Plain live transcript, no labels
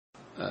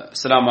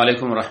السلام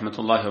عليكم ورحمة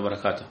الله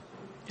وبركاته.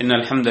 إن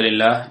الحمد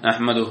لله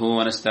نحمده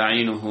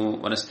ونستعينه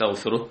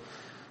ونستغفره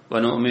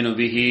ونؤمن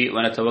به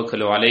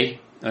ونتوكل عليه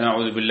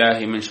ونعوذ بالله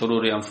من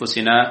شرور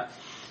أنفسنا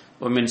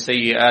ومن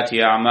سيئات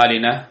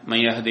أعمالنا من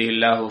يهده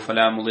الله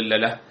فلا مضل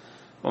له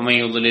ومن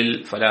يضلل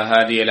فلا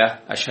هادي له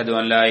أشهد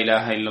أن لا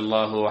إله إلا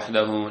الله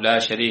وحده لا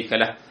شريك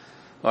له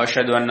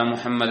وأشهد أن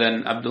محمدا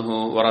عبده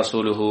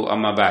ورسوله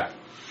أما بعد.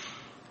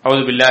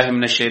 أعوذ بالله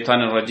من الشيطان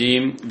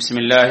الرجيم. بسم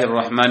الله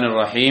الرحمن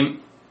الرحيم.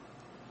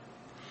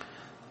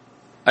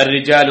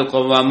 الرجال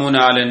قوامون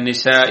على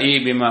النساء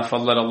بما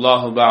فضل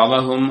الله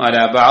بعضهم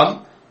على بعض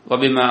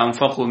وبما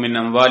أنفقوا من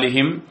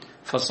أموالهم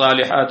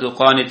فالصالحات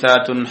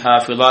قانتات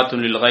حافظات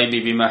للغيب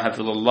بما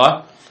حفظ الله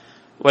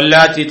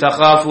واللاتي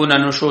تخافون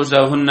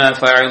نشوزهن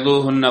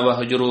فاعظوهن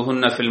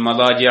واهجروهن في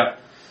المضاجع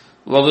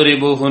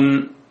واضربوهن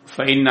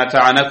فإن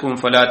أطعنكم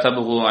فلا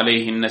تبغوا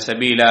عليهن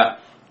سبيلا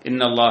إن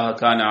الله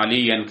كان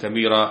عليا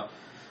كبيرا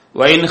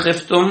وإن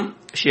خفتم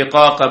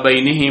شقاق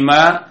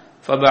بينهما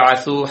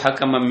فبعثوا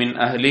حكما من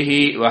أهله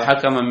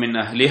وحكما من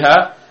أهلها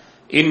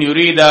إن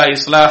يريدا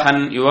إصلاحا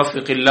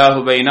يوفق الله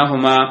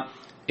بينهما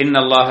إن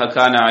الله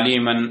كان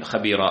عليما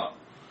خبيرا.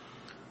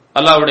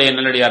 அல்லாஹ்வுடைய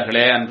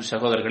நல்லடியார்களே, அன்பு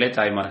சகோதரர்களே,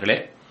 தாய்மார்களே,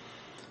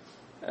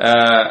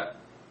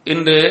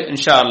 இன்று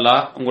இன்ஷா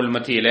அல்லாஹ் உங்கள்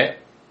மத்தியிலே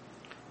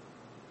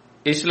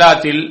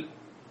இஸ்லாத்தில்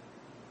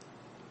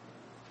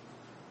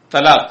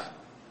தலாக்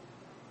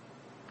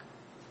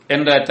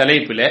என்ற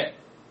தலைப்பிலே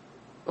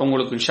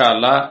உங்களுக்கு இன்ஷா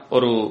அல்லாஹ்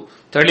ஒரு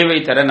தெளிவை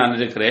தர நான்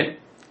இருக்கிறேன்.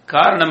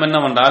 காரணம்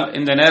என்னவென்றால்,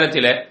 இந்த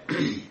நேரத்தில்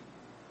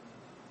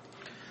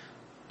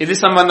இது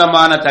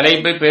சம்பந்தமான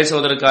தலைப்பை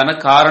பேசுவதற்கான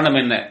காரணம்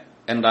என்ன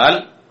என்றால்,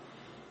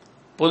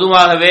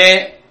 பொதுவாகவே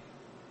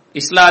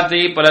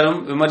இஸ்லாத்தை பலரும்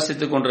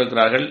விமர்சித்துக்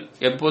கொண்டிருக்கிறார்கள்.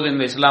 எப்போது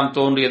இந்த இஸ்லாம்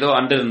தோன்றியதோ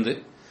அன்றிருந்து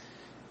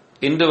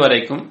இன்று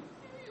வரைக்கும்,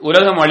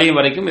 உலகம் அழியும்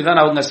வரைக்கும்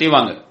இதான் அவங்க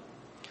செய்வாங்க.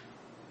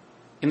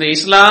 இந்த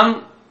இஸ்லாம்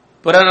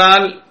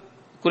பிறரால்,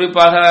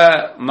 குறிப்பாக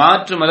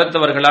மாற்று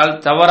மதத்தவர்களால்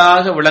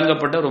தவறாக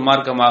விளங்கப்பட்ட ஒரு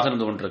மார்க்கமாக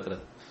இருந்து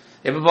கொண்டிருக்கிறது.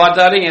 எப்ப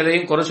பார்த்தாலும்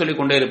எதையும் குறை சொல்லிக்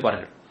கொண்டே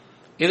இருப்பார்கள்.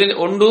 இதில்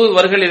ஒன்று,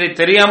 இவர்கள் இதை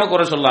தெரியாம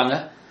குறை சொல்லாங்க,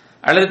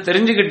 அல்லது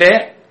தெரிஞ்சுக்கிட்டே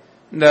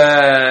இந்த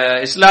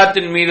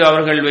இஸ்லாத்தின் மீது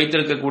அவர்கள்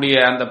வைத்திருக்கக்கூடிய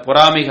அந்த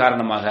பொறாமை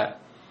காரணமாக,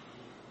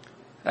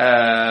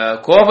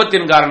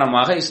 கோபத்தின்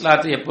காரணமாக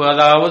இஸ்லாத்தை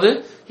எப்போதாவது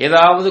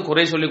ஏதாவது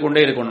குறை சொல்லிக்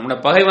கொண்டே இருக்கணும்.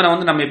 நம்ம பகைவனை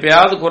நம்ம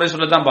எப்பயாவது குறை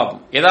சொல்லத்தான்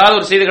பார்ப்போம். ஏதாவது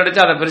ஒரு செய்தி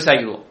கிடைச்சா அதை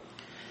பெருசாக்கிடுவோம்.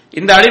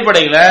 இந்த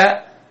அடிப்படையில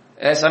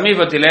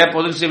சமீபத்தில்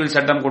பொது சிவில்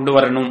சட்டம் கொண்டு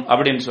வரணும்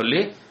அப்படின்னு சொல்லி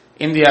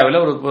இந்தியாவில்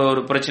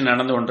ஒரு பிரச்சனை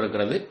நடந்து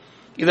கொண்டிருக்கிறது.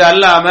 இது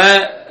அல்லாம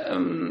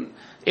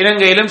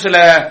இலங்கையிலும் சில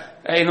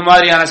இந்த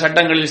மாதிரியான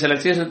சட்டங்களில் சில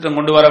சீர்திருத்தம்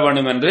கொண்டு வர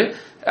வேண்டும் என்று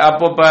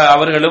அப்பப்ப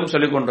அவர்களும்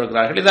சொல்லிக்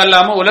கொண்டிருக்கிறார்கள். இது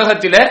அல்லாம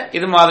உலகத்தில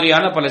இது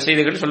மாதிரியான பல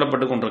செய்திகள்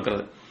சொல்லப்பட்டுக்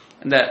கொண்டிருக்கிறது.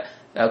 இந்த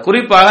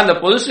குறிப்பாக இந்த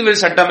பொது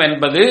சிவில் சட்டம்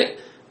என்பது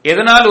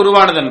எதனால்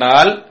உருவானது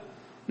என்றால்,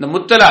 இந்த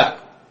முத்தலாக்,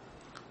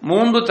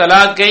 3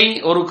 தலாக்கை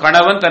ஒரு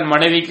கணவன் தன்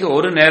மனைவிக்கு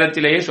ஒரு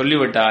நேரத்திலேயே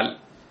சொல்லிவிட்டால்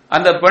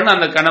அந்த பெண்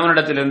அந்த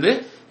கணவனிடத்திலிருந்து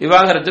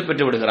விவாகரத்து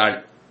பெற்று விடுகிறாள்.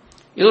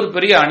 இது ஒரு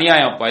பெரிய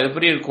அநியாயம்ப்பா, இது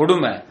பெரிய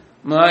கொடுமை.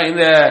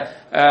 இந்த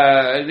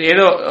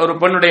ஏதோ ஒரு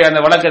பெண்ணுடைய அந்த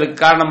வழக்கு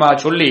காரணமாக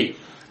சொல்லி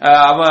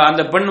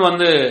அந்த பெண்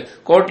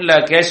கோர்ட்ல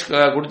கேஸ்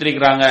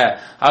கொடுத்திருக்கிறாங்க.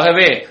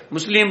 ஆகவே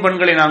முஸ்லீம்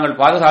பெண்களை நாங்கள்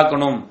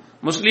பாதுகாக்கணும்,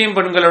 முஸ்லீம்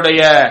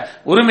பெண்களுடைய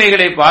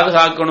உரிமைகளை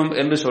பாதுகாக்கணும்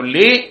என்று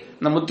சொல்லி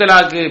இந்த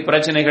முத்தலாக்கு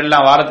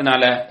பிரச்சனைகள்லாம்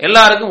வாரத்தினால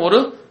எல்லாருக்கும் ஒரு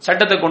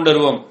சட்டத்தை கொண்டு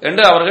வருவோம்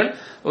என்று அவர்கள்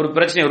ஒரு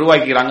பிரச்சனையை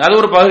உருவாக்கிறாங்க.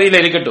 அது ஒரு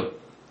பகுதியில் இருக்கட்டும்,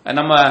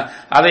 நம்ம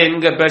அதை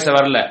இங்க பேச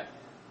வரல.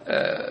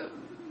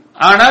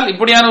 ஆனால்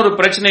இப்படியான ஒரு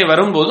பிரச்சனை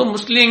வரும்போது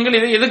முஸ்லீம்கள்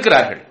இதை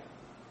எதிர்க்கிறார்கள்.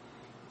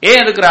 ஏன்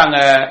எதிர்க்கிறாங்க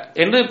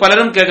என்று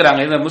பலரும்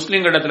கேட்கிறாங்க. இந்த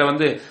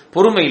முஸ்லீம்களிடத்துல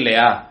பொறுமை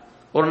இல்லையா?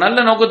 ஒரு நல்ல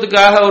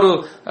நோக்கத்துக்காக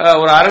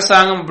ஒரு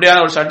அரசாங்கம்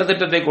இப்படியான ஒரு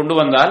சட்டத்திட்டத்தை கொண்டு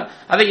வந்தால்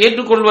அதை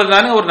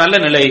ஏற்றுக்கொள்வதுதானே ஒரு நல்ல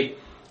நிலை.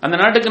 அந்த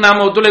நாட்டுக்கு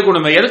நாம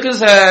ஒத்துழைக்கணுமே. எதுக்கு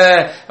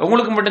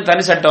உங்களுக்கு மட்டும்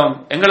தனி சட்டம்?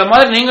 எங்களை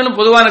மாதிரி நீங்களும்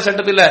பொதுவான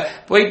சட்டத்தில்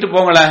போயிட்டு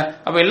போங்களேன்.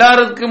 அப்ப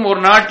எல்லாருக்கும் ஒரு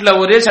நாட்டில்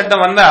ஒரே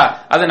சட்டம் வந்தா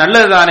அது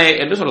நல்லதுதானே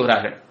என்று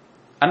சொல்கிறார்கள்.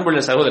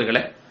 அன்புள்ள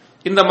சகோதரர்களே,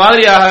 இந்த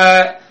மாதிரியாக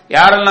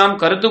யாரெல்லாம்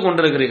கருத்து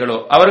கொண்டிருக்கிறீர்களோ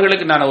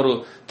அவர்களுக்கு நான் ஒரு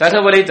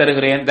தகவலை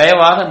தருகிறேன்.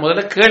 தயவாக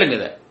முதல்ல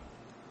கேளுங்க.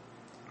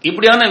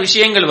 இப்படியான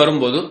விஷயங்கள்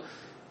வரும்போது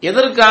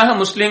எதற்காக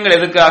முஸ்லீம்கள்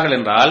எதிர்க்கிறார்கள்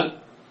என்றால்,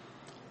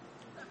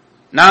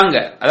 நாங்க,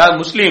 அதாவது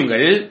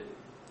முஸ்லீம்கள்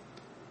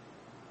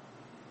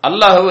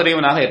அல்லாஹ்வை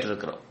இறைவனாக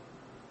ஏற்றிருக்கிறோம்.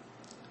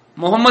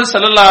 முஹம்மது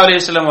ஸல்லல்லாஹு அலைஹி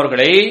வஸல்லம்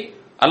அவர்களை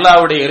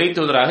அல்லாஹ்வுடைய இறை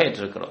தூதராக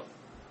ஏற்றிருக்கிறோம்.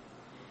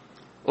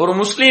 ஒரு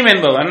முஸ்லீம்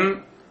என்பவன்,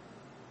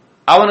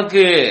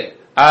 அவனுக்கு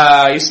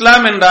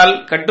இஸ்லாம் என்றால்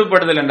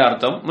கட்டுப்படுதல் என்ற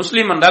அர்த்தம்,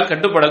 முஸ்லீம் என்றால்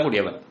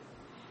கட்டுப்படக்கூடியவன்.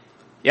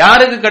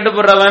 யாருக்கு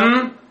கட்டுப்படுறவன்?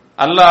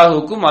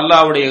 அல்லாஹுக்கும்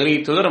அல்லாஹ்வுடைய இறை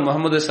தூதர்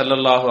முஹம்மது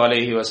ஸல்லல்லாஹு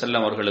அலைஹி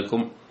வஸல்லம்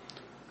அவர்களுக்கும்.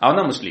 அவன்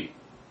தான் முஸ்லீம்.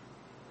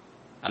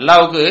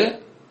 அல்லாஹ்வுக்கு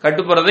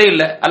கட்டுப்படுறதே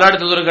இல்லை,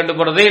 அல்லாஹ்வுடைய தூதருக்கு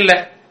கட்டுப்படுறதே இல்லை.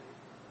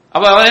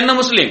 அப்ப அவர் என்ன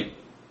முஸ்லீம்?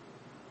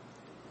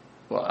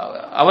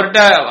 அவர்கிட்ட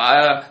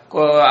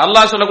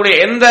அல்லாஹ் சொல்லக்கூடிய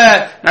எந்த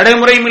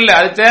நடைமுறையும் இல்லை,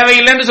 அது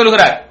தேவையில்லை என்று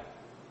சொல்கிறார்.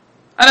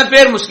 ஆனா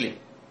பேர் முஸ்லீம்.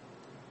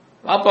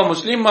 பாப்பா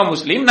முஸ்லீம்,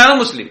 முஸ்லீம்,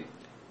 நானும் முஸ்லீம்.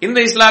 இந்த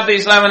இஸ்லாத்தை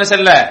இஸ்லாம் என்ன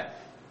செல்ல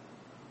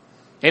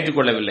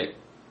ஏற்றுக்கொள்ளவில்லை.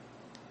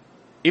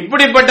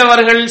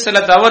 இப்படிப்பட்டவர்கள் சில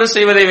தவறு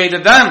செய்வதை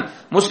வைத்துதான்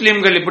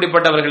முஸ்லிம்கள்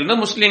இப்படிப்பட்டவர்கள் என்று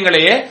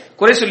முஸ்லிம்களையே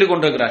குறை சொல்லிக்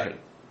கொண்டிருக்கிறார்கள்.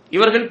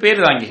 இவர்கள்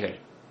பேர் தாங்கிகள்.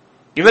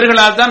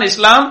 இவர்களால் தான்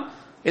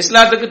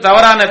இஸ்லாத்துக்கு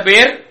தவறான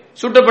பெயர்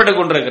சூட்டப்பட்டுக்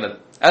கொண்டிருக்கிறது.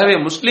 ஆகவே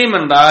முஸ்லீம்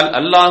என்றால்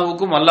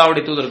அல்லாஹுக்கும்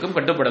அல்லாஹ்வுடைய தூதருக்கும்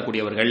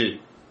கட்டுப்படக்கூடியவர்கள்.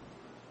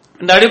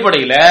 இந்த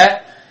அடிப்படையில்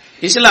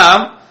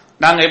இஸ்லாம்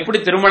நாங்க எப்படி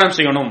திருமணம்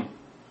செய்யணும்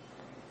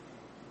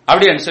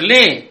அப்படின்னு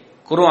சொல்லி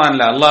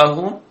குர்ஆன்ல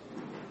அல்லாஹ்வும்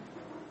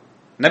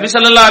நபி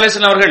ஸல்லல்லாஹு அலைஹி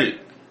வஸல்லம் அவர்கள்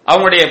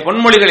அவங்களுடைய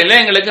பொன்மொழிகளிலே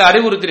எங்களுக்கு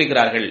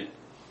அறிவுறுத்தியிருக்கிறார்கள்.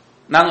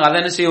 நாங்க அதை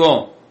என்ன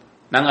செய்வோம்?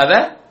 நாங்க அதை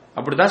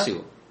அப்படிதான்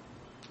செய்வோம்.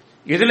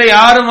 இதுல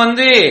யாரும்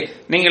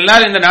நீங்க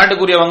எல்லாரும் இந்த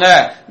நாட்டுக்குரியவங்க,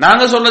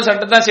 நாங்க சொல்ற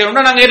சட்டத்தை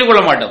செய்யணும்னா நாங்க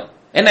ஏற்றுக்கொள்ள மாட்டோம்.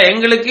 ஏன்னா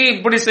எங்களுக்கு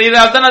இப்படி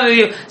செய்தால்தான் அது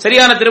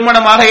சரியான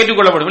திருமணமாக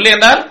ஏற்றுக்கொள்ளப்படும். இல்லை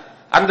என்றால்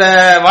அந்த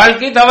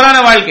வாழ்க்கை தவறான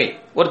வாழ்க்கை,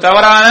 ஒரு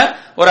தவறான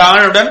ஒரு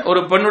ஆணுடன் ஒரு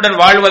பெண்ணுடன்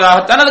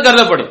வாழ்வதாகத்தான் அது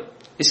கருதப்படும்.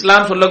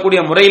 இஸ்லாம் சொல்லக்கூடிய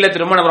முறையில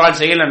திருமணம் ஒரு ஆள்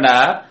செய்யலண்டா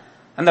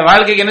அந்த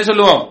வாழ்க்கைக்கு என்ன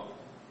சொல்லுவோம்?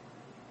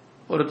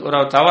 ஒரு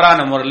தவறான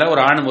முறையில்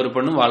ஒரு ஆணும் ஒரு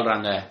பெண்ணும்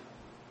வாழ்றாங்க,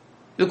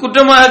 இது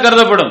குற்றமாக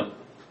கருதப்படும்,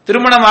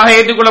 திருமணமாக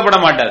ஏற்றுக்கொள்ளப்பட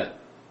மாட்டாது.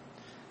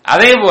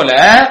 அதே போல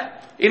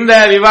இந்த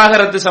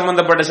விவாகரத்து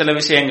சம்பந்தப்பட்ட சில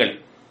விஷயங்கள்,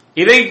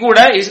 இதை கூட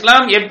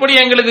இஸ்லாம் எப்படி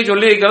எங்களுக்கு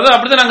சொல்லி இருக்கிறதோ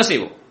அப்படிதான் நாங்க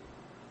செய்வோம்.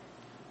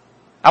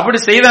 அப்படி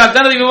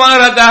செய்தால்தான் அது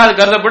விவாகரத்தாக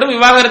கருதப்படும்.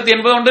 விவாகரத்து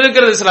என்பது ஒன்று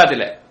இருக்கிறது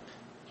இஸ்லாத்தில்.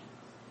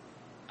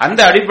 அந்த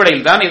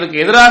அடிப்படையில் தான் இதுக்கு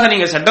எதிராக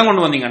நீங்க சட்டம்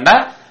கொண்டு வந்தீங்கன்னா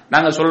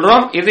நாங்க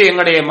சொல்றோம் இது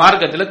எங்களுடைய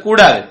மார்க்கத்தில்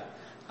கூடாது.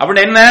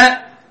 அப்படி என்ன,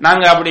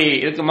 நாங்க அப்படி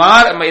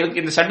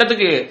இதுக்கு இந்த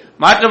சட்டத்துக்கு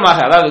மாற்றமாக,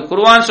 அதாவது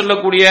குர்ஆன்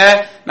சொல்லக்கூடிய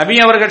நபி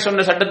அவர்கள்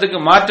சொன்ன சட்டத்துக்கு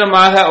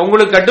மாற்றமாக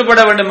உங்களுக்கு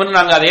கட்டுப்பட வேண்டும் என்று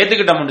நாங்க அதை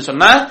ஏத்துக்கிட்டோம் என்று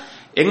சொன்னா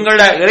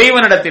எங்களோட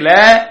இறைவனிடத்தில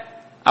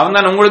அவன்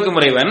தான் உங்களுக்கு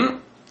இறைவன்,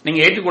 நீங்க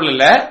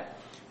ஏற்றுக்கொள்ளல,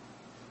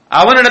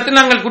 அவனிடத்தில்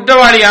நாங்கள்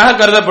குற்றவாளியாக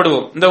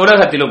கருதப்படுவோம். இந்த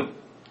உலகத்திலும்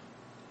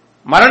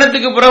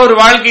மரணத்துக்கு பிறகு ஒரு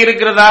வாழ்க்கை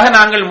இருக்கிறதாக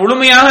நாங்கள்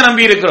முழுமையாக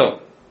நம்பி இருக்கிறோம்.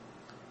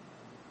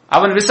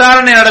 அவன்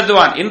விசாரணை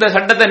நடத்துவான், இந்த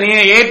சட்டத்தை நீ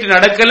ஏற்று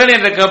நடக்கல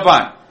என்று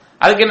கேட்பான்,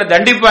 அதுக்கு என்ன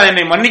தண்டிப்பான்,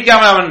 என்னை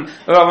மன்னிக்காம அவன்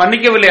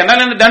மன்னிக்கவில்லை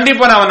என்றால் என்ன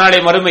தண்டிப்பான் அவன் நாளை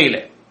மறுமையில.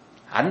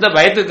 அந்த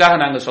பயத்துக்காக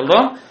நாங்க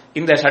சொல்றோம்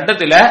இந்த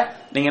சட்டத்தில்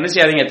நீங்க என்ன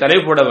செய்யாதீங்க, தடை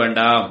போட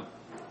வேண்டாம்.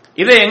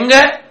 இதை எங்க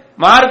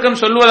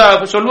மார்க்கம்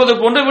சொல்வது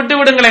போன்று விட்டு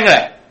விடுங்களேங்க.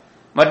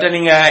 மற்ற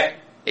நீங்க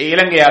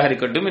இலங்கையாக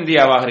இருக்கட்டும்,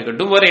 இந்தியாவாக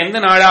இருக்கட்டும், வேற எந்த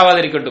நாடாவது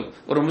இருக்கட்டும்,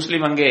 ஒரு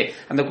முஸ்லீம் அங்கே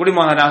அந்த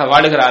குடிமகனாக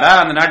வாழுகிறாரா,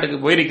 அந்த நாட்டுக்கு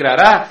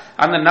போயிருக்கிறாரா,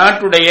 அந்த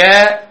நாட்டுடைய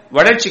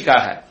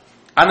வளர்ச்சிக்காக,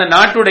 அந்த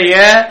நாட்டுடைய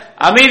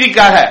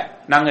அமைதிக்காக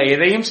நாங்க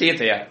எதையும் செய்ய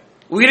தயார்,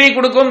 உயிரை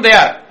கொடுக்கவும்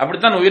தயார்.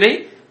 அப்படித்தான் உயிரை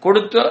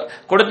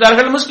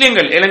கொடுத்தார்கள்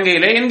முஸ்லீம்கள்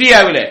இலங்கையிலே,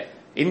 இந்தியாவிலே.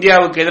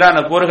 இந்தியாவுக்கு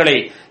எதிரான போர்களை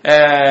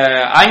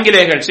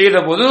ஆங்கிலேயர்கள் செய்த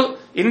போது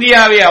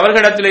இந்தியாவை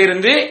அவர்களிடத்தில்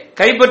இருந்து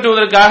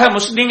கைப்பற்றுவதற்காக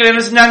முஸ்லீம்கள்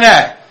என்ன செஞ்சாங்க,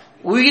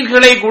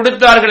 உயிர்களை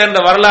கொடுத்தார்கள் என்ற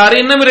வரலாறு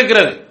இன்னும்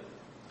இருக்கிறது.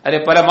 அதை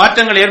பல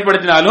மாற்றங்கள்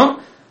ஏற்படுத்தினாலும்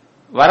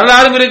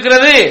வரலாறும்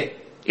இருக்கிறது.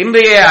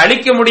 இன்றைய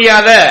அழிக்க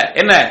முடியாத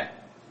என்ன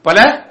பல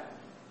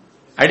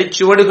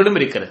அடிச்சுவடுகளும்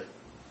இருக்கிறது,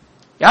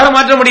 யாரும்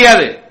மாற்ற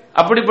முடியாது.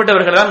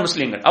 அப்படிப்பட்டவர்கள் தான்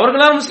முஸ்லீம்கள்.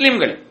 அவர்கள்தான்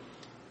முஸ்லீம்கள்.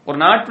 ஒரு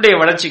நாட்டுடைய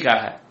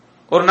வளர்ச்சிக்காக,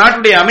 ஒரு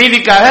நாட்டுடைய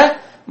அமைதிக்காக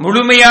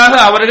முழுமையாக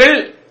அவர்கள்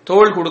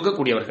தோள்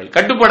கொடுக்கக்கூடியவர்கள்,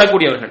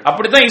 கட்டுப்படக்கூடியவர்கள்.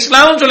 அப்படித்தான்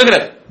இஸ்லாமும்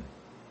சொல்லுகிறது.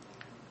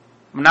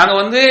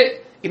 நாங்க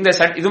இந்த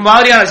இது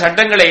மாதிரியான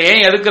சட்டங்களை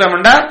ஏன்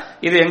எதுக்குறோம்னா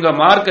இது எங்க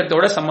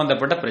மார்க்கத்தோட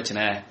சம்பந்தப்பட்ட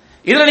பிரச்சனை,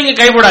 இதுல நீங்க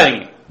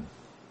கைப்படாதீங்க,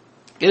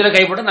 இதுல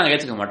கைப்பட நாங்க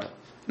ஏற்றுக்க மாட்டோம்.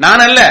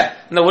 நான் அல்ல,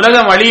 இந்த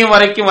உலகம் அழியும்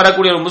வரைக்கும்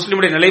வரக்கூடிய ஒரு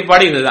முஸ்லிமுடைய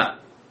நிலைப்பாடு இதுதான்.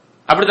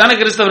 அப்படித்தானே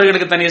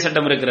கிறிஸ்தவர்களுக்கு தனிய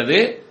சட்டம் இருக்கிறது,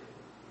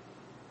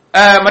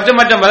 மற்ற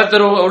மற்ற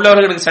மதத்தில்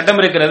உள்ளவர்களுக்கு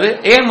சட்டம் இருக்கிறது.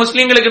 ஏன்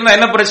முஸ்லீம்களுக்கு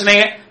என்ன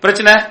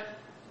பிரச்சனை?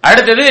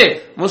 அடுத்தது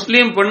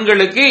முஸ்லீம்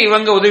பெண்களுக்கு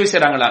இவங்க உதவி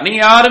செய்யறாங்களா? நீங்க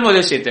யாரும்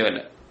உதவி செய்ய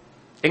தேவையில்லை,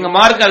 எங்க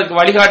மார்க் அதுக்கு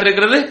வழிகாட்டு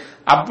இருக்கிறது.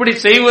 அப்படி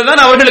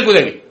செய்வதுதான் அவர்களுக்கு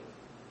உதவி.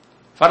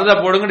 ஃபர்தா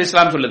போடுங்க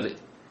இஸ்லாம் சொல்லுது.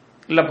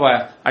 இல்லப்பா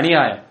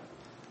அநியாயம்,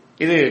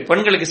 இது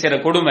பெண்களுக்கு செய்யற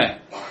கொடுமை.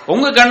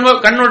 உங்க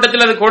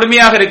கண்ணோட்டத்தில் அது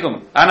கொடுமையாக இருக்கும்.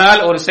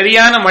 ஆனால் ஒரு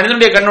சரியான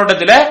மனிதனுடைய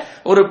கண்ணோட்டத்தில்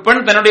ஒரு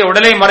பெண் தன்னுடைய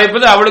உடலை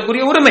மறைப்பது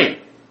அவளுக்குரிய உரிமை,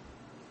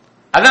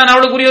 அதான்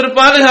அவளுக்குரிய ஒரு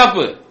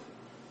பாதுகாப்பு.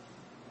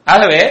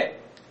 ஆகவே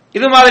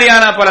இது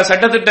மாதிரியான பல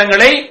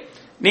சட்டத்திட்டங்களை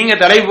நீங்க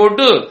தடை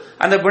போட்டு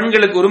அந்த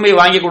பெண்களுக்கு உரிமை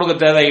வாங்கி கொடுக்க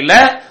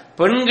தேவையில்லை.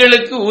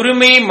 பெண்களுக்கு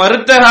உரிமை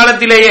மறுத்த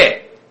காலத்திலேயே,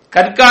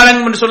 கற்காலம்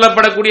என்று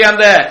சொல்லப்படக்கூடிய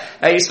அந்த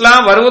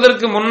இஸ்லாம்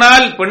வருவதற்கு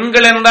முன்னால்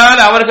பெண்கள் என்றால்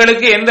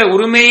அவர்களுக்கு எந்த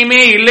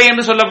உரிமையுமே இல்லை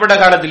என்று சொல்லப்பட்ட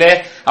காலத்திலே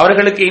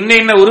அவர்களுக்கு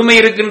இன்ன உரிமை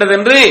இருக்கின்றது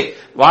என்று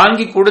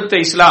வாங்கி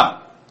கொடுத்த இஸ்லாம்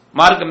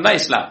மார்க்கம் தான்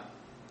இஸ்லாம்.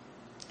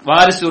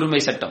 வாரிசு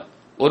உரிமை சட்டம்.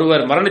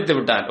 ஒருவர் மரணித்து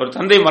விட்டால், ஒரு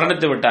தந்தை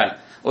மரணித்து விட்டால்,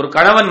 ஒரு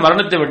கணவன்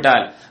மரணித்து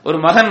விட்டால், ஒரு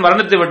மகன்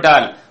மரணித்து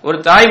விட்டால், ஒரு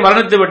தாய்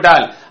மரணித்து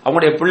விட்டால்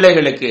அவங்களுடைய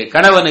பிள்ளைகளுக்கு,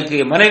 கணவனுக்கு,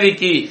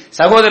 மனைவிக்கு,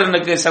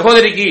 சகோதரனுக்கு,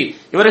 சகோதரிக்கு,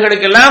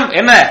 இவர்களுக்கெல்லாம்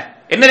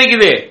என்ன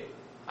இருக்குது?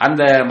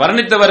 அந்த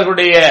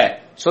மரணித்தவர்களுடைய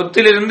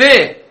சொத்திலிருந்து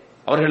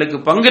அவர்களுக்கு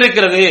பங்கு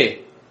இருக்கிறது.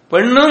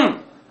 பெண்ணும்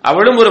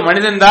அவளும் ஒரு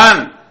மனிதன்தான்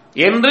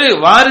என்று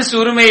வாரிசு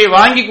உரிமையை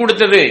வாங்கி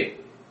கொடுத்தது.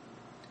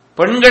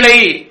 பெண்களை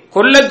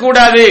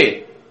கொல்லக்கூடாது,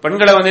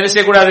 பெண்களை என்ன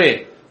செய்யக்கூடாது,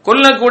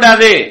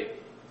 கொல்லக்கூடாது,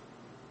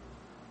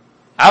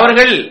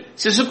 அவர்கள்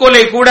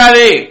சிசுக்கொலை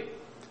கூடாது,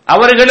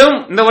 அவர்களும்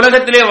இந்த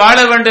உலகத்திலே வாழ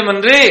வேண்டும்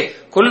என்று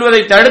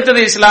கொல்வதை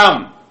தடுத்தது இஸ்லாம்.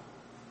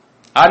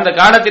 அந்த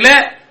காலத்தில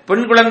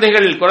பெண்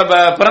குழந்தைகள்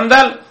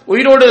பிறந்தால்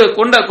உயிரோடு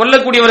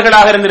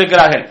கொல்லக்கூடியவர்களாக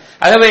இருந்திருக்கிறார்கள்.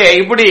 ஆகவே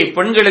இப்படி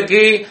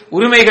பெண்களுக்கு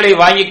உரிமைகளை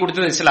வாங்கி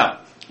கொடுத்தது இஸ்லாம்.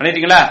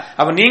 நினைத்தீங்களா?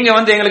 அப்ப நீங்க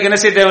எங்களுக்கு என்ன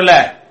செய்ய தேவையில்ல,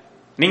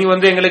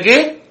 நீங்க எங்களுக்கு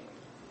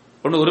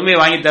ஒன்னு உரிமை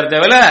வாங்கி தர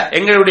தேவையில்ல,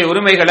 எங்களுடைய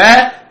உரிமைகளை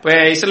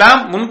இஸ்லாம்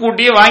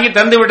முன்கூட்டியே வாங்கி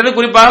தந்து விட்டது,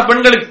 குறிப்பாக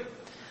பெண்களுக்கு.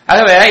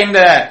 ஆகவே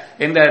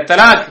இந்த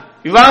தலாக்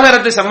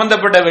விவாகரத்து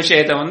சம்பந்தப்பட்ட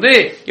விஷயத்தை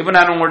இப்ப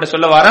நான் உங்கள்ட்ட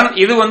சொல்ல வரேன்.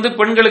 இது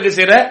பெண்களுக்கு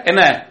செய்ற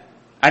என்ன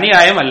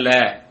அநியாயம் அல்ல.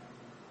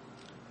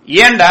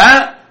 ஏண்டா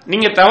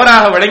நீங்க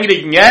தவறாக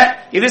விளங்கிருக்கீங்க.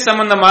 இது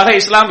சம்பந்தமாக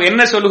இஸ்லாம்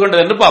என்ன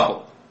சொல்லுகின்றது என்று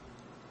பார்ப்போம்.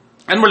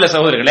 அன்புள்ள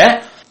சகோதரர்களே,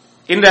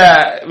 இந்த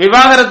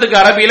விவாகரத்துக்கு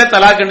அரபியில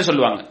தலாக் என்று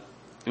சொல்லுவாங்க.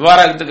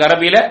 விவாகரத்துக்கு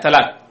அரபியில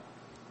தலாக்.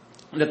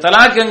 இந்த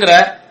தலாக்ங்கிற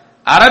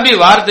அரபி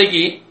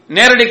வார்த்தைக்கு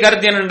நேரடி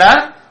கருத்து என்னண்டா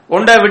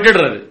ஒண்ட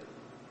விட்டுடுறது,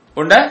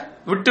 ஒண்ட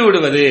விட்டு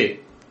விடுவது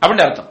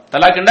அப்படின்னு அர்த்தம்.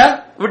 தலாக்ண்டா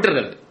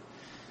விட்டுறது.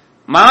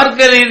 மார்க்க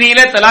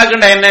ரீதியில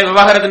தலாக்ண்டா என்ன,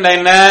 விவாகரத்துண்டா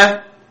என்ன?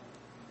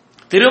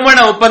 திருமண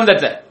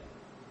ஒப்பந்தத்தை,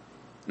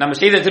 நம்ம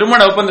செய்த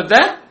திருமண ஒப்பந்தத்தை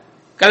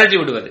கலட்டி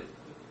விடுவது,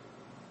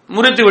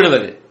 முறித்து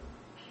விடுவது.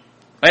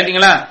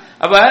 ரைட்டுங்களா?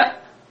 அப்ப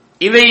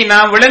இதை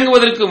நாம்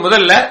விளங்குவதற்கு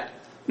முதல்ல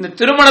இந்த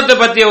திருமணத்தை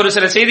பற்றிய ஒரு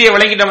சில செய்தியை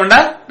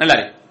விளங்கிட்டோம்னா நல்லா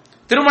இருக்கு.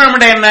 திருமணம்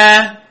என்ன?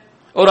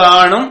 ஒரு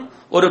ஆணும்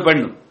ஒரு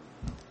பெண்ணும்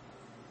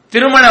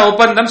திருமண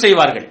ஒப்பந்தம்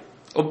செய்வார்கள்.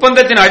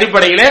 ஒப்பந்தத்தின்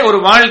அடிப்படையிலே ஒரு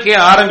வாழ்க்கையை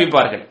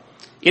ஆரம்பிப்பார்கள்.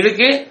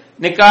 இதுக்கு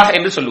நிக்காஹ்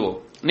என்று சொல்லுவோம்.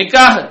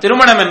 நிக்காஹ்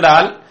திருமணம்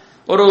என்றால்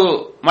ஒரு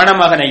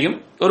மணமகனையும்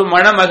ஒரு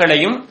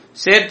மணமகளையும்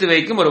சேர்த்து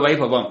வைக்கும் ஒரு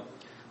வைபவம்,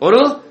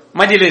 ஒரு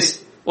மஜ்லிஸ்,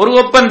 ஒரு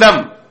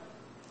ஒப்பந்தம்.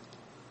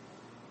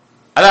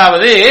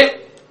 அதாவது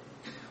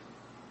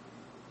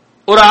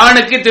ஒரு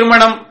ஆணுக்கு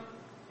திருமணம்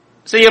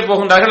செய்ய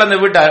போகின்றார்கள் அந்த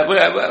வீட்டார்,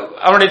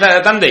 அவனுடைய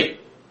தந்தை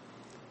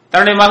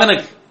தன்னுடைய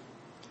மகனுக்கு.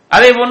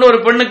 அதே போன்று ஒரு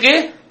பெண்ணுக்கு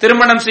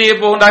திருமணம் செய்ய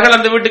போகின்றார்கள்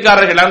அந்த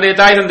வீட்டுக்காரர்கள், அந்த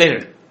தாய்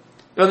தந்தைகள்.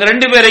 இவங்க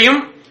ரெண்டு பேரையும்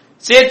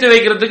சேர்த்து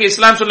வைக்கிறதுக்கு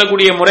இஸ்லாம்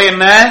சொல்லக்கூடிய முறை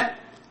என்ன?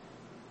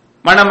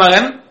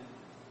 மணமகன்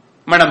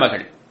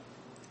மணமகள்.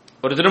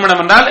 ஒரு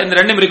திருமணம் என்றால் இந்த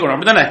ரெண்டும் இருக்கணும்,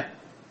 அப்படித்தானே?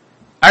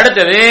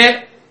 அடுத்தது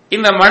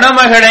இந்த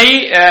மணமகளை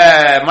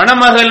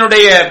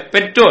மணமகளுடைய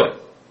பெற்றோர்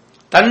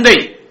தந்தை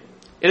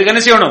இதுக்கு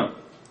என்ன செய்யணும்?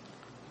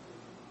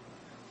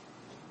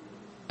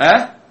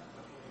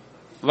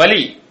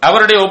 வலி,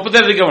 அவருடைய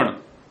ஒப்புதல் இருக்க வேண்டும்.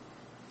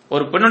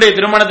 ஒரு பெண்ணுடைய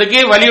திருமணத்துக்கு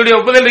வலியுடைய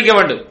ஒப்புதல் இருக்க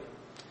வேண்டும்.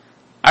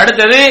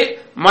 அடுத்தது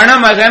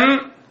மணமகன்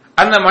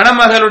அந்த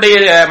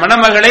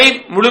மணமகளை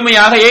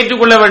முழுமையாக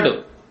ஏற்றுக்கொள்ள வேண்டும்.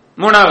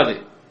 மூணாவது,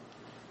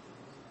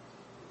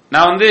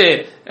 நான்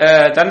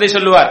தந்தை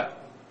சொல்லுவார்,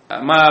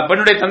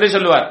 பெண்ணுடைய தந்தை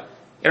சொல்லுவார்,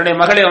 என்னுடைய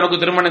மகளை உங்களுக்கு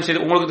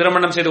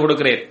திருமணம் செய்து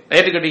கொடுக்கிறேன்,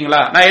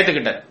 ஏற்றுக்கிட்டீங்களா? நான்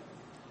ஏற்றுக்கிட்டேன்.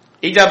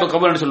 ஈஜாபு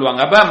கபூல்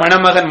சொல்லுவாங்க. அப்ப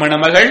மணமகன்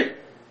மணமகள்,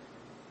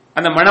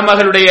 அந்த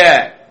மணமகளுடைய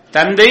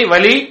தந்தை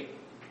வலி,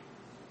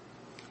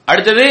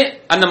 அடுத்தது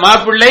அந்த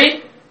மாப்பிள்ளை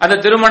அந்த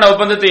திருமண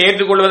ஒப்பந்தத்தை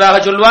ஏற்றுக்கொள்வதாக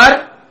சொல்வார்.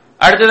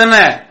 அடுத்தது என்ன?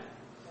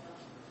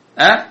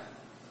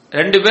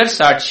 ரெண்டு பேர்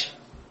சாட்சி,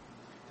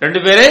 ரெண்டு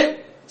பேரு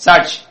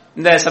சாட்சி.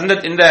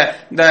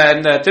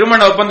 இந்த திருமண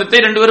ஒப்பந்தத்தை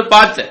ரெண்டு பேரும்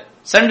பார்த்து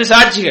ரெண்டு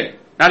சாட்சிகள்.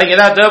 நாளைக்கு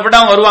ஏதாவது தேவைப்பட்டா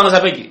அவங்க வருவாங்க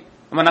சபைக்கு.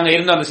 நம்ம நாங்க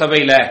இருந்தோம் அந்த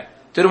சபையில,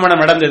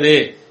 திருமணம் நடந்தது,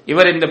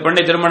 இவர் இந்த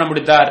பெண்ணை திருமணம்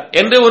முடித்தார்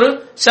என்று ஒரு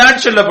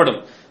சாட்சி சொல்லப்படும்.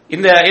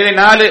 இதை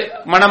 4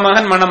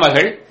 மணமகன்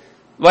மணமகள்,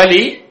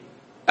 வலி,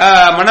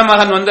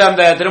 மணமகன்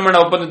அந்த திருமண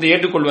ஒப்பந்தத்தை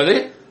ஏற்றுக்கொள்வது,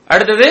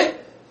 அடுத்தது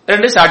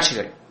 2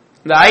 சாட்சிகள்.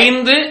 இந்த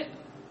 5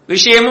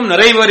 விஷயமும்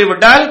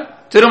நிறைவேறிவிட்டால்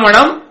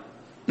திருமணம்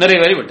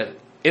நிறைவேறிவிட்டது.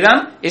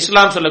 இதுதான்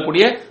இஸ்லாம்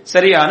சொல்லக்கூடிய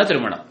சரியான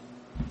திருமணம்.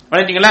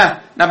 வணங்கிங்களா?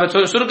 நம்ம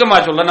சுருக்கமா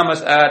சொல்ல, நம்ம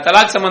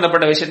தலாக்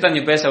சம்பந்தப்பட்ட விஷயத்தை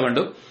நீ பேச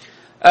வேண்டும்.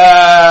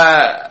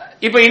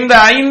 இப்ப இந்த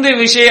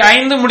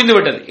 5 முடிந்து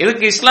விட்டது.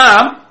 இதுக்கு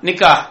இஸ்லாம்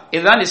நிக்காஹ்,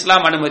 இதுதான்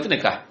இஸ்லாம் அனுமதித்த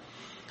நிக்காஹ்.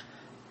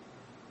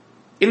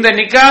 இந்த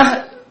நிக்காஹ்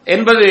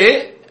என்பது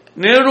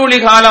நீடூழி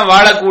காலம்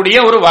வாழக்கூடிய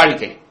ஒரு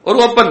வாழ்க்கை, ஒரு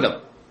ஒப்பந்தம்.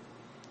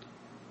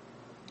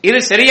 இது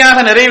சரியாக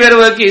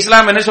நிறைவேறுவதற்கு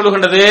இஸ்லாம் என்ன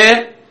சொல்லுகின்றது?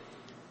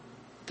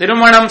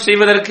 திருமணம்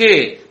செய்வதற்கு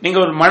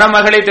நீங்கள் ஒரு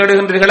மணமகளை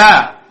தேடுகின்றீர்களா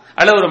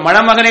அல்லது ஒரு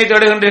மணமகனை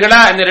தேடுகின்றீர்களா?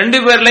 இந்த 2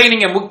 பேர்லையும்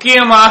நீங்க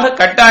முக்கியமாக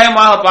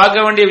கட்டாயமாக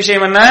பார்க்க வேண்டிய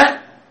விஷயம் என்ன?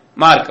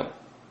 மார்க்கம்.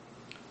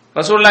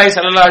 ரசூலுல்லாஹி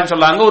ஸல்லல்லாஹு அலைஹி வஸல்லம்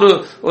சொன்னாங்க,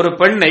 ஒரு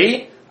பெண்ணை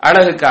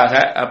அழகுக்காக,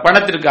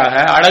 பணத்திற்காக,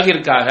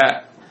 அழகிற்காக,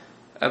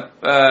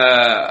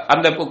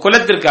 அந்த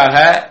குலத்திற்காக,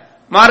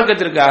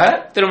 மார்க்கத்திற்காக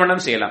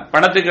திருமணம் செய்யலாம்.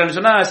 பணத்துக்கு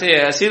சொன்னா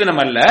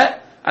சீதனம் அல்ல.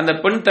 அந்த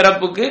பெண்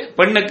தரப்புக்கு,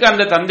 பெண்ணுக்கு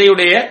அந்த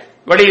தந்தையுடைய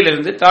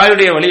வழியிலிருந்து,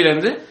 தாயுடைய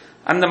வழியிலிருந்து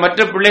அந்த மற்ற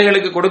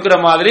பிள்ளைகளுக்கு கொடுக்கிற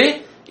மாதிரி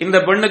இந்த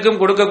பெண்ணுக்கும்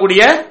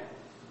கொடுக்கக்கூடிய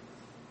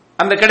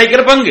அந்த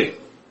கிடைக்கிற பங்கு,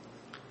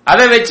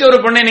 அதை வச்சு ஒரு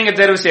பெண்ணை நீங்க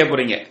தேர்வு செய்ய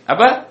போறீங்க.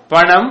 அப்ப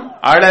பணம்,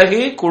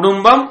 அழகு,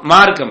 குடும்பம்,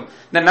 மார்க்கம்,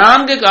 இந்த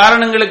 4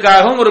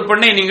 காரணங்களுக்காகவும் ஒரு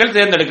பெண்ணை நீங்கள்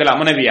தேர்ந்தெடுக்கலாம்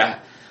மனைவியாக.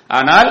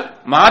 ஆனால்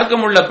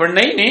மார்க்கம் உள்ள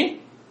பெண்ணை நீ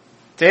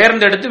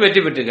தேர்ந்தெடுத்து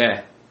வெற்றி பெற்றுக.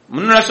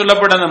 முன்ன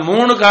சொல்லப்பட்ட அந்த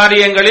 3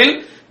 காரியங்களில்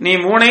நீ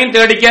 3ஐயும்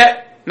தேடிக்க,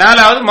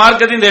 4வது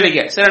மார்க்கத்தையும் தேடிக்க.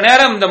 சில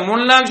நேரம் இந்த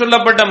முன்னால்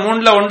சொல்லப்பட்ட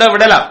 3ல ஒன்றை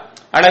விடலாம்.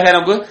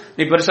 அழகு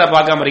நீ பெருசா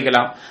பார்க்காம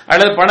இருக்கலாம்,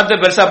 அல்லது பணத்தை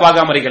பெருசா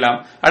பார்க்காம இருக்கலாம்,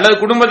 அல்லது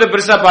குடும்பத்தை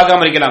பெருசா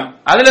பார்க்காம இருக்கலாம்.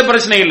 அதுல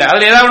பிரச்சனை இல்லை,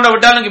 அதுல ஏதாவது ஒன்றை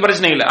விட்டாலும்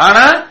பிரச்சனை இல்லை.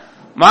 ஆனா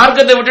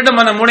மார்க்கத்தை விட்டுட்டு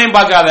அந்த 3ஐயும்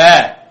பார்க்காத,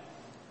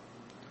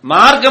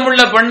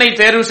 மார்க்கமுள்ள பெண்ணை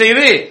தேர்வு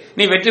செய்து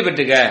நீ வெற்றி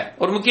பெற்றுக்க.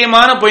 ஒரு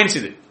முக்கியமான பாயிண்ட்ஸ்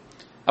இது.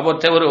 அப்போ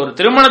ஒரு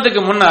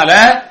திருமணத்துக்கு முன்னால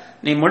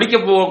நீ முடிக்க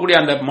போகக்கூடிய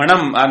அந்த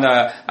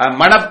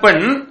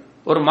மணப்பெண்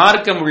ஒரு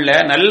மார்க்கம் உள்ள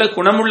நல்ல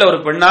குணமுள்ள ஒரு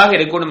பெண்ணாக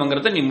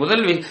இருக்கணும்ங்கிறத நீ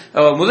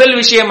முதல்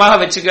விஷயமாக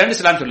வச்சுக்கன்னு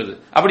இஸ்லாம் சொல்லுது.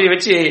 அப்படி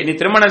வச்சு நீ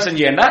திருமணம்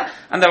செஞ்சேன்னா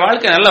அந்த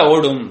வாழ்க்கை நல்லா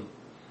ஓடும்.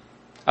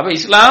 அப்ப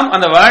இஸ்லாம்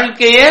அந்த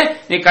வாழ்க்கையை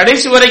நீ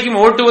கடைசி வரைக்கும்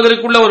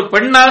ஓட்டுவதற்குள்ள ஒரு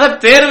பெண்ணாக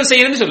தேர்வு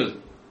செய்யுதுன்னு சொல்லுது.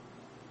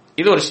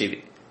 இது ஒரு செய்தி.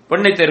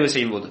 பெண்ணை தேர்வு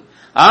செய்யும் போது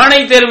ஆணை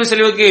தேர்வு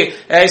செய்வதற்கு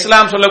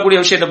இஸ்லாம் சொல்லக்கூடிய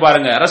விஷயத்தை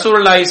பாருங்க.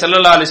 ரசூலுல்லாஹி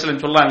ஸல்லல்லாஹு அலைஹி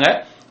வஸல்லம் சொல்றாங்க,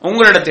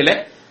 உங்களிடத்தில்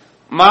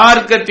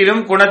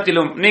மார்க்கத்திலும்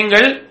குணத்திலும்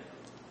நீங்கள்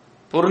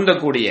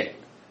பொருந்தக்கூடிய,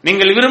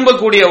 நீங்கள்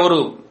விரும்பக்கூடிய ஒரு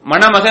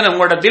மணமகன்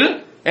உங்களிடத்தில்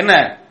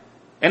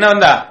என்ன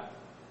வந்தா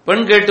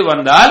பெண் கேட்டு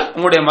வந்தால்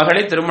உங்களுடைய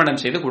மகளை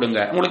திருமணம் செய்து கொடுங்க.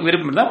 உங்களுக்கு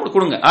விருப்பம் தான்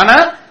கொடுங்க. ஆனா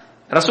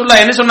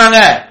ரசூலுல்லாஹ் என்ன சொன்னாங்க?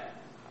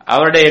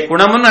 அவருடைய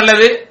குணமும்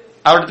நல்லது,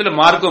 அவரிடத்தில்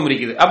மார்க்கம்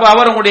இருக்குது. அப்ப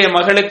அவர் உங்களுடைய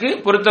மகளுக்கு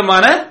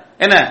பொருத்தமான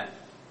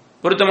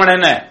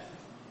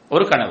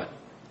ஒரு கணவன்,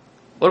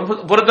 ஒரு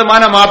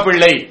பொருத்தமான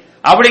மாப்பிள்ளை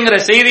அப்படிங்கிற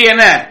செய்தி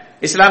என்ன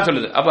இஸ்லாம்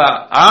சொல்லுது. அப்ப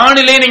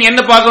ஆணிலே நீங்க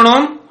என்ன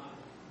பார்க்கணும்?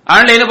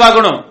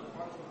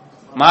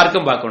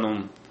 மார்க்கம் பார்க்கணும்.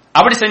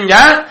 அப்படி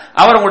செஞ்சா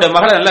அவர் உங்களுடைய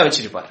மகளை நல்லா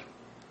வச்சிருப்பார்.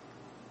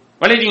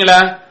 வலிட்டீங்களா?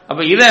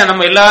 அப்ப இதை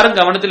நம்ம எல்லாரும்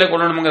கவனத்தில்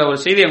கொள்ளணுங்கிற ஒரு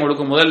செய்தியை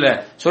உங்களுக்கு முதல்ல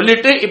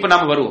சொல்லிட்டு இப்ப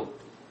நாம வருவோம்.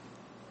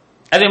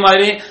 அதே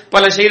மாதிரி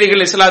பல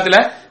செய்திகள் இஸ்லாத்துல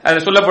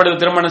சொல்லப்படுது,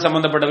 திருமணம்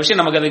சம்பந்தப்பட்ட விஷயம்.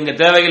 நமக்கு அது இங்க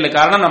தேவையில்லை.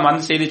 காரணம் நம்ம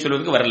அந்த செய்தி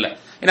சொல்வதற்கு வரல.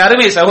 என்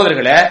அருமை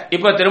சகோதரர்களே,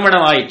 இப்ப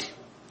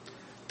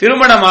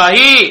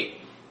திருமணமாகி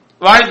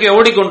வாழ்க்கை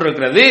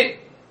ஓடிக்கொண்டிருக்கிறது.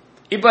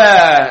 இப்ப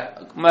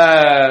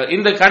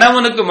இந்த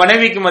கணவனுக்கு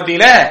மனைவிக்கு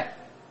மத்தியில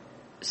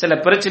சில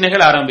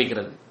பிரச்சனைகள்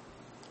ஆரம்பிக்கிறது.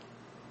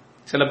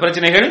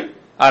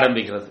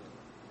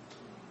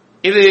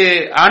 இது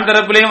ஆண்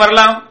தரப்பிலையும்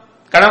வரலாம்,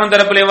 கணவன்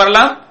தரப்பிலையும்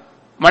வரலாம்,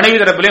 மனைவி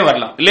தரப்பிலையும்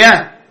வரலாம். இல்லையா?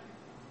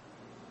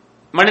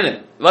 மனிதன்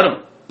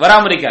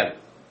வராம இருக்காது.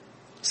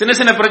 சின்ன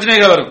சின்ன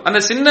பிரச்சனைகள் வரும். அந்த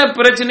சின்ன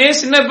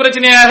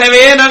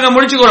பிரச்சனையாகவே நாங்க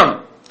முடிச்சுக்கொள்ளணும்.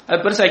 அது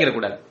பெருசாக்கிட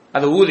கூடாது.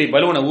 அது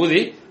பலூனை ஊதி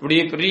இப்படி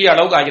பெரிய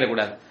அளவுக்கு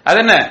ஆக்கிடக்கூடாது. அது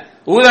என்ன,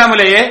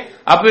 ஊதாமலேயே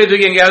அப்பவே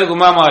தூக்கி எங்கேயாவது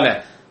குமாமாவில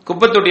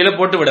குப்பை தொட்டியில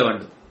போட்டு விட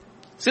வேண்டும்.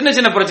 சின்ன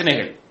சின்ன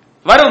பிரச்சனைகள்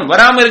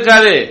வராம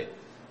இருக்காது.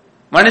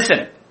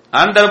 மனுஷன்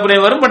ஆண்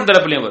தரப்புலையும் வரும், பெண்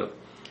தரப்புலையும் வரும்.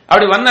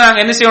 அப்படி வந்தா நாங்க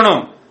என்ன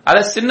செய்யணும்?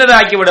 அதை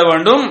சின்னதாக்கி விட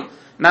வேண்டும்.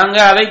 நாங்க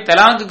அதை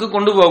தலாக்குக்கு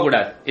கொண்டு போக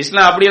கூடாது.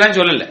 இஸ்லாம் அப்படியெல்லாம்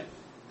சொல்லல.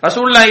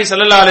 ரசூலுல்லாஹி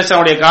ஸல்லல்லாஹு அலைஹி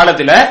வஸல்லம்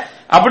காலத்துல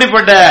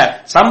அப்படிப்பட்ட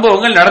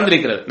சம்பவங்கள்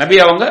நடந்திருக்கிறது. நபி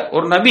அவங்க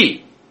ஒரு நபி,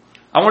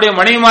 அவங்களுடைய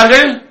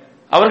மனைவிமார்கள்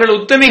அவர்கள்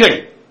உத்தமிகள்,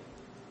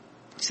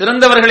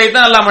 சிறந்தவர்களை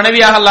தான் அல்லாஹ்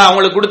மனைவியாக அல்லாஹ்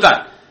அவங்களுக்கு கொடுத்தான்.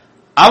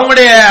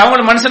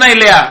 அவங்க மனுஷனா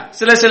இல்லையா?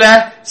 சில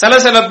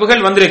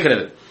சலசலப்புகள்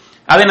வந்திருக்கிறது.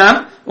 அதை நான்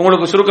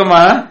உங்களுக்கு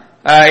சுருக்கமா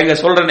இங்க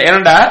சொல்றேன்.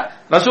 ஏனண்டா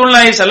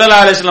ரசூலுல்லாஹி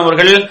ஸல்லல்லாஹு அலைஹி வஸல்லம்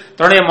அவர்கள்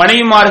தன்னுடைய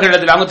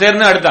மனைவிமார்களிடத்தில் அவங்க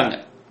தேர்ந்து எடுத்தாங்க.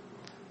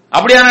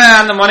 அப்படியான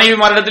அந்த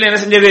மனைவிமாரிடத்தில் என்ன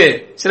செஞ்சது?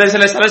 சில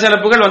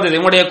சலசலப்புகள் வந்தது.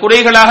 உங்களுடைய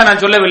குறைகளாக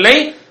நான் சொல்லவில்லை,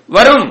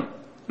 வரும்.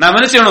 நாம்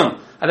என்ன செய்யணும்?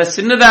 அதை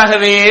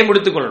சின்னதாகவே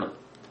முடித்துக் கொள்ளணும்.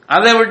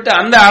 அதை விட்டு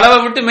அந்த அளவை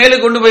விட்டு மேலே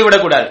கொண்டு போய்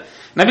விடக்கூடாது.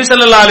 நபி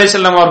ஸல்லல்லாஹு அலைஹி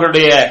வஸல்லம்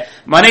அவர்களுடைய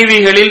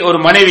மனைவிகளில் ஒரு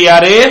மனைவி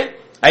யாரு?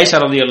 ஆயிஷா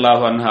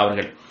ரலியல்லாஹு அன்ஹா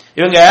அவர்கள்.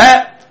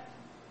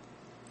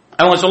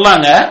 அவங்க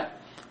சொன்னாங்க,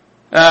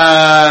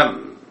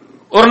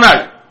 ஒரு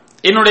நாள்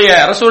என்னுடைய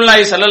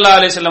ரசூலுல்லாஹி ஸல்லல்லாஹு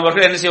அலைஹி வஸல்லம்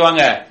அவர்கள்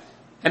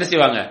என்ன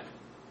செய்வாங்க?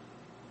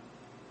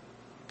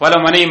 பல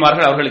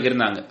மனைவிமார்கள் அவர்களுக்கு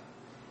இருந்தாங்க.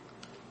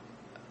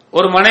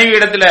 ஒரு மனைவி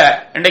இடத்துல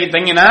இன்றைக்கு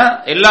தங்கினா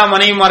எல்லா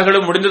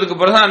மனைவிமார்களும் முடிந்ததுக்கு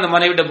பிறகு அந்த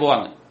மனைவிட்ட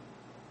போவாங்க.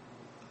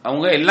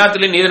 அவங்க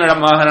எல்லாத்திலையும்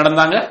நீதிநடமாக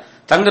நடந்தாங்க,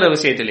 தங்குற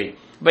விஷயத்திலே.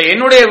 இப்ப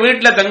என்னுடைய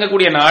வீட்டுல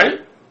தங்கக்கூடிய நாள்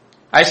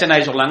ஆயிஷா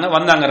நாய் சொல்லாங்க,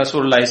 வந்தாங்க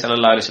ரசூலுல்லாஹி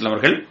ஸல்லல்லாஹு அலைஹி வஸல்லம்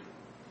அவர்கள்.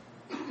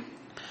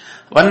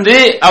 வந்து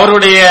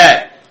அவருடைய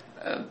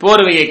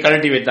போர்வையை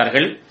கழட்டி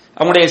வைத்தார்கள்,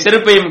 அவங்களுடைய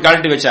செருப்பையும்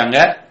கழட்டி வச்சாங்க.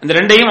 இந்த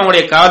ரெண்டையும்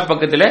அவங்களுடைய கால்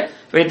பக்கத்தில்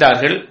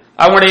வைத்தார்கள்.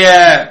 அவங்களுடைய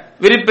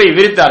விரிப்பை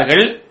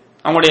விரித்தார்கள்.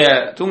 அவங்களுடைய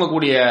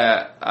தூங்கக்கூடிய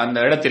அந்த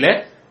இடத்துல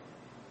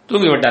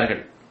தூங்கிவிட்டார்கள்.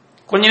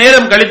 கொஞ்ச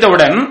நேரம்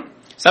கழித்தவுடன்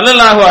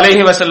ஸல்லல்லாஹு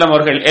அலைஹி வஸல்லம்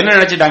அவர்கள் என்ன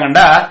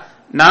நினைச்சிட்டாங்கண்டா,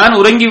 நான்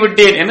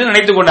உறங்கிவிட்டேன் என்று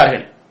நினைத்துக்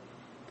கொண்டார்கள்.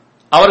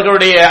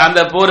 அவர்களுடைய அந்த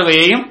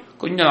போர்வையையும்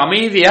கொஞ்சம்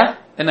அமைதியா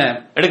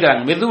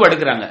எடுக்கிறாங்க, மெதுவா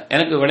எடுக்கிறாங்க,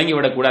 எனக்கு விளங்கி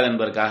விடக்கூடாது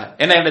என்பதற்காக,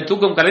 என்னுடைய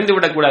தூக்கம் கலைந்து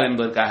விடக்கூடாது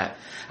என்பதற்காக.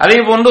 அதே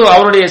போன்று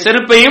அவருடைய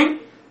செருப்பையும்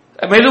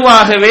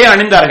மெதுவாகவே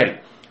அணிந்தார்கள்.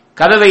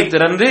 கதவை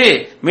திறந்து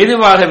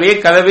மெதுவாகவே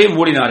கதவை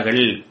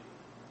மூடினார்கள்.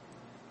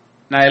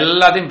 நான்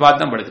எல்லாத்தையும்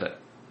பார்த்து படுக்கிறேன்,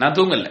 நான்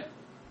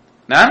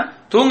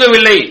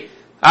தூங்கவில்லை.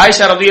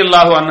 ஆயிஷா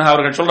ரலியல்லாஹு அன்ஹா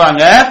அவர்கள்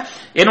சொல்றாங்க,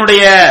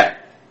 என்னுடைய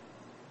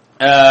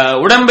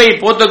உடம்பை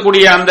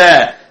போத்தக்கூடிய அந்த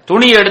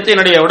துணியை எடுத்து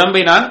என்னுடைய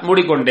உடம்பை நான்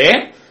மூடிக்கொண்டேன்,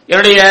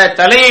 என்னுடைய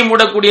தலையை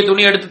மூடக்கூடிய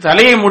துணி எடுத்து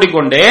தலையை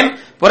மூடிக்கொண்டேன்,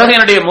 பிறகு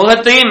என்னுடைய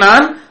முகத்தை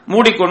நான்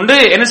மூடிக்கொண்டு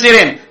என்ன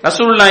செய்றேன்,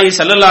 ரசூலுல்லாஹி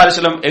ஸல்லல்லாஹு அலைஹி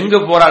வஸல்லம் எங்கு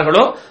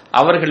போறார்களோ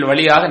அவர்கள்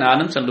வழியாக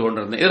நானும் சென்று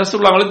கொண்டிருந்தேன். இது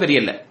ரசூலுல்லாஹ்வுக்கு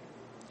தெரியல.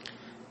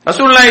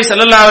 ரசூலுல்லாஹி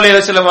ஸல்லல்லாஹு அலைஹி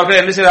வஸல்லம்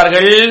அவர்கள் என்ன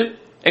செய்தார்கள்?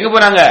 எங்க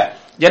போனாங்க?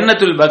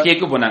 ஜன்னத்துல்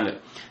பக்கீக்கு போனாங்க.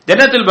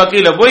 ஜன்னத்துல்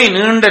பக்கீல போய்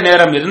நீண்ட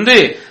நேரம் இருந்து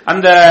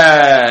அந்த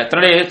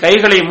தன்னுடைய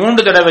கைகளை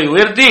 3 தடவை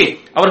உயர்த்தி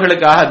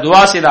அவர்களுக்காக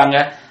துஆ செய்தாங்க.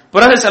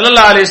 பிறகு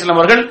ஸல்லல்லாஹு அலைஹி வஸல்லம்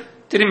அவர்கள்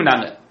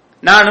திரும்பினாங்க,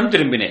 நானும்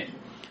திரும்பினேன்.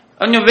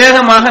 கொஞ்சம்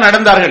வேகமாக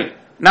நடந்தார்கள்,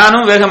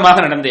 நானும் வேகமாக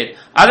நடந்தேன்.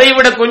 அதை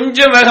விட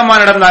கொஞ்சம் வேகமாக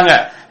நடந்தாங்க,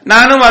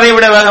 நானும் அதை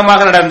விட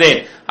வேகமாக நடந்தேன்.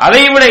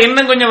 அதை விட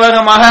இன்னும் கொஞ்சம்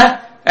வேகமாக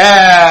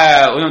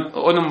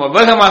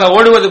வேகமாக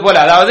ஓடுவது போல,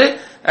 அதாவது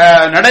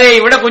நடையை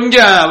விட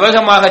கொஞ்சம்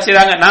வேகமாக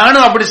செய்தாங்க,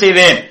 நானும் அப்படி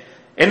செய்தேன்.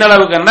 என்ன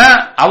அளவுக்குன்னா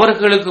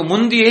அவர்களுக்கு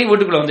முந்தியே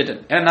வீட்டுக்குள்ள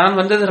வந்துட்டேன். ஏன்னா நான்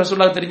வந்தது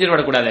ரசூலுல்லாஹ் தெரிஞ்சிட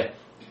விடக்கூடாது.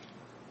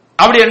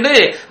 அப்படி என்று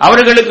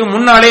அவர்களுக்கு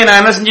முன்னாலே நான்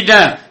என்ன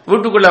செஞ்சிட்டேன்,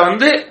 வீட்டுக்குள்ள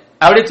வந்து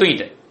அப்படியே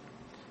தூங்கிட்டேன்.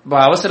 இப்ப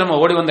அவசரமா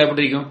ஓடி வந்தா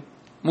எப்படி இருக்கும்,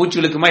 மூச்சு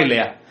இழுக்குமா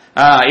இல்லையா?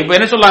 இப்ப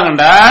என்ன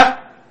சொல்லாங்கண்டா,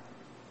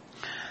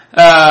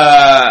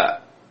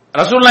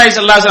 ரசூலுல்லாஹி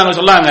ஸல்லல்லாஹு அலைஹி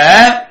வஸல்லம் சொல்லாங்க,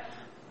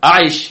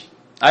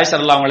 ஆயிஷா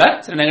அவங்கள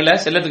சில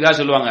நேரங்களில் செல்லத்துக்காக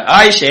சொல்லுவாங்க,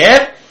 ஆயிஷே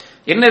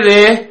என்னது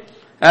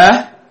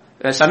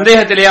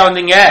சந்தேகத்திலேயா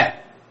வந்தீங்க?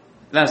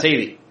 இதான்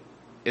செய்தி,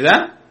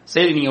 இதான்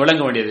செய்தி, நீங்க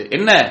விளங்க வேண்டியது.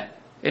 என்ன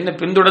என்ன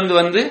பின்தொடர்ந்து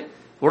வந்து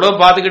உடவு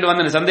பார்த்துக்கிட்டு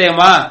வந்த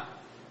சந்தேகமா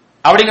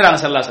அப்படிங்கிறாங்க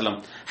ஸல்லல்லாஹு அலைஹி வஸல்லம்.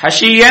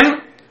 ஹஷியன்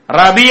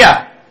ரபியா,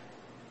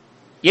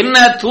 என்ன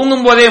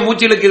தூங்கும் போதே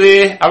மூச்சு இழுக்குது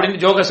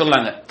அப்படின்னு ஜோக்க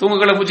சொல்லாங்க.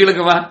 தூங்குகளை மூச்சு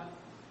இழுக்குமா?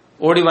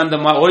 ஓடி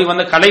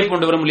வந்த களைப்பு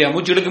கொண்டு வரும் இல்லையா,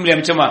 மூச்சு இழுக்கும் இல்லையா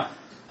மிச்சமா?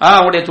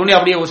 உங்களுடைய துணி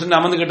அப்படியே உசந்து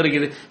அமர்ந்துகிட்டு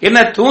இருக்குது, என்ன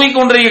தூங்கி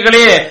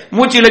கொண்டிருக்கீங்களே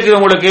மூச்சு இழுக்குது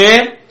உங்களுக்கு?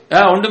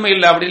 ஒன்றுமே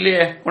இல்லை, அப்படி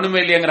இல்லையே, ஒண்ணுமே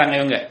இல்லையேங்கிறாங்க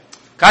இவங்க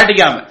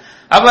காட்டிக்காம.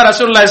 அப்ப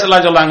ரசூலுல்லாஹி ஸல்லல்லாஹு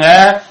அலைஹி வஸல்லம் சொல்லாங்க,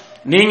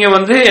 நீங்க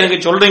வந்து எனக்கு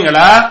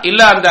சொல்றீங்களா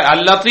இல்ல அந்த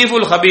அல்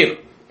லத்தீஃபுல் ஹபீர்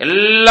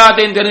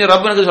எல்லாத்தையும் தெரிஞ்சு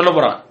ரப்பு எனக்கு சொல்ல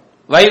போறான்,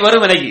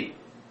 வரும் எனக்கு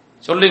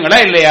சொல்றீங்களா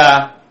இல்லையா?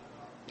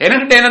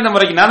 என்கிட்ட என்ன இந்த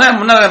முறைக்கு நான் தான்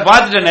முன்ன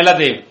பார்த்துட்டேன்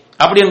எல்லாத்தையும்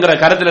அப்படிங்கிற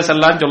கருத்துல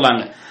செல்லான்னு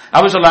சொல்லாங்க.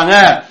 அப்ப சொல்லாங்க,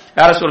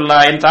 யா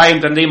ரசூலுல்லாஹ் என்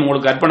தாயும் தந்தையும்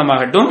உங்களுக்கு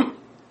அர்ப்பணமாகட்டும்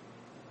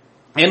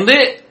என்று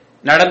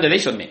நடந்ததை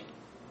சொன்னேன்.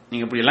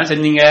 நீங்க இப்படி எல்லாம்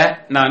செஞ்சீங்க,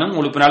 நானும்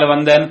உங்களுக்கு பின்னால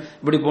வந்தேன்,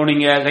 இப்படி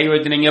போனீங்க, கை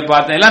வைத்தினீங்க,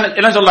 பார்த்தேன்,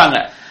 எல்லாம் சொல்லாங்க.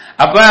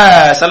 அப்ப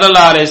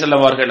ஸல்லல்லாஹு அலைஹி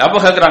வஸல்லம் அவர்கள் அப்ப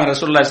கேக்குறாங்க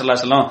ரசூலுல்லாஹி ஸல்லல்லாஹு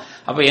அலைஹி வஸல்லம்,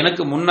 அப்ப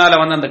எனக்கு முன்னால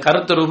வந்த அந்த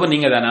கருத்து ரூபம்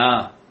நீங்க தானா?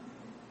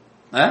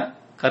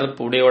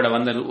 கருப்பு உடையோட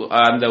வந்த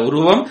அந்த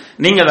உருவம்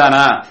நீங்க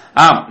தானா?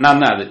 ஆம்,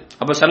 நான் தான் அது.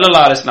 அப்ப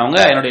ஸல்லல்லாஹு அலைஹி வஸல்லம்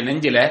அவங்க என்னுடைய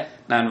நெஞ்சில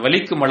நான்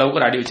வலிக்கும் அளவுக்கு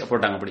ஒரு அடி வச்சு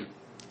போட்டாங்க. அப்படி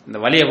இந்த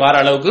வலியை வார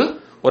அளவுக்கு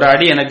ஒரு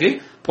அடி எனக்கு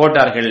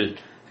போட்டார்கள்.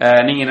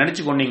 நீங்க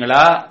நினைச்சு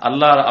கொண்டீங்களா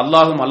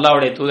அல்லாஹும்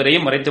அல்லாஹ்வுடைய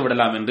தூதரையும் மறைத்து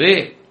விடலாம் என்று?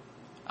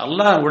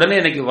 அல்லாஹ் உடனே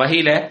எனக்கு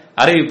வஹீல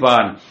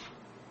அறிவிப்பான்.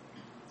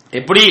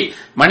 எப்படி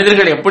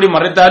மனிதர்கள் எப்படி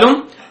மறைத்தாலும்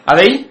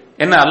அதை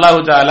என்ன அல்லாஹு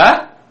தஆலா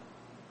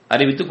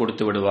அறிவித்து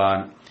கொடுத்து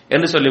விடுவான்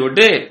என்று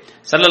சொல்லிவிட்டு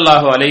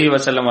ஸல்லல்லாஹு அலைஹி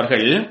வஸல்லம்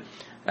அவர்கள்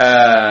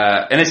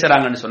என்ன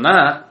செய்றாங்கன்னு சொன்னா,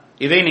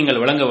 இதை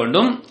நீங்கள் விளங்க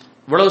வேண்டும்.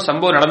 இவ்வளவு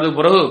சம்பவம் நடந்த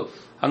பிறகு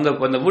அங்க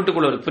அந்த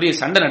வீட்டுக்குள்ள ஒரு பெரிய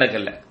சண்டை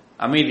நடக்கல,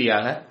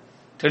 அமைதியாக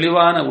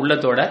தெளிவான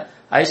உள்ளத்தோட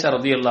ஆயிஷா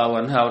ரலியல்லாஹு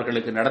அன்ஹா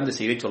அவர்களுக்கு நடந்த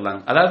செய்தி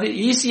சொன்னாங்க. அதாவது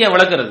ஈஸியா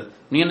விளக்குறது.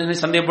 நீ என்ன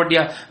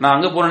சந்தேகப்பட்டியா, நான்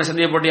அங்க போன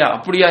சந்தேகப்பட்டியா,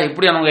 அப்படியா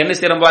இப்படியா, அவங்க என்ன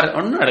செய்யறோம் பாரு,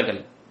 ஒன்னும் நடக்கல.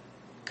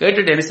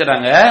 கேட்டுட்டு என்ன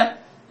செய்றாங்க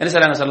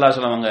ஸல்லல்லாஹு அலைஹி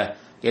வஸல்லம் அவங்க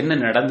என்ன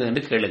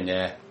நடந்ததுன்னு கேளுங்க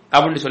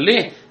அப்படின்னு சொல்லி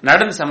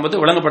நடந்த சம்பவத்தை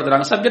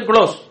விளங்கப்படுத்துறாங்க. Subject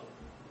close.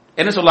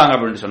 என்ன சொல்லாங்க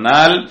அப்படின்னு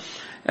சொன்னால்,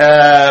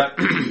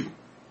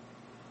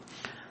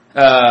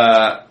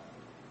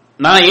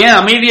 நான் ஏன்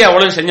அமைதியா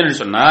அவ்வளவு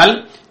செஞ்சேன்னு சொன்னால்,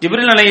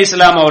 ஜிப்ரீல்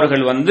அலைஹிஸ்ஸலாம்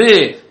அவர்கள் வந்து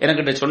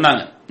எனக்கிட்ட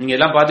சொன்னாங்க, நீங்க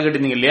எல்லாம் பாத்துக்கிட்டு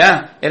இருந்தீங்க இல்லையா,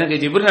 எனக்கு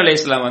ஜிப்ரீல்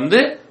அலைஹிஸ்ஸலாம் வந்து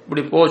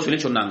இப்படி போக சொல்லி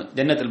சொன்னாங்க,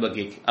 ஜன்னத்துல்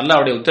பக்கீக்கு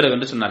அல்லாஹ்வுடைய உத்தரவு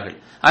என்று சொன்னார்கள்.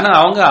 ஆனா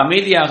அவங்க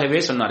அமைதியாகவே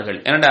சொன்னார்கள்.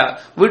 ஏன்னா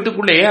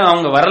வீட்டுக்குள்ளேயே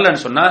அவங்க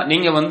வரலன்னு சொன்னா,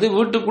 நீங்க வந்து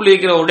வீட்டுக்குள்ள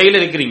இருக்கிற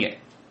உடையில இருக்கிறீங்க,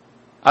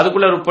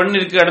 அதுக்குள்ள ஒரு பெண்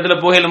இருக்கிற இடத்துல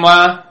போகலுமா?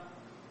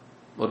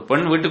 ஒரு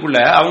பெண் வீட்டுக்குள்ள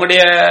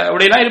அவங்களுடைய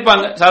உடையெல்லாம்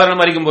இருப்பாங்க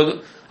சாதாரணமா இருக்கும் போது.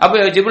 அப்ப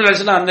ஜிப்ரீல்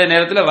அலைஹிஸ்ஸலாம் அந்த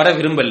நேரத்தில் வர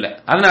விரும்பல.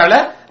 அதனால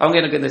அவங்க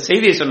எனக்கு இந்த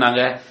செய்தியை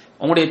சொன்னாங்க,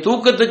 உங்களுடைய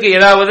தூக்கத்துக்கு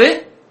ஏதாவது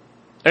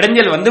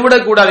இடைஞ்சல்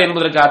வந்துவிடக் கூடாது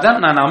என்பதற்காக தான்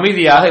நான்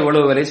அமைதியாக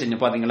இவ்வளவு வேலை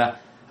செஞ்சேன். பாத்தீங்களா?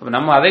 அப்ப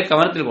நம்ம அதை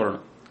கவனத்தில்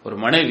கொள்ளணும். ஒரு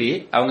மனைவி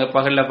அவங்க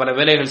பகல்ல பல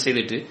வேலைகள்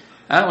செய்துட்டு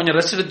கொஞ்சம்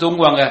ரெஸ்ட் எடுத்து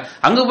தூங்குவாங்க,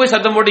 அங்க போய்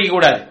சத்தம் போட்டிக்க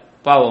கூடாது,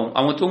 பாவம்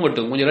அவங்க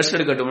தூங்கட்டும், கொஞ்சம் ரெஸ்ட்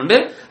எடுக்கட்டும்.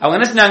 அவங்க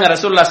என்ன செஞ்சாங்க,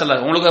 ரசூலுல்லாஹி ஸல்லல்லாஹு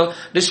அலைஹி வஸல்லம் உங்களுக்கு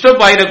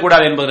டிஸ்டர்ப்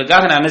ஆயிடக்கூடாது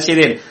என்பதற்காக நான் என்ன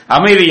செய்தேன்,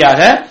 அமைதியாக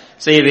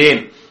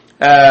செய்தேன்.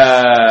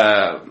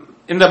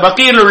 இந்த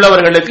பக்கீரில்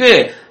உள்ளவர்களுக்கு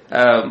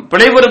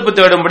பிழைபொறுப்பு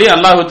தேடும்படி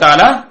அல்லாஹு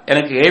தஆலா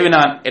எனக்கு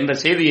ஏவினான் என்ற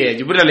செய்தியை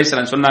ஜிப்ரீல்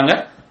அலைஹிஸ்ஸலாம் சொன்னாங்க.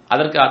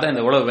 அதற்காக தான்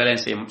இந்த உலக வேலையை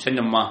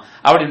செஞ்சோம்மா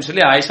அப்படின்னு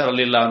சொல்லி ஆயிஷா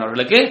ரலியல்லாஹு அன்ஹா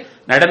அவர்களுக்கு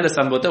நடந்த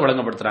சம்பவத்தை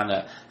விளங்கப்படுத்துறாங்க.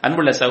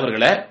 அன்புள்ள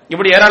சகோதரர்களே,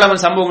 இப்படி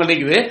ஏராளமான சம்பவங்கள்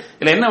இருக்குது.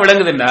 இதுல என்ன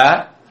விளங்குதுன்னா,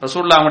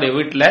 ரசூலுல்லாஹ் அவங்களுடைய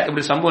வீட்டுல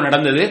இப்படி சம்பவம்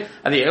நடந்தது,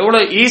 அது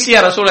எவ்வளவு ஈஸியா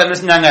ரசூலுல்லாஹ் என்ன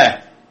செஞ்சாங்க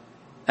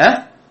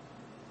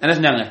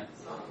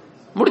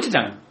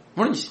முடிச்சுட்டாங்க.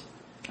 முடிஞ்சு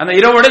அந்த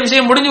இரவோட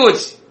விஷயம் முடிஞ்சு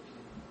போச்சு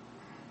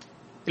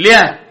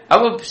இல்லையா?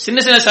 அப்ப சின்ன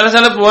சின்ன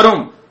சலசலப்பு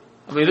வரும்.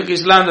 அப்ப இதுக்கு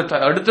இஸ்லாம்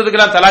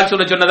அடுத்ததுக்கெல்லாம் தலாக்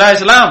சொல்ல சொன்னதா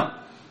இஸ்லாம்?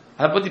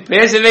 அதை பத்தி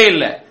பேசவே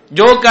இல்லை.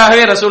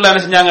 ஜோக்காகவே ரசூலுல்லாஹ்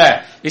என்ன செஞ்சாங்க,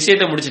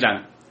 விஷயத்தை முடிச்சிட்டாங்க.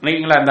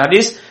 நினைக்கிறீங்களா? அந்த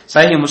ஹதீஸ்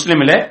சஹீஹ்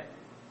முஸ்லிமிலே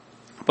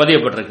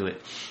பதியப்பட்டிருக்குது.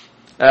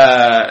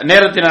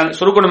 நேரத்தை நான்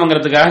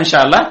சுருக்கணுங்கிறதுக்காக இன்ஷா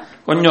அல்லாஹ்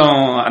கொஞ்சம்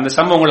அந்த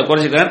சம்பவங்களை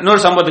குறைச்சிக்கிறேன்.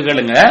 இன்னொரு சம்பவத்தை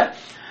கேளுங்க.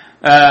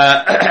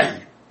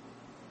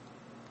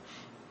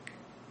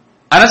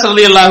 அனஸ்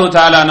ரலியல்லாஹு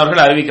தஆலா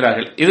அவர்கள்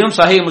அறிவிக்கிறார்கள், இதுவும்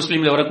சஹீஹ்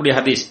முஸ்லிமில் வரக்கூடிய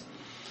ஹதீஸ்.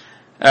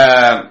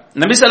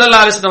 நபி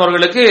ஸல்லல்லாஹு அலைஹி வஸல்லம்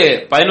அவர்களுக்கு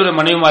 11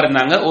 மனைவிமார்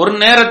இருந்தாங்க. ஒரு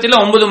நேரத்தில்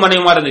 9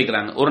 மனைவிமார்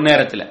இருந்திருக்கிறாங்க. ஒரு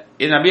நேரத்தில்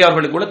இது நபி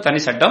அவர்களுக்கு கூட தனி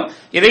சட்டம்.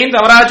 இதையும்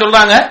தவறாக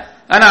சொல்றாங்க,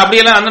 ஆனா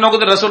அப்படியெல்லாம் அந்த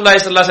நோக்கத்தில் ரசூலுல்லாஹி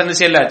ஸல்லல்லாஹு அலைஹி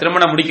வஸல்லம் செய்யல,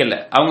 திருமணம் முடிக்கல.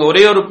 அவங்க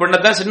ஒரே ஒரு பெண்ணை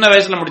தான் சின்ன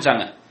வயசுல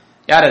முடிச்சாங்க.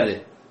 யார் அது?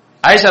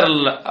 ஆயிஷா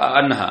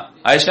அன்ஹா,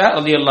 ஆயிஷா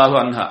ரலியல்லாஹு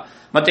அன்ஹா.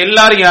 மத்த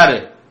எல்லாரும் யாரு?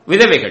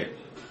 விதவைகள்.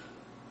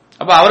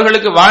 அப்ப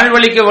அவர்களுக்கு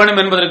வாழ்வழிக்க வேண்டும்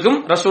என்பதற்கும்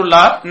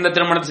ரசூலுல்லாஹ் இந்த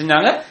திருமணத்தை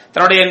செஞ்சாங்க.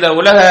 தன்னுடைய இந்த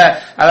உலக,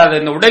 அதாவது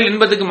இந்த உடல்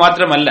இன்பத்துக்கு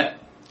மாத்திரம் அல்ல,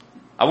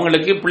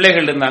 அவங்களுக்கு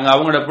பிள்ளைகள் இருந்தாங்க,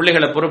 அவங்களோட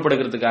பிள்ளைகளை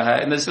பொறுப்பெடுக்கிறதுக்காக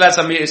இந்த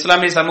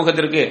இஸ்லாமிய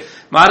சமூகத்திற்கு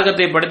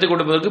மார்க்கத்தை படித்துக்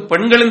கொடுப்பதற்கு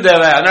பெண்களும்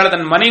தேவை. அதனால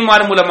தன்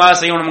மனைவிமார் மூலமாக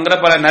செய்யணுங்கிற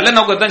பல நல்ல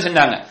நோக்கத்தை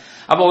செஞ்சாங்க.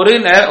 அப்ப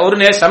ஒரு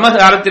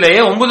சமகாலத்திலேயே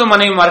 9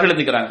 மனைவிமார்கள்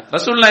இருக்கிறாங்க.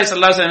 ரசூலுல்லாஹி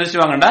ஸல்லல்லாஹு அலைஹி வஸல்லம் என்ன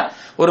செய்வாங்கடா,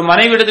 ஒரு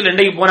மனைவி இடத்துல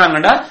இன்றைக்கு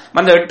போனாங்கடா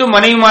அந்த 8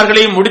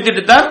 மனைவிமார்களையும்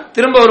முடித்துட்டு தான்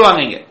திரும்ப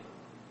வருவாங்க இங்க.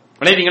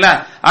 விளையாட்டீங்களா?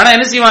 ஆனா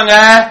என்ன செய்வாங்க,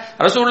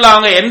 ரசூலுல்லாஹ்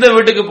அவங்க எந்த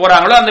வீட்டுக்கு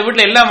போறாங்களோ அந்த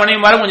வீட்டுல எல்லா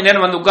மனைவிமாரும் கொஞ்ச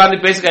நேரம் வந்து உட்கார்ந்து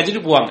பேசி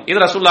கழிச்சிட்டு போவாங்க. இது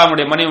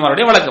ரசூலுல்லாஹ்வுடைய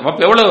மனைவிமாருடைய வழக்கம்.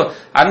 அப்ப எவ்வளவு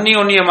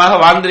அந்நியோன்யமாக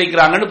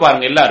வாழ்ந்திருக்கிறாங்கன்னு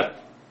பாருங்க எல்லாரும்.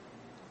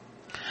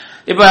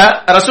 இப்ப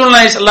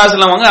ரசூலுல்லாஹி ஸல்லல்லாஹு அலைஹி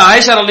வஸல்லம் அவங்க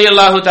ஆயிஷா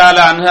ரலியல்லாஹு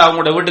தஆலா அன்ஹா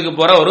அவங்களோட வீட்டுக்கு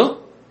போற ஒரு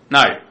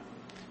நாள்,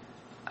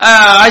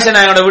 ஆயிஷா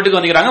நாயகோட வீட்டுக்கு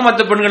வந்துக்கிறாங்க,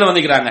 மற்ற பெண்களும்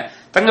வந்துக்கிறாங்க.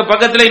 தங்க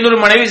பக்கத்துல இன்னொரு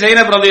மனைவி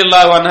ஜைனப்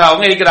ரலியல்லாஹு அன்ஹா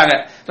அவங்க இருக்கிறாங்க.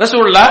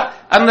 ரசூலுல்லாஹ்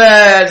அந்த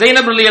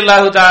ஜைனப்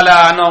ரலியல்லாஹு தஆலா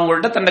அன்ஹா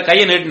அவங்கள்ட்ட தன்னை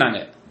கையை நீட்டினாங்க.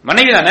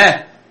 மனைவி தானே.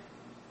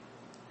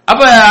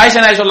 அப்ப ஆயிஷா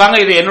நாயகி சொல்லாங்க,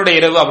 இது என்னுடைய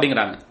இரவு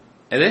அப்படிங்கிறாங்க.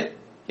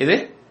 இது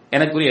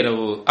எனக்குரிய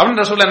இரவு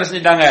அப்படின்னு ரசூலுல்லாஹ் என்ன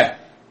செஞ்சிட்டாங்க,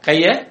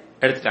 கைய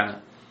எடுத்துட்டாங்க.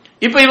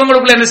 இப்ப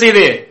இவங்களுக்குள்ள என்ன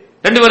செய்யுது,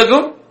 ரெண்டு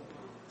பேருக்கும்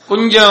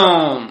கொஞ்சம்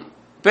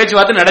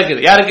பேச்சுவார்த்தை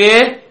நடக்குது. யாருக்கு?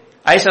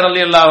 ஆயிஷா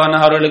ரலியல்லாஹு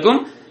அன்ஹா அவர்களுக்கும்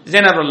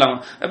ஜைனப் ரலியல்லாஹு.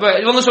 இப்ப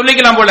இவங்க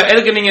சொல்லிக்கலாம் போல,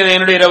 எதுக்கு நீங்க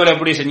என்னுடைய இரவுல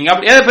எப்படி செஞ்சீங்க,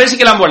 அப்படி ஏதாவது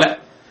பேசிக்கலாம் போல.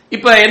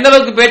 இப்ப எந்த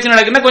அளவுக்கு பேச்சு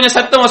நடக்குன்னா கொஞ்சம்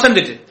சத்தம்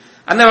வசந்துட்டு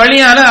அந்த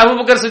வழியால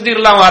அபூபக்கர் சித்திக்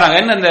எல்லாம் வராங்க.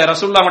 என்ன இந்த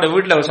ரசூலுல்லாஹ்வுடைய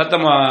வீட்டுல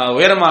சத்தமா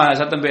உயரமா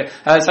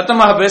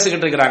சத்தமாக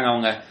பேசிக்கிட்டு இருக்கிறாங்க.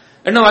 அவங்க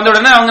இன்னும் வந்த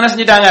உடனே அவங்க என்ன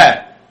செஞ்சிட்டாங்க,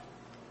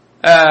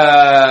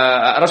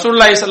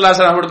 ரசூலுல்லாஹி ஸல்லல்லாஹு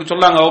அலைஹி வஸல்லம்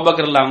சொல்லாங்க,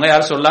 அபூபக்கர் அவங்க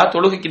யார் சொல்லா,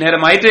 தொழுகைக்கு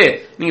நேரம் ஆயிட்டு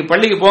நீங்க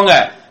பள்ளிக்கு போங்க,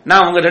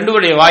 நான் உங்க ரெண்டு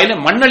பேருடைய வாயில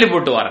மண்ணள்ளி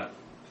போட்டு வரேன்.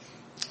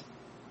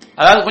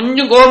 அதாவது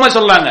கொஞ்சம் கோபமா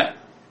சொல்லாங்க.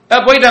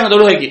 போயிட்டாங்க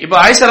தொழுகைக்கு. இப்ப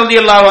ஆயிஷா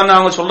ரலியல்லாஹு அன்ஹா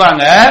அவங்க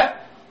சொல்றாங்க,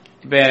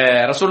 இப்ப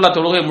ரசூலுல்லாஹ்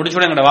தொழுகை முடிச்ச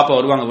உடனே எங்க வாப்பா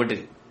வருவாங்க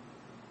வீட்டுக்கு.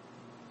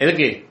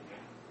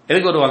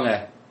 எதுக்கு வருவாங்க,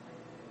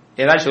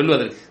 ஏதாவது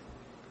சொல்லுவதற்கு.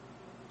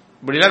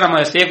 இப்படிலாம் நம்ம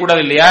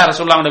செய்யக்கூடாது இல்லையா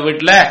ரசூலுல்லாஹ்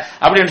வீட்டுல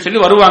அப்படின்னு சொல்லி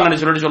வருவாங்கன்னு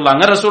சொல்லிட்டு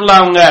சொல்லாங்க.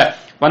 ரசூலுல்லாஹ் அவங்க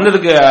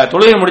வந்ததுக்கு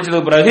தொழுகை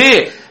முடிச்சதுக்கு பிறகு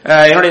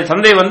என்னுடைய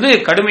தந்தை வந்து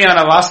கடுமையான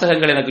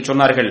வாசகங்கள் எனக்கு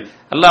சொன்னார்கள்.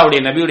 அல்லாஹ்வுடைய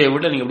நபியுடைய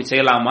வீட்டுல நீங்க இப்படி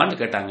செய்யலாமான்னு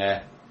கேட்டாங்க.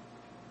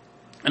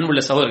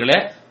 அன்புள்ள சகோதரர்களே,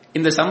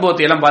 இந்த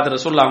சம்பவத்தை எல்லாம் பார்த்து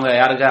ரசூலுல்லாஹ் அவங்க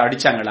யாருக்கா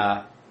அடிச்சாங்களா,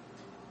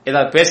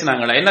 ஏதாவது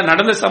பேசினாங்களா, என்ன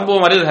நடந்த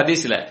சம்பவம் வருது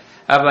ஹதீஸ்ல.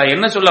 அப்ப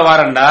என்ன சொல்ல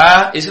வாரண்டா,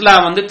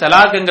 இஸ்லாம் வந்து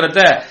தலாக்குங்கிறத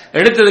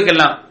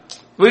எடுத்ததுக்கெல்லாம்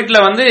வீட்டுல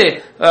வந்து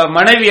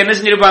மனைவி என்ன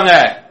செஞ்சிருப்பாங்க,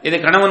 இது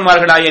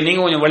கணவன்மார்களாகிய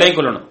நீங்க கொஞ்சம் விளைய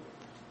கொள்ளணும்.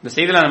 இந்த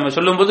செய்திலாம் நம்ம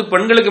சொல்லும் போது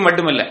பெண்களுக்கு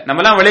மட்டுமல்ல,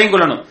 நம்ம எல்லாம் விளைய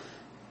கொள்ளணும்.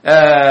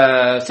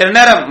 சில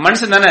நேரம்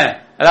மனுஷன் தானே,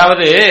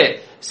 அதாவது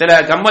சில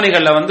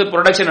கம்பெனிகள்ல வந்து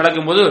ப்ரொடக்ஷன்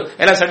நடக்கும் போது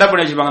எல்லாம் செட்டப்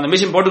பண்ணி வச்சிருப்பாங்க, அந்த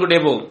மிஷின் போட்டுக்கிட்டே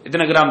போகும்,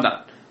 இத்தனை கிராம் தான்.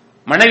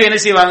 மனைவி என்ன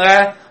செய்வாங்க,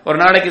 ஒரு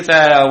நாளைக்கு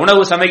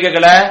உணவு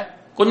சமைக்கல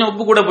கொஞ்சம்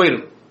உப்பு கூட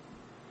போயிடும்,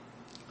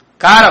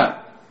 காரம்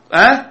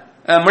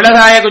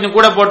மிளகாய கொஞ்சம்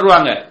கூட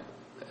போட்டுருவாங்க,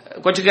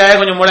 கொச்சிக்காய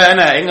கொஞ்சம்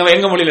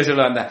எங்க மொழியில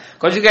சொல்லுவாங்க,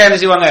 கொச்சிக்காய என்ன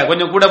செய்வாங்க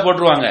கொஞ்சம் கூட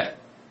போட்டுருவாங்க.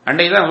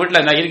 அன்றைக்குதான் வீட்டுல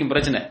நான் இருக்கும்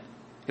பிரச்சனை,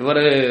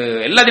 இவரு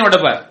எல்லாத்தையும்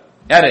உடைப்பார்.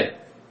 யாரு?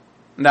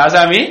 இந்த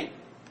ஆசாமி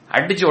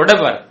அடிச்சு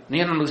உடைப்பார்.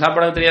 நீங்க நமக்கு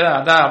சாப்பாடு தெரியாதா,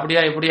 அதான்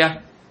அப்படியா இப்படியா,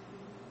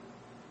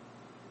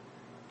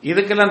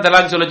 இதுக்கெல்லாம்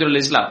தலாக்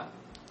சொல்ல இஸ்லாம்.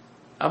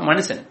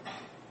 மனுஷன்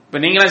இப்ப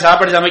நீங்களாம்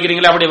சாப்பாடு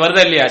சமைக்கிறீங்களா, அப்படி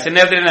வருதா இல்லையா? சின்ன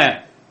நேரத்துல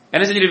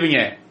என்ன செஞ்சிருப்பீங்க,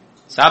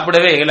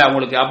 சாப்பிடவே இல்லை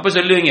அவங்களுக்கு. அப்ப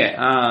சொல்லுவீங்க,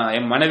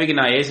 என் மனைவிக்கு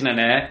நான்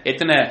ஏசினேனே,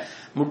 எத்தனை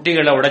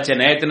முட்டிகளை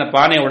உடைச்சனே, எத்தனை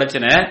பானையை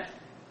உடைச்சனே,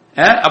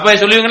 அப்ப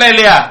சொல்லுவீங்களா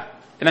இல்லையா?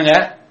 என்னங்க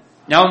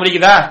ஞாபகம்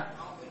இருக்குதா?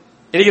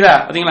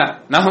 பாத்தீங்களா,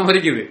 ஞாபகம்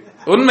இருக்குது.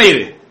 உண்மை,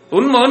 இது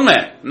உண்மை,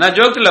 நான்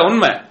ஜோக் இல்ல,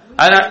 உண்மை.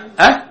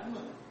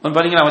 அதனால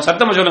பாத்தீங்களா, அவங்க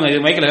சத்தமா சொல்லுங்க,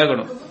 இது மைக்கில்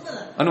கேட்கணும்.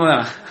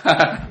 உண்மைதான்,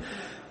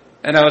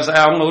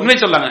 அவங்க உண்மை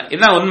சொல்லாங்க.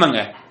 இதுதான்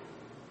உண்மைங்க.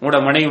 உங்களோட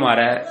மனைவிமார,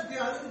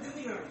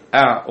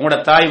 உங்களோட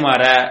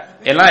தாய்மார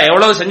எல்லாம்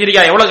எவ்வளவு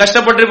செஞ்சிருக்கா, எவ்வளவு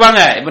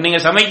கஷ்டப்பட்டிருப்பாங்க. இப்ப நீங்க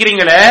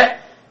சமைக்கிறீங்களே,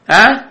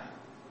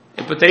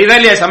 இப்ப தெரியுதா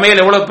இல்லையா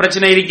சமையல் எவ்வளவு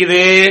பிரச்சனை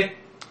இருக்குது.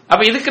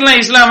 அப்ப இதுக்கெல்லாம்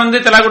இஸ்லாம் வந்து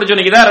தலாக் கொடுத்து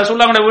சொன்னிக்குதா,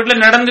 ரசூலுல்லாஹ் வீட்டுல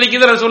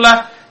நடந்திருக்குது. ரசூலுல்லாஹ்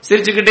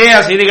சிரிச்சுக்கிட்டே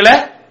செய்திகளை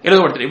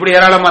எழுதப்பட்டு இப்படி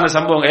ஏராளமான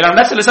சம்பவங்கள்.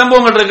 ஏன்னா சில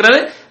சம்பவங்கள் இருக்கிறது.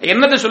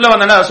 என்னத்தை சொல்ல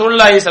வந்தா,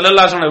 ரசூலுல்லாஹி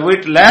ஸல்லல்லாஹு அலைஹி வஸல்லம்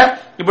வீட்டுல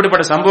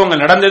இப்படிப்பட்ட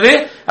சம்பவங்கள் நடந்தது,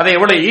 அதை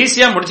எவ்வளவு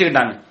ஈஸியா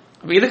முடிச்சுக்கிட்டாங்க.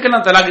 அப்ப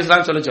இதுக்கெல்லாம் தலாக்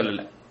இஸ்லாம்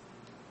சொல்லல.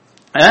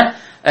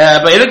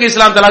 இப்ப எதுக்கு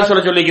இஸ்லாம் தலாக்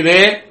சொல்லிக்குது?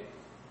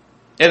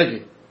 எதுக்கு?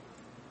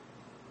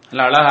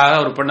 நல்ல அழகாக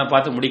ஒரு பெண்ணை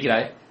பார்த்து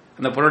முடிக்கிறாய்,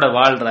 அந்த பொண்ணோட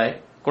வாழ்றாய்,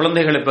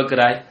 குழந்தைகளை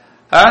பெக்கிறாய்,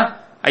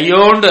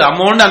 ஐயோண்டு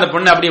அம்மோண்டு அந்த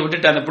பொண்ணை அப்படியே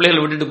விட்டுட்டு அந்த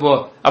பிள்ளைகளை விட்டுட்டு போ,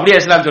 அப்படியே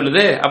இஸ்லாம்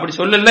சொல்லுது? அப்படி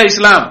சொல்லல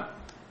இஸ்லாம்.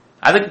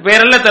 அதுக்கு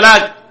பேரல்ல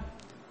தலாக்.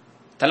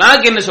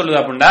 தலாக் என்ன சொல்லுது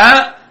அப்படின்னா,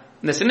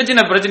 இந்த சின்ன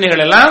சின்ன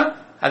பிரச்சனைகள் எல்லாம்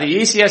அது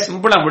ஈஸியா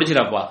சிம்பிளா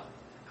முடிச்சிடாப்பா.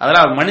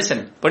 அதெல்லாம்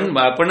மனுஷன்,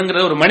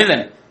 பெண்ணுங்கிறது ஒரு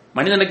மனிதன்,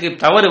 மனிதனுக்கு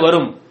தவறு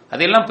வரும்,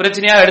 அதையெல்லாம்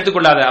பிரச்சனையா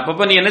எடுத்துக்கொள்ளாத.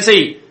 அப்பப்ப நீ என்ன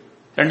செய்,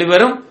 ரெண்டு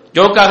பேரும்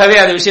ஜோக்காகவே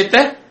அது விஷயத்த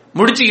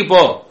முடிச்சுக்கு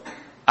போ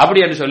அப்படி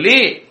என்று சொல்லி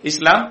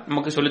இஸ்லாம்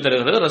நமக்கு சொல்லித்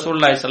தருகிறது.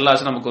 ரசூலுல்லாஹி ஸல்லல்லாஹு அலைஹி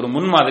வஸல்லம் நமக்கு ஒரு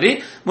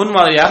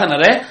முன்மாதிரியாக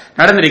நிறைய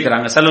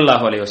நடந்திருக்கிறாங்க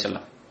ஸல்லல்லாஹு அலைஹி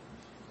வஸல்லம்.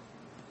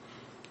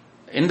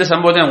 இந்த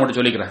சம்பவத்தை நான்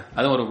உங்கள்கிட்ட சொல்லிக்கிறேன்,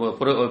 அது ஒரு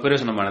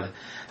பிரயோசனமானது.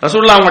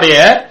 ரசூலுல்லாஹ்வுடைய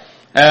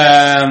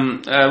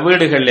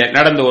வீடுகள்ல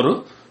நடந்த ஒரு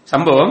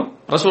சம்பவம்.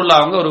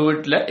 ரசூலுல்லாஹ் அவங்க ஒரு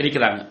வீட்டுல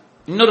இருக்கிறாங்க,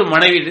 இன்னொரு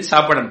மனைவி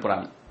சாப்பாடு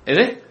அனுப்புறாங்க.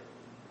 இது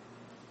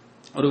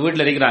ஒரு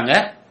வீட்டுல இருக்கிறாங்க,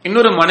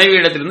 இன்னொரு மனைவி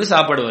இடத்திலிருந்து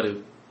சாப்பாடு வருது.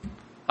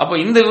 அப்ப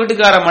இந்த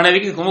வீட்டுக்கார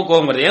மனைவிக்கு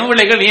கோபம் வருது, என்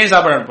பிள்ளைகள் ஏன்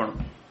சாப்பாடு அனுப்பணும்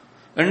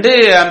என்று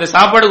அந்த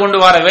சாப்பாடு கொண்டு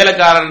வர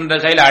வேலைக்காரன்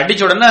கையில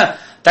அடிச்ச உடனே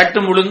தட்டு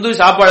முழுந்து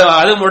சாப்பாடு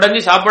அது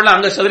முடங்கி சாப்பாடுலாம்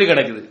அங்க சதுரி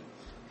கிடக்குது.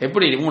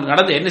 எப்படி உங்களுக்கு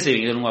நடந்து என்ன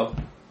செய்வீங்க?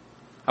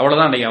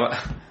 அவ்வளவுதான்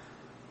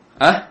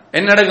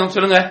என்ன நடக்கும்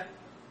சொல்லுங்க,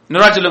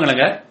 இன்னொரு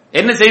சொல்லுங்க,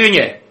 என்ன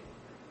செய்வீங்க?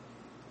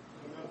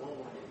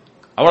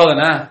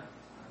 அவ்வளவுதானா?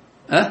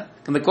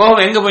 இந்த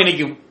கோபம் எங்க போய்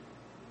நிற்கும்?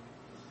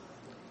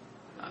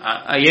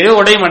 ஏதோ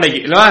உடையும் அன்னைக்கு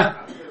இல்லவா,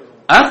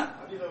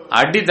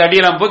 அடி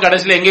தடியெல்லாம் போய்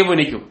கடைசியில எங்கே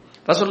போய் நிற்கும்?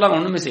 ரசூலுல்லாஹ்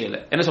ஒண்ணுமே செய்யல.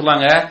 என்ன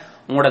சொல்றாங்க?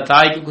 உங்களோட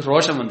தாய்க்கு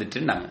ரோஷம்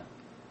வந்துட்டுன்னாங்க.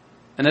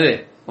 என்னது,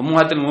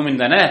 உம்மஹாத்துல்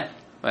மூமின் தானே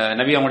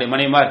நபி அவங்களுடைய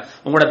மனைவிமார்,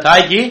 உங்களோட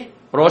தாய்க்கு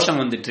ரோஷம்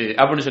வந்துட்டு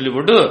அப்படின்னு சொல்லி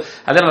போட்டு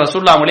அதனால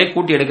ரசூலுல்லாஹ் அவங்களே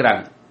கூட்டி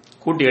எடுக்கிறாங்க.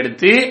 கூட்டி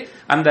எடுத்து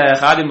அந்த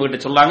ஹாதிம் கிட்ட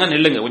சொல்லாங்க,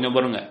 நில்லுங்க கொஞ்சம்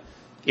பொறுங்க,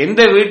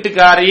 எந்த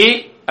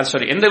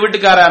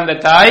வீட்டுக்கார அந்த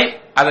தாய்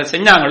அதை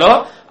செஞ்சாங்களோ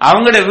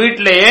அவங்களோட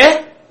வீட்டிலேயே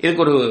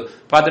இதுக்கு ஒரு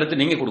பாத்திரத்தை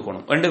நீங்க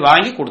கொடுக்கணும் என்று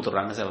வாங்கி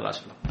கொடுத்துறாங்க ஸல்லல்லாஹு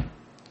அலைஹி வஸல்லம்.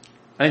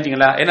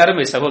 நினைச்சீங்களா என்ன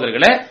அருமை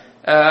சகோதரர்களே?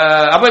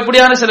 அப்ப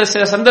இப்படியான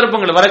சில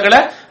சந்தர்ப்பங்கள் வரக்கல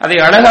அதை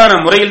அழகான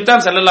முறையில்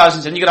தான் ஸல்லல்லாஹு அலைஹி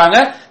வஸல்லம் செஞ்சுக்கிறாங்க.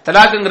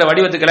 தலாக்குங்கிற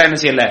வடிவத்துக்கெல்லாம் என்ன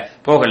செய்யல,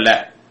 போகல.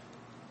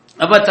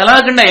 அப்ப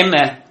தலாக்குன்னா என்ன,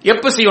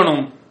 எப்ப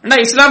செய்யணும்?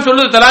 இஸ்லாம்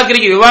சொல்லுது தலாக்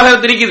இருக்குது,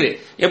 விவாகரத்து இருக்குது.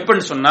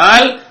 எப்பன்னு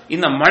சொன்னால்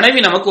இந்த மனைவி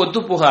நமக்கு ஒத்து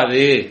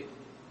போகாது,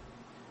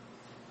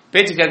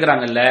 பேச்சு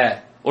கேட்கிறாங்கல்ல,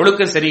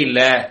 ஒழுக்கம்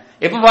சரியில்லை,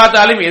 எப்ப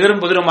பார்த்தாலும்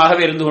எதிரும்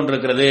புதிரமாகவே இருந்து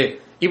கொண்டிருக்கிறது.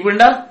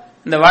 இப்படின்னா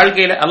இந்த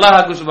வாழ்க்கையில அல்லாஹ்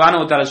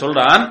சுப்ஹானஹு வ தஆலா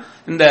சொல்றான்,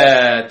 இந்த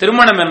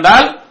திருமணம்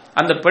என்றால்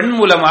அந்த பெண்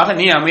மூலமாக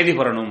நீ அமைதி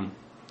பெறணும்.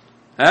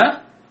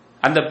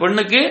 அந்த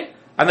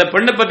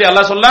பெண்ணை பத்தி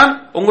அல்லாஹ் சொல்றான்,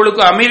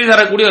 உங்களுக்கு அமைதி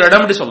தரக்கூடிய ஒரு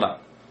இடம் என்று சொல்றான்,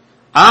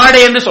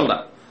 ஆடை என்று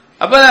சொல்றான்.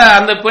 அப்ப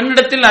அந்த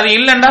பெண்ணிடத்தில் அது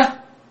இல்லைண்டா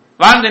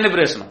வாழ்ந்து என்ன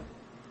பிரயோசனம்?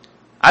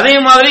 அதே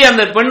மாதிரி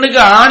அந்த பெண்ணுக்கு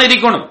ஆண்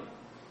இருக்கணும்,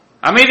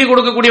 அமைதி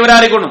கொடுக்கக்கூடியவரா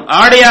இருக்கணும்,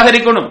 ஆடையாக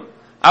இருக்கணும்.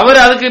 அவர்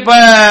அதுக்கு இப்ப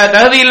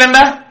தகுதி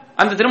இல்லைண்டா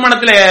அந்த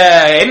திருமணத்தில்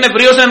என்ன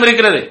பிரயோசனம்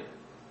இருக்கிறது?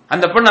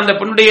 அந்த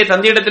பெண்ணுடைய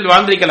தந்தையிடத்தில்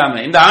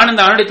வாழ்ந்திருக்கலாமே, இந்த ஆண்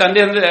இந்த ஆணுடைய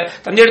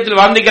தந்தையிடத்தில்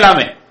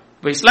வாழ்ந்திருக்கலாமே.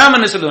 இப்ப இஸ்லாம்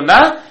என்ன சொல்லுன்னா,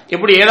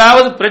 இப்படி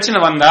ஏதாவது பிரச்சனை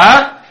வந்தா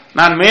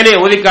நான் மேலே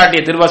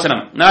ஓதிக்காட்டிய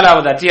திருவசனம்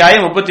 4வது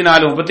அத்தியாயம்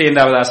 34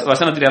 35வது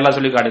வசனத்தில் எல்லாம்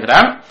சொல்லி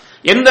காட்டுகிறான்,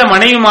 எந்த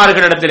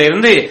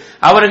மனைவிமார்களிடத்திலிருந்து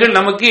அவர்கள்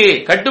நமக்கு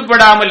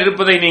கட்டுப்படாமல்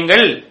இருப்பதை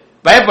நீங்கள்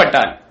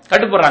பயப்பட்டால்,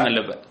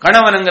 கட்டுப்படுறாங்கல்ல, இப்ப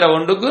கணவனுங்கிற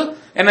ஒன்றுக்கு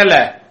என்னல்ல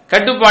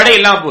கட்டுப்பாடே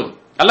இல்லாம போகுது.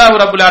 அல்லாஹ்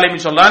ரப்புல்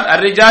ஆலமீன் சொல்றான்,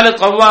 அர்ரிஜாலு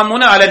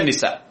கவ்வாமூன அலன்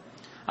நிஸா,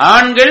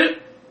 ஆண்கள்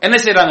என்ன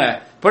செய்றாங்க,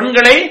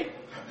 பெண்களை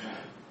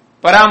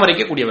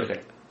பராமரிக்க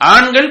கூடியவர்கள்,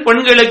 ஆண்கள்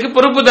பெண்களுக்கு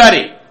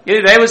பொறுப்புதாரி. இது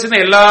தயவு செய்து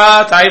எல்லா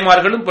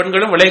தாய்மார்களும்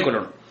பெண்களும் விளங்கிக்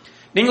கொள்ளணும்.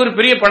 நீங்க ஒரு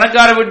பெரிய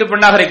பணக்கார வீட்டு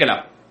பெண்ணாக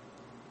இருக்கலாம்,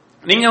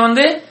 நீங்க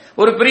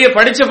ஒரு பெரிய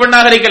படிச்ச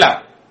பெண்ணாக இருக்கலாம்,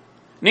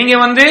 நீங்க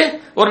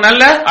ஒரு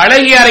நல்ல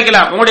அழகியா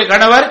இருக்கலாம், உங்களுடைய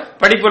கணவர்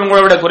படிப்பு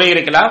உங்களோட குறை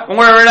இருக்கலாம்,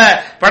 உங்களோட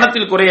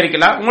பணத்தில் குறை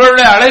இருக்கலாம்,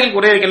 உங்களோட அழகில்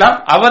குறை இருக்கலாம்,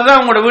 அவர் தான்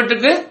உங்களோட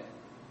வீட்டுக்கு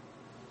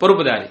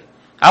பொறுப்புதாரி,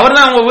 அவர்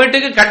தான் உங்க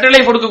வீட்டுக்கு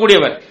கட்டளை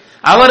கொடுக்கக்கூடியவர்,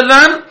 அவர்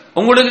தான்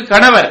உங்களுக்கு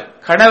கணவர்.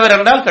 கணவர்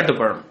என்றால்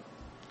கட்டுப்படணும்.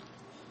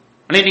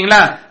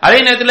 நினைத்தீங்களா? அதே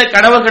நேரத்தில்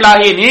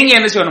கணவர்களாகிய நீங்க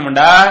என்ன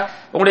செய்யணும்டா,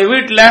 உங்களுடைய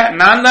வீட்டுல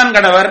நான் தான்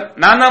கணவர்,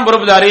 நான் தான்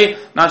பொறுப்புதாரி,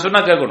 நான்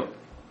சொன்னா கேட்கணும்,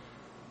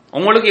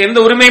 உங்களுக்கு எந்த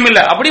உரிமையும்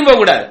இல்லை அப்படியும் போக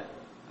கூடாது.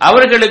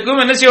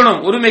 அவர்களுக்கும் என்ன செய்யணும்,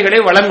 உரிமைகளை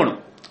வழங்கணும்.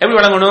 எப்படி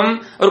வழங்கணும்?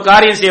 ஒரு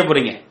காரியம் செய்ய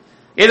போறீங்க,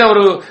 ஏதோ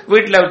ஒரு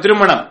வீட்டுல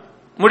திருமணம்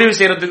முடிவு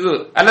செய்யறதுக்கு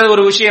அல்லது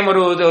ஒரு விஷயம்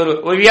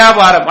ஒரு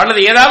வியாபாரம்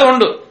அல்லது ஏதாவது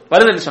ஒன்று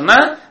வருதுன்னு சொன்னா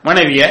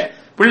மனைவிய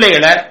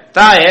பிள்ளைகளை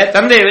தாய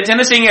தந்தையை வச்சு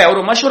என்ன செய்யுங்க,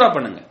 ஒரு மஷூரா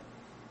பண்ணுங்க,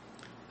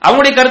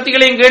 அவங்களுடைய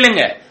கருத்துக்களையும்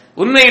கேளுங்க.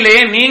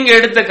 உண்மையிலேயே நீங்க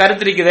எடுத்த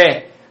கருத்து இருக்குதே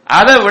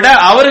அதை விட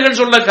அவர்கள்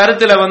சொல்ல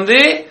கருத்துல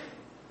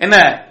என்ன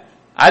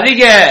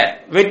அதிக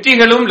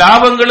வெற்றிகளும்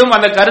லாபங்களும்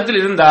அந்த கருத்தில்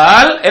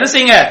இருந்தால் என்ன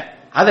செய்யுங்க,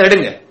 அதை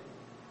எடுங்க.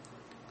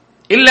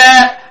 இல்ல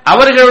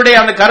அவர்களுடைய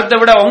அந்த கருத்தை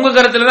விட உங்க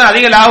கருத்துல தான்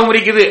அதிக லாபம்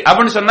இருக்குது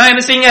அப்படின்னு சொன்னா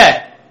என்ன செய்யுங்க,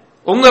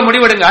 உங்க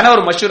முடிவெடுங்க. ஆனா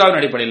ஒரு மஷூராவின்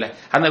அடிப்படையில்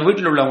அந்த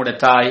வீட்டில் உள்ளவங்களுடைய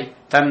தாய்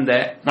தந்தை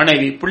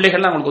மனைவி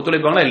பிள்ளைகள்லாம் உங்களுக்கு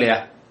ஒத்துழைப்பாங்களா இல்லையா?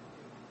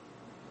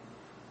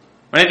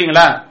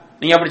 நினைத்தீங்களா?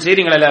 நீங்க அப்படி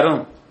செய்றீங்களா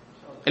எல்லாரும்?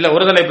 இல்ல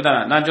ஒரு தலைப்பு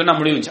தானே, நான் சொன்னா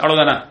முடிவு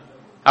அவ்வளவுதானா?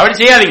 அப்படி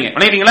செய்யாதீங்க.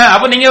 நினைக்கிறீங்களா?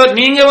 அப்ப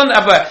நீங்க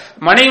அப்ப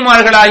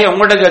மனைவிமார்களாகிய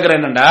உங்கள்கிட்ட கேட்கிற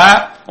என்னண்டா,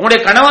 உங்களுடைய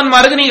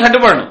கணவன்மாருக்கு நீங்க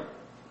கட்டுப்படணும்.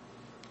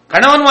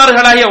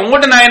 கணவன்மார்களாகிய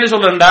உங்கள்கிட்ட நான் என்ன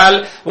சொல்றேன் என்றால்,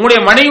 உங்களுடைய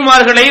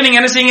மனைவிமார்களையும் நீங்க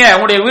என்ன செய்யுங்க,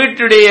 உங்களுடைய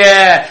வீட்டுடைய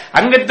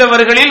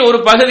அங்கத்தவர்களில் ஒரு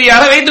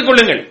பகுதியாக வைத்துக்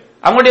கொள்ளுங்கள்,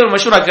 அவங்களுடைய ஒரு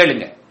மஷூரா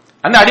கேளுங்க,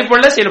 அந்த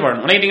அடிப்படையில்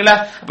செயல்படணும். நினைக்கிறீங்களா?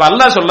 அப்ப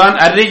அல்லாஹ் சொல்றான்,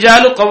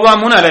 அர்ரிஜாலு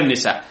கவ்வாமூன அலன்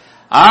நிஸா,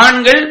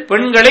 ஆண்கள்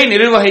பெண்களை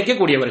நிர்வகிக்க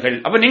கூடியவர்கள்.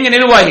 அப்ப நீங்க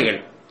நிர்வாகிகள்,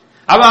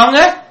 அவங்க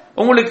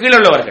உங்களுக்கு கீழே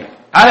உள்ளவர்கள்.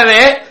 ஆகவே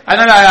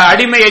அதனால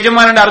அடிமை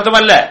எஜமான் என்ற அர்த்தம்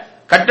அல்ல,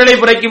 கட்டளை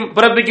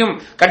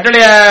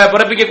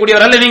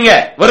பிறப்பிக்கக்கூடியவர் அல்ல, நீங்க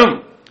வரும்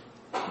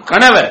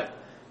கணவர்.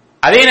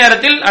 அதே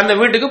நேரத்தில் அந்த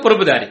வீட்டுக்கு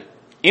பொறுப்புதாரி.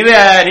 இதை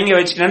நீங்க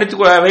நினைத்து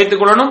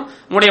வைத்துக் கொள்ளணும்.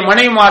 உங்களுடைய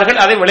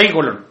மனைவிமார்கள் அதை விலகிக்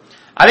கொள்ளணும்.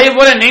 அதே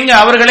போல நீங்க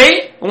அவர்களை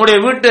உங்களுடைய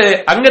வீட்டு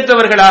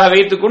அங்கத்தவர்களாக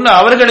வைத்துக் கொண்டு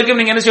அவர்களுக்கும்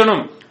நீங்க என்ன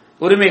செய்யணும்,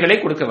 உரிமைகளை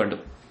கொடுக்க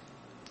வேண்டும்.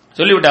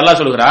 சொல்லிவிட்டு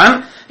அல்லாஹ் சொல்கிறான்,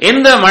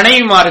 எந்த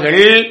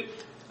மனைவிமார்கள்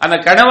அந்த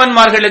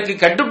கணவன்மார்களுக்கு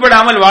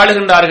கட்டுப்படாமல்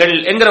வாழுகின்றார்கள்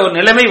என்கிற ஒரு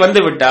நிலைமை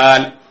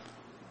வந்துவிட்டால்,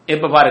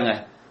 இப்ப பாருங்க,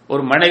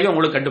 ஒரு மனைவி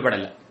உங்களுக்கு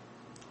கட்டுப்படல.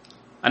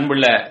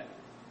 அன்புள்ள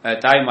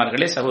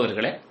தாய்மார்களே,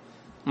 சகோதரர்களே,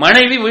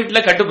 மனைவி வீட்டுல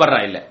கட்டுப்படுறா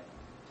இல்ல.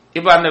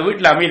 இப்ப அந்த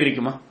வீட்டுல அமைதி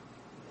இருக்குமா?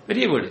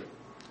 பெரிய வீடு,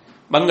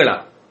 பங்களா,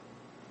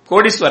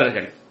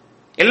 கோடீஸ்வரர்கள்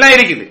எல்லாம்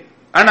இருக்குது.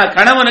 ஆனா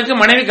கணவனுக்கு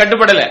மனைவி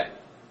கட்டுப்படல.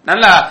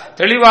 நல்லா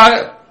தெளிவாக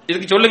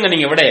இதுக்கு சொல்லுங்க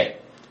நீங்க விட.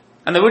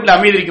 அந்த வீட்டுல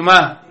அமைதி இருக்குமா?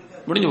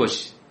 முடிஞ்சு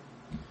போச்சு,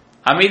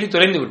 அமைதி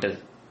தொலைந்து விட்டது.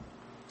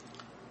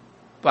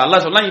 இப்ப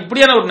அல்லாஹ் சொல்லலாம்,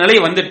 இப்படியான ஒரு நிலை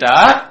வந்துட்டா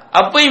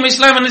அப்பயும்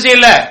இஸ்லாம் என்ன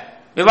செய்யல,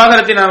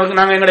 விவாகரத்தை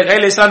நாங்க எங்க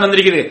கையில இஸ்லாம்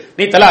தந்திருக்குது,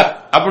 நீ தலாக்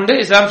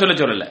அப்படின்னு இஸ்லாம்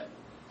சொல்லல.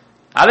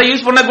 அதை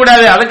யூஸ்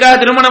பண்ணக்கூடாது, அதுக்காக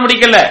திருமணம்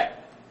முடிக்கல.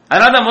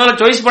 அதனாலதான் முதல்ல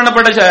சாய்ஸ்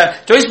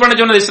பண்ண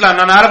சொன்னது இஸ்லாம்.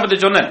 நான்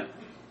ஆரம்பத்தில் சொன்னேன்,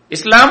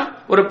 இஸ்லாம்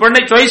ஒரு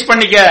பெண்ணை சாய்ஸ்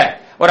பண்ணிக்க,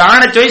 ஒரு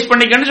ஆணை சாய்ஸ்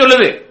பண்ணிக்கன்னு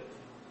சொல்லுது.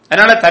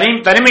 அதனால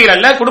தனிமைகள்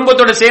அல்ல,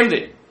 குடும்பத்தோட சேர்ந்து.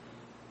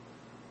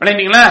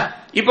 விளையாண்டீங்களா?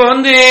 இப்ப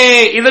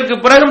இதற்கு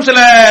பிறகும் சில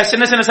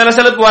சின்ன சின்ன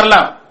சலசலப்பு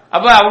வரலாம்.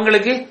 அப்ப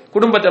அவங்களுக்கு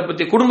குடும்பத்தை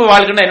பத்தி, குடும்ப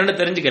வாழ்க்கைன்னா என்னன்னு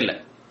தெரிஞ்சுக்கல,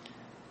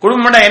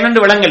 குடும்பம்னா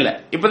என்னன்னு விளங்கல.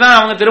 இப்பதான்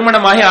அவங்க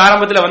திருமணமாகி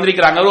ஆரம்பத்தில்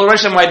வந்திருக்கிறாங்க, ஒரு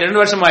வருஷம் ஆயிட்டு,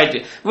 2 வருஷம் ஆயிட்டு,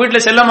 வீட்டுல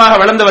செல்லமாக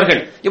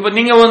வளர்ந்தவர்கள். இப்ப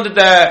நீங்க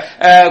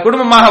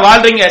குடும்பமாக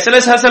வாழ்றீங்க, சில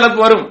சலசலப்பு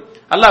வரும்.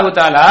 அல்லாஹு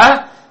தஆலா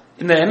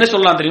இந்த என்ன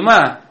சொல்லலாம் தெரியுமா?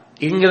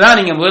 இங்கதான்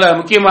நீங்க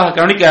முக்கியமாக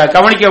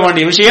கவனிக்க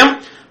வேண்டிய விஷயம்,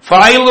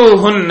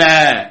 ஃபைலுஹுன்ன,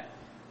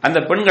 அந்த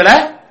பெண்களை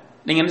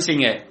நீங்க என்ன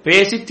செய்யுங்க,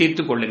 பேசி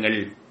தீர்த்து கொள்ளுங்கள்.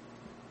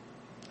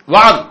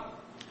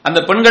 அந்த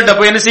பெண்கள்கிட்ட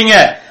போய் என்ன செய்யுங்க,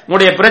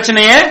 உங்களுடைய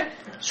பிரச்சனையை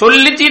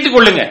சொல்லி தீர்த்து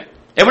கொள்ளுங்க.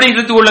 எப்படி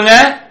தீர்த்து கொள்ளுங்க?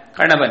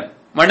 கணவன்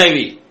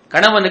மனைவி,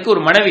 கணவனுக்கு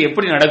ஒரு மனைவி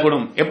எப்படி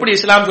நடக்கணும், எப்படி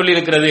இஸ்லாம் சொல்லி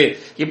இருக்கிறது,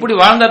 இப்படி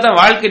வாழ்ந்தா தான்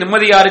வாழ்க்கை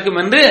நிம்மதியா இருக்கும்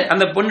என்று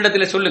அந்த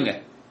பெண்ணிடத்தில் சொல்லுங்க.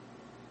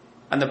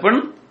 அந்த பெண்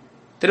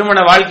திருமண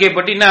வாழ்க்கையை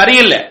பற்றி இன்னும்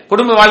அறியல,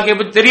 குடும்ப வாழ்க்கையை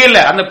பற்றி தெரியல,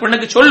 அந்த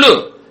பெண்ணுக்கு சொல்லு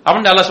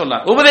அப்படின்னு அல்லாஹ்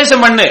சொல்லலாம்.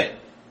 உபதேசம் பண்ணு.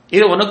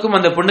 இது உனக்கும்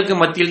அந்த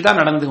பெண்ணுக்கும் மத்தியில்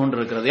தான் நடந்து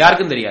கொண்டிருக்கிறது,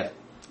 யாருக்கும் தெரியாது.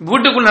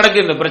 வீட்டுக்குள்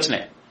நடக்குது இந்த பிரச்சனை,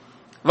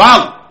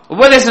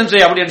 உபதேசம்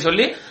செய்ய அப்படின்னு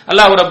சொல்லி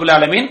அல்லாஹ் ரப்பல்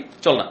ஆலமீன்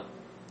சொல்லலாம்.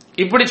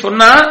 இப்படி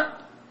சொன்னா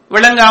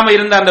விளங்காம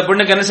இருந்த அந்த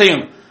பெண்ணுக்கு என்ன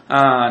செய்யும்,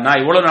 நான்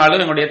இவ்வளவு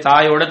நாளும் என்னுடைய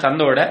தாயோட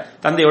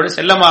தந்தையோட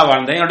செல்லமா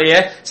வாழ்ந்தேன், என்னுடைய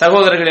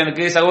சகோதரிகள்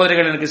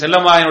எனக்கு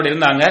செல்லமா என்னோட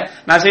இருந்தாங்க,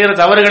 நான் செய்யற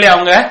தவறுகளை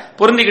அவங்க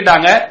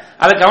பொருந்திக்கிட்டாங்க,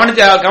 அதை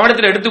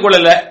கவனத்தில்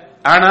எடுத்துக்கொள்ளல.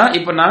 ஆனா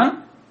இப்ப நான்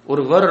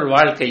வேறொரு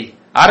வாழ்க்கை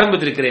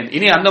ஆரம்பித்திருக்கிறேன்,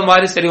 இனி அந்த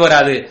மாதிரி சரி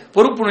வராது,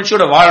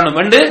 பொறுப்புணர்ச்சியோட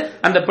வாழணும் என்று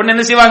அந்த பெண்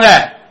என்ன செய்வாங்க,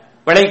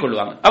 விலகிக்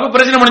கொள்வாங்க. அப்ப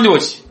பிரச்சனை முடிஞ்சு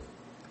போச்சு.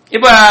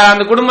 இப்ப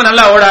அந்த குடும்பம்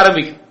நல்லா ஓட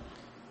ஆரம்பிக்கும்.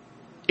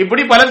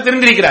 இப்படி பலர்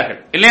தெரிந்திருக்கிறார்கள்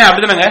இல்லையா?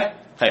 அப்படிதானங்க.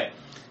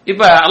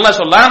 இப்ப அல்லாஹ்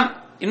சொல்லலாம்,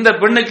 இந்த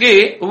பெண்ணுக்கு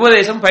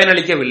உபதேசம்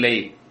பயனளிக்கவில்லை.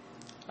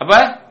 அப்ப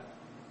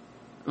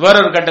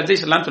வேறொரு கட்டத்தை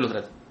இஸ்லாம்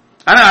சொல்கிறது.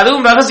 ஆனா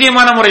அதுவும்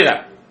ரகசியமான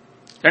முறைதான்.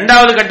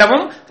 2வது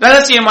கட்டமும்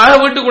ரகசியமாக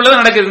வீட்டுக்குள்ள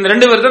நடக்குது. இந்த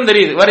 2 பேருக்கும்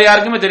தெரியுது, வேற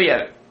யாருக்குமே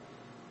தெரியாது.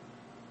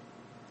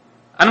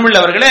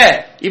 அன்புள்ளவர்களே,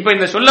 இப்ப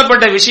இந்த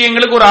சொல்லப்பட்ட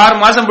விஷயங்களுக்கு ஒரு 6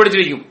 மாசம்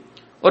பிடிச்சிருக்கும்,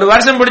 ஒரு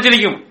வருஷம்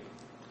பிடிச்சிருக்கும்.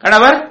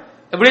 கணவர்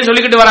எப்படியும்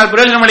சொல்லிக்கிட்டு வர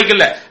பிரயோஜனம்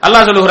அளிக்கல.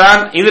 அல்லாஹ் சொல்லுகிறான்,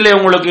 இதுல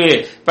உங்களுக்கு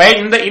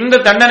இந்த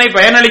தண்டனை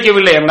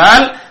பயனளிக்கவில்லை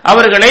என்றால்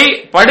அவர்களை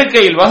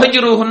படுக்கையில்,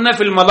 வஹஜுருஹுன்ன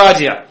ஃபில்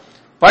மதாஜியா,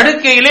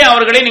 படுக்கையிலே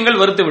அவர்களை நீங்கள்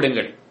வெறுத்து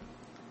விடுங்கள்.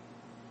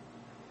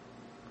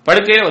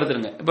 படுக்கையிலே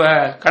வெறுத்துருங்க. இப்ப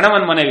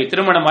கணவன் மனைவி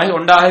திருமணமாகி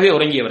ஒன்றாகவே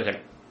உறங்கியவர்கள்,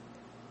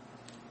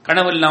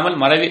 கணவன் இல்லாமல்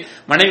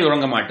மனைவி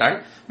உறங்க மாட்டாள்,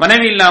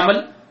 மனைவி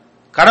இல்லாமல்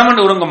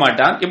கணவன் உறங்க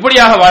மாட்டான்,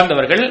 இப்படியாக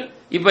வாழ்ந்தவர்கள்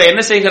இப்ப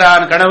என்ன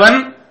செய்கிறான், கணவன்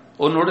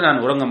உன்னோடு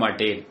நான் உறங்க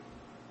மாட்டேன்,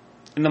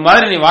 இந்த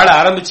மாதிரி நீ வாழ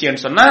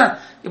ஆரம்பிச்சியன்னு சொன்னா,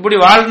 இப்படி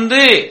வாழ்ந்து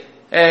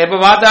எப்ப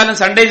பார்த்தாலும்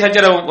சண்டை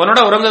சச்சரவும், உன்னோட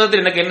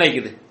உறங்குறதுல எனக்கு என்ன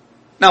இருக்குது,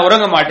 நான்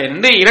உறங்க மாட்டேன்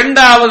என்று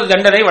 2வது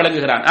தண்டனை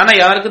வழங்குகிறான். ஆனா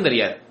யாருக்கும்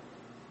தெரியாது,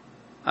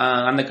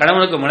 அந்த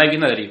கணவனுக்கு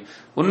மனைவிக்கு தான் தெரியும்.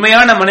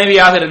 உண்மையான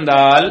மனைவியாக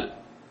இருந்தால்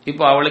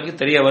இப்ப அவளுக்கு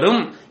தெரிய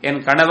வரும், என்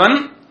கணவன்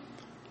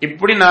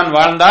இப்படி நான்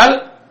வாழ்ந்தால்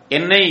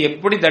என்னை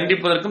எப்படி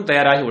தண்டிப்பதற்கும்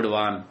தயாராகி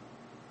விடுவான்,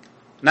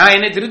 நான்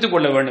என்னை திருத்திக்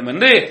கொள்ள வேண்டும்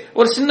என்று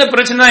ஒரு சின்ன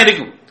பிரச்சனை தான்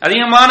இருக்கும்.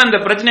 அதிகமான இந்த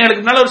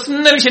பிரச்சனைகளுக்கு முன்னால ஒரு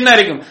சின்ன விஷயம் தான்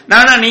இருக்கும்.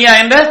 நானா நீயா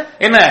என்ற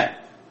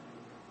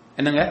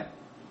என்னங்க,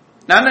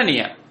 நானா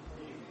நீயா,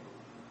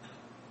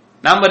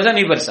 நான் பெருசா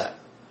நீ பெருசா,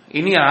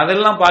 இனி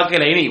அதெல்லாம்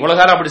பார்க்கல, இனி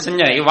உலகாரம் அப்படி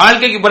செஞ்ச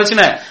வாழ்க்கைக்கு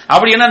பிரச்சனை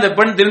அப்படின்னா அந்த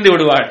பெண் திருந்து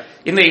விடுவாள்.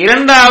 இந்த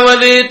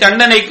 2வது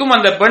தண்டனைக்கும்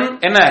அந்த பெண்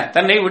என்ன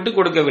தன்னை விட்டுக்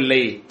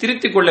கொடுக்கவில்லை,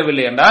 திருத்திக்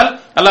கொள்ளவில்லை என்றால்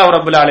அல்லாஹ்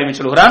ரப்பல் ஆலமீன்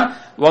சொல்கிறான்,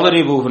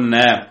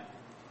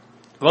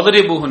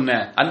 வதரிபூஹுன்ன,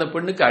 அந்த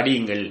பெண்ணுக்கு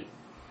அடியுங்கள்.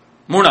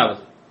 3வது,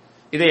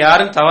 இதை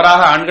யாரும்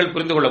தவறாக ஆண்கள்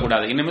புரிந்து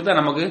கொள்ளக்கூடாது. இனிமே தான்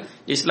நமக்கு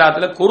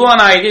இஸ்லாத்துல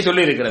குர்ஆன் ஆயத்தை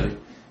சொல்லி இருக்கிறது,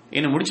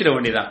 இன்னும் முடிச்சிட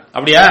வேண்டியதான்.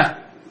 அப்படியா?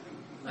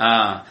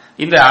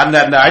 இந்த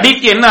அந்த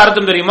அடிக்கு என்ன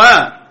அர்த்தம் தெரியுமா?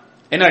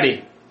 என்ன அடி?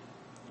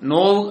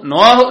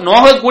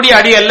 நோகக்கூடிய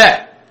அடி அல்ல,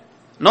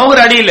 நோகுற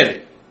அடி இல்லது.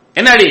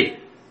 என்ன அடி?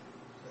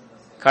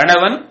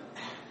 கணவன்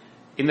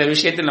இந்த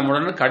விஷயத்தில்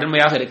நம்முடன்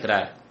கடுமையாக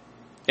இருக்கிறார்,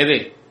 எது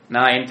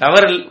நான் என்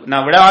தவறில்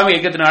நான் விடாம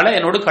இருக்கிறதுனால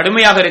என்னோடு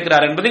கடுமையாக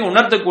இருக்கிறார் என்பதை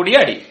உணர்த்தக்கூடிய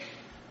அடி.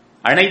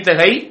 அனைத்த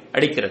கை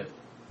அடிக்கிறது,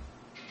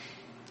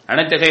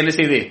 அனைத்த கை என்ன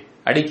செய்து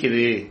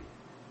அடிக்குது.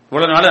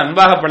 இவ்வளவு நாள்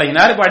அன்பாக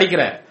பழகினார், இப்ப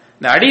அடிக்கிறார்.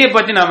 இந்த அடியை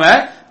பத்தி நாம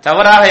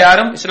தவறாக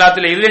யாரும்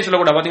இஸ்லாத்தில் இதுவே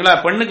சொல்லக்கூடாது. பாத்தீங்களா,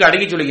 பெண்ணுக்கு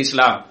அடிக்க சொல்லி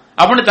இஸ்லாம்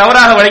அப்படின்னு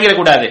தவறாக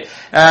வழங்கிடக்கூடாது.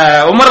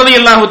 உமர்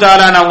ரலியல்லாஹு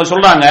தஆலா அவங்க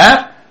சொல்றாங்க,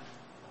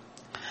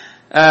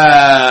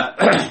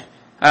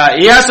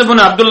 இயாஸ்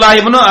இப்னு அப்துல்லாஹ்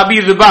இப்னு அபி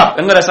ரிபாப்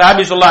என்கிற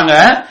சஹாபி சொல்றாங்க,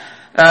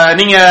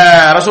 நீங்க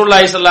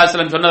ரசூலுல்லாஹி ஸல்லல்லாஹு அலைஹி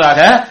வஸல்லம் சொன்னதாக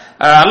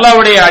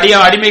அல்லாஹ்வுடைய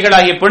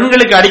அடிமைகளாகிய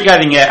பெண்களுக்கு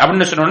அடிக்காதீங்க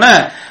அப்படின்னு சொன்னோன்னே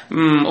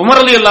உமர்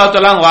ரலியல்லாஹு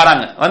தஆலா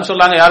வராங்க, வந்து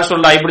சொல்றாங்க, யார்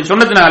சொல்லா இப்படி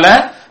சொன்னதுனால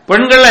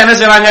பெண்கள் என்ன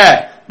செய்றாங்க,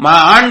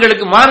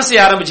 ஆண்களுக்கு மாறு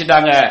செய்ய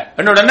ஆரம்பிச்சுட்டாங்க.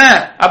 உடனே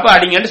அப்ப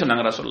அடிங்கன்னு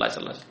சொன்னாங்க ரசூலுல்லாஹி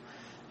ஸல்லல்லாஹு அலைஹி வஸல்லம்.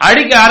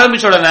 அடிக்க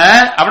ஆரம்பிச்ச உடனே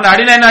அப்படி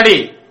அடினா என்ன அடி,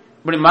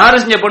 இப்படி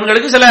மாறு செஞ்ச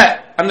பெண்களுக்கு சில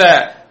அந்த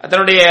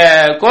தன்னுடைய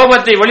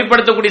கோபத்தை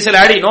வெளிப்படுத்தக்கூடிய சில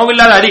அடி,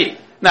 நோவில்லாத அடி.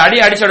 இந்த அடி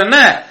அடிச்ச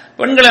உடனே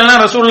பெண்கள்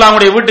எல்லாம்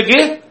ரசூலுல்லாஹ்வுடைய வீட்டுக்கு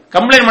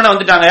கம்ப்ளைண்ட் பண்ண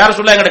வந்துட்டாங்க, யார்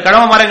சொல்ல எங்க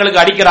கணவன்மார்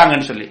எங்களுக்கு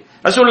அடிக்கிறாங்கன்னு சொல்லி.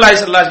 ரசூலுல்லாஹி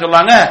ஸல்லல்லாஹு அலைஹி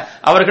சொல்றாங்க,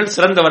 அவர்கள்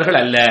சிறந்தவர்கள்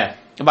அல்ல.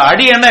 இப்ப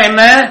அடி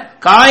என்ன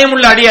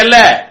காயமுள்ள அடி அல்ல,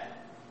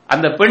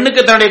 அந்த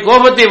பெண்ணுக்கு தன்னுடைய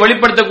கோபத்தை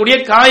வெளிப்படுத்தக்கூடிய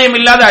காயம்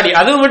இல்லாத அடி.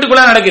 அதுவும்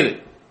வீட்டுக்குள்ள நடக்குது,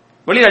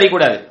 வெளியில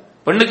அடிக்கூடாது.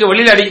 பெண்ணுக்கு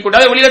வெளியில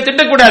அடிக்கக்கூடாது, வெளியில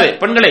திட்டக்கூடாது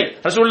பெண்களை.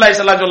 ரசூலுல்லாஹி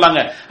ஸல்லல்லாஹு அலைஹி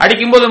சொல்லாங்க,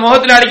 அடிக்கும் போது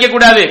முகத்தில்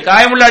அடிக்கக்கூடாது,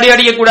 காயமுள்ள அடி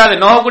அடிக்கக்கூடாது,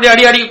 நோகக்கூடிய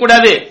அடி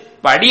அடிக்கக்கூடாது.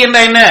 இப்ப அடி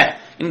என்ன,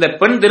 இந்த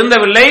பெண்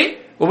திருந்தவில்லை,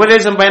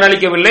 உபதேசம்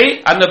பயனளிக்கவில்லை,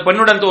 அந்த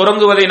பெண்ணுடன்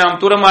உறங்குவதை நாம்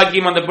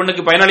தூரமாக்கியும் அந்த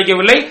பெண்ணுக்கு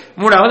பயனளிக்கவில்லை,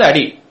 மூணாவது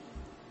அடி.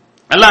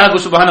 அல்லாஹ்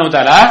சுப்ஹானஹு வ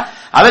தஆலா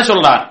அதை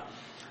சொல்றான்.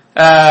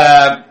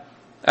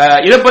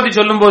 இதை பத்தி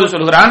சொல்லும் போது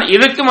சொல்கிறான்,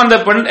 இதுக்கும் அந்த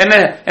பெண்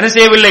என்ன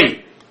செய்யவில்லை,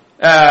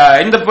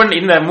 இந்த பெண்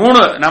இந்த மூணு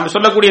நாம்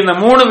சொல்லக்கூடிய இந்த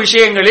மூணு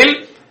விஷயங்களில்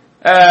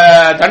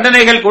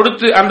தண்டனைகள்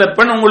கொடுத்து அந்த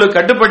பெண் உங்களுக்கு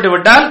கட்டுப்பட்டு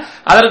விட்டால்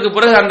அதற்கு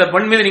பிறகு அந்த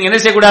பெண் மீது நீங்க என்ன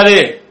செய்யக்கூடாது,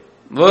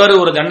 வேறு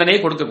ஒரு தண்டனையை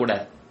கொடுக்க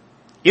கூடாது.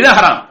 இது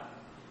ஹராம்.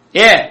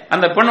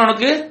 அந்த பெண்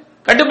உனக்கு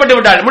கட்டுப்பட்டு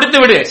விட்டால் முடித்து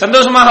விடு,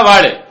 சந்தோஷமாக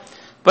வாழு.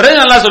 பிறகு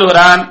அல்லாஹ்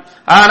சொல்கிறான்,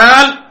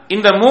 ஆனால்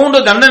இந்த மூன்று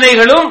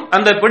தண்டனைகளும்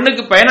அந்த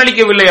பெண்ணுக்கு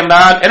பயனளிக்கவில்லை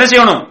என்றால் என்ன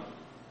செய்யணும்,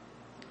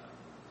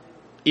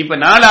 இப்ப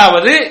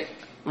நாலாவது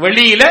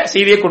வெளியில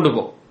செய்தியை கொண்டு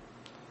போ.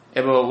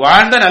 இப்போ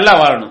வாழ்ந்த நல்லா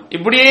வாழணும்,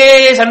 இப்படியே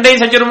சண்டை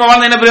சச்சரமா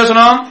வாழ்ந்த என்ன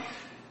பிரயோசனம்?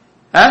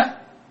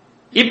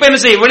 இப்ப என்ன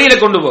செய்ய, வெளியில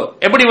கொண்டு போ.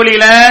 எப்படி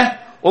வெளியில?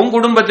 உன்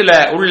குடும்பத்தில்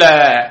உள்ள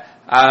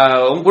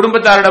உன்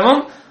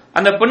குடும்பத்தாரிடமும்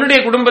அந்த பெண்ணுடைய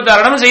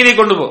குடும்பத்தாரிடமும் செய்தியை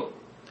கொண்டு போ.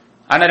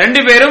 ஆனா ரெண்டு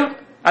பேரும்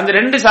அந்த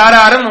ரெண்டு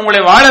சாராரும் உங்களை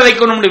வாழ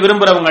வைக்கணும்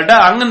விரும்புறவங்கள்ட்ட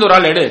அங்கிருந்து ஒரு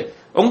ஆள் எடு,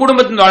 உங்க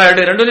குடும்பத்தின் ஆள்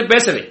எடு, ரெண்டு பேரும்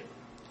பேசவே.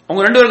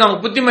 உங்க ரெண்டு பேருக்கு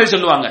அவங்க புத்திமதி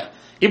சொல்லுவாங்க.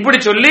 இப்படி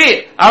சொல்லி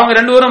அவங்க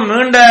ரெண்டு பேரும்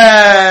நீண்ட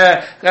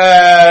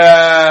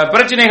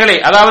பிரச்சனைகளை,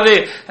 அதாவது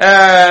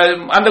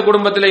அந்த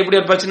குடும்பத்தில் இப்படி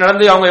ஒரு பிரச்சனை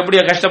நடந்து அவங்க எப்படி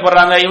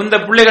கஷ்டப்படுறாங்க, இந்த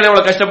பிள்ளைகளை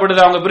எவ்வளவு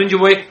கஷ்டப்படுது, அவங்க பிரிஞ்சு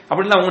போய்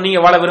அப்படின்னு அவங்க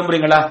நீங்க வாழ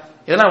விரும்புறீங்களா,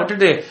 இதெல்லாம்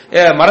விட்டுட்டு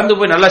மறந்து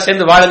போய் நல்லா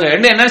சேர்ந்து வாழுங்க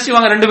என்ன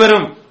செய்வாங்க, ரெண்டு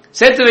பேரும்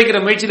சேர்த்து வைக்கிற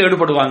முயற்சியில்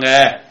ஈடுபடுவாங்க.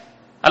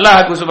 அல்லாஹ்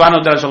சுப்ஹானஹு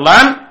வ தஆலா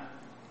சொன்னான்,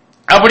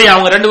 அப்படி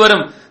அவங்க ரெண்டு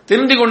பேரும்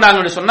திருந்தி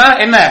கொண்டாங்கன்னு சொன்னா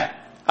என்ன,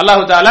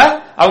 அல்லாஹ் தஆலா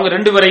அவங்க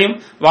ரெண்டு பேரையும்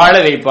வாழ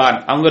வைப்பான்,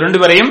 அவங்க ரெண்டு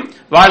பேரையும்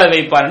வாழ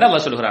வைப்பான் என்று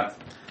அல்லாஹ் சொல்கிறான்.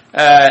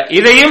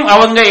 இதையும்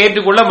அவங்க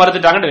ஏற்றுக்கொள்ள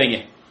மறுத்துட்டாங்கன்னு வைங்க,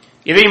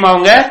 இதையும்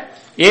அவங்க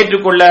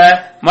ஏற்றுக்கொள்ள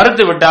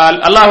மறுத்து விட்டால்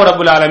அல்லாஹ்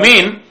ரப்பல்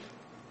ஆலமீன்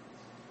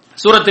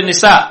சூரத்து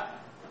நிசா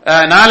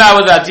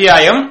 4வது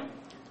அத்தியாயம்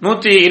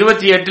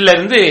 128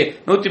 இருந்து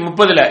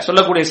 130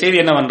 சொல்லக்கூடிய செய்தி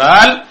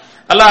என்னவென்றால்,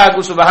 அல்லாஹ்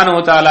சுப்ஹானஹு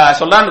வ தஆலா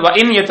சொல்றான், வ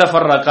இன்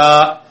யதஃபர்ரகா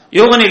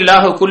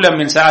யுக்னில்லாஹு குல்லம்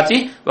மின் ஸஅதி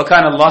வ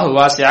கான அல்லாஹு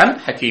வாஸிஅன்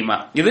ஹகீமா.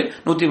 இது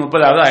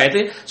 130வது ஆயத்து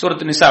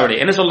சூரத்து நிசாவுடைய.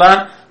 என்ன சொல்றான்,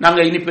 நாங்க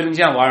இனி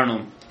பிரிஞ்சா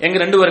வாழணும், எங்க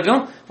ரெண்டு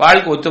பேருக்கும்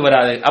வாழ்க்கை ஒத்து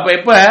வராது. அப்ப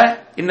எப்ப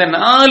இந்த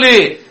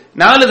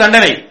நாலு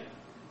தண்டனை,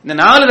 இந்த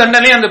 4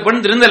 தண்டனை அந்த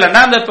பெண்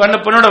திருந்தலன்னா அந்த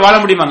பெண்ணோட வாழ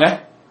முடியுமாங்க?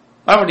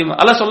 வாழ முடியுமா?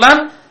 அல்லாஹ் சொல்றான்,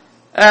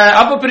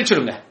 அப்ப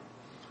பிரிச்சுடுங்க.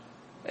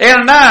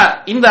 ஏன்னா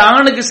இந்த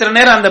ஆணுக்கு சில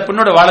நேரம் அந்த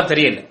பெண்ணோட வாழ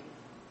தெரியல,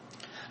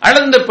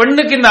 அல்லது இந்த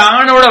பெண்ணுக்கு இந்த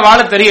ஆணோட வாழ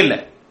தெரியல,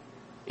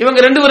 இவங்க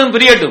ரெண்டு பேரும்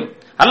பிரியட்டும்.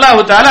 அல்லாஹ்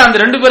தஆலா அந்த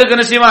ரெண்டு பேருக்கு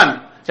என்ன செய்வான்,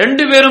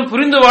 ரெண்டு பேரும்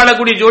புரிந்து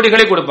வாழக்கூடிய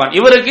ஜோடிகளை கொடுப்பான்.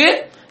 இவருக்கு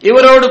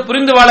இவரோடு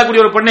புரிந்து வாழக்கூடிய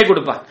ஒரு பெண்ணை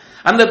கொடுப்பான்,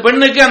 அந்த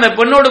பெண்ணுக்கு அந்த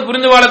பெண்ணோடு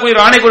புரிந்து வாழக்கூடிய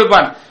ஒரு ஆணை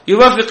கொடுப்பான்.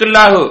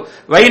 யுவஃபிகுல்லாஹு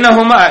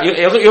வைனஹுமா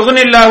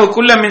யுக்னில்லாஹு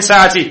குல்லம் மின்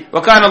ஸஅதி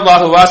வ கான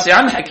அல்லாஹு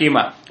வாஸிஅன்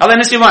ஹகீமா. அத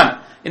என்ன செய்வான்,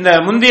 இந்த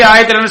முந்தைய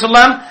ஆயத்தில் என்ன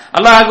சொல்லலாம்,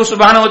 அல்லாஹ்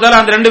சுப்ஹானஹு வ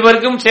தஆலா அந்த ரெண்டு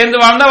பேருக்கும் சேர்ந்து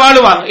வாழ்ந்தா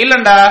வாழுவாங்க,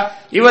 இல்லண்டா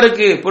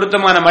இவருக்கு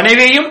பொருத்தமான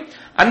மனைவியையும்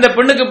அந்த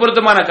பெண்ணுக்கு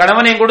பொருத்தமான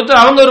கணவனையும் கொடுத்து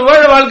அவங்க ஒரு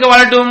வாழ்க்கை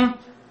வாழட்டும்.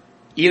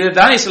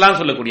 இதுதான் இஸ்லாம்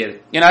சொல்லக்கூடியது.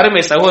 என்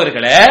அருமை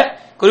சகோதரர்களே,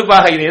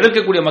 குறிப்பாக இதை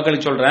எதிர்க்கக்கூடிய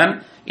மக்களுக்கு சொல்றேன்,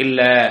 இல்ல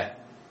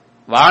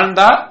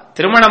வாழ்ந்தா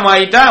திருமணம்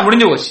ஆயிட்டா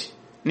முடிஞ்சு போச்சு,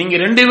 நீங்க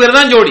ரெண்டு பேர்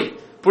தான் ஜோடி,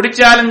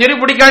 பிடிச்சாலும் சரி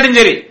பிடிக்காட்டும்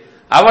சரி,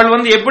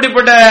 அவள்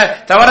எப்படிப்பட்ட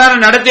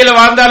தவறான நடத்தையில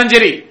வாழ்ந்தாலும்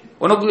சரி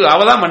உனக்கு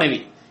அவதான் மனைவி,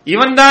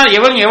 இவன் தான்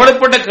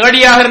எவ்வளவுப்பட்ட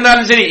கேடியாக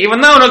இருந்தாலும் சரி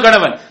இவன் தான் உனக்கு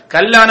கணவன்,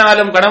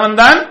 கல்லானாலும் கணவன்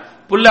தான்,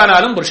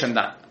 புல்லானாலும் புருஷன்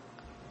தான்.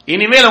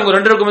 இனிமேல் உங்க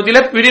ரெண்டு பேருக்கு மத்தியில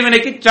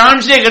பிரிவினைக்கு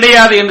சான்ஸே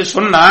கிடையாது என்று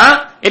சொன்னா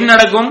என்ன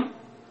நடக்கும்,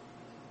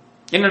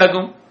 என்ன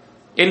நடக்கும்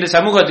என்று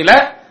சமூகத்தில்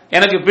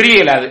எனக்கு பிரிய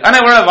இயலாது, ஆனா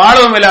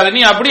வாழவும் இல்லாது,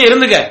 நீ அப்படியே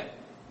இருந்துக்க.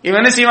 இவன்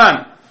என்ன செய்வான்,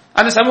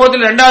 அந்த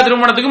சமூகத்தில் 2வது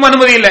திருமணத்துக்கும்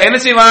அனுமதி இல்லை, என்ன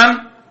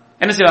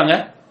செய்வாங்க,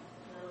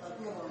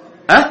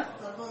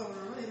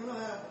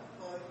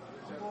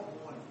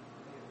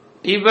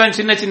 இவன்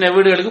சின்ன சின்ன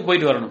வீடுகளுக்கு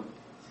போயிட்டு வரணும்,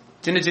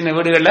 சின்ன சின்ன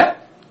வீடுகள்ல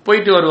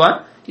போயிட்டு வருவான்.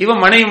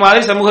 இவன் மனைவி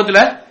மாதிரி சமூகத்துல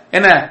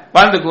என்ன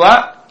வாழ்ந்துக்குவா.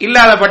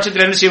 இல்லாத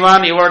பட்சத்தில் என்ன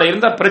செய்வான், இவளோட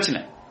இருந்த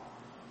பிரச்சனை,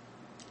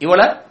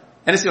 இவள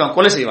என்ன செய்வான்,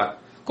 கொலை செய்வான்.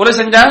 கொலை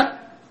செஞ்சா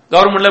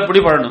கவர்மெண்ட்ல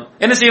பிடிபடணும்.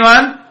 என்ன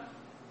செய்வான்,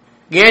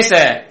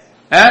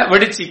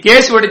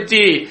 கேஸ்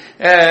வெடிச்சு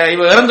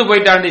இவ இறந்து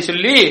போயிட்டான்னு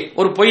சொல்லி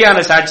ஒரு பொய்யான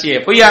சாட்சியை,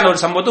 பொய்யான ஒரு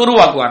சம்பவத்தை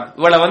உருவாக்குவான்.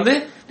 இவளை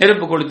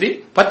நெருப்பு கொளுத்தி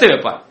பத்து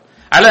வைப்பான்,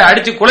 அல்ல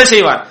அடிச்சு கொலை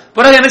செய்வான்.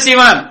 பிறகு என்ன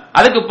செய்வான்,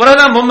 அதுக்கு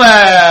பிறகுதான் பொம்மை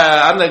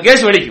அந்த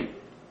கேஸ் வெடிக்கும்,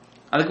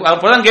 அதுக்கு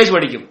அப்பதான் கேஸ்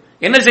வெடிக்கும்.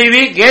 என்ன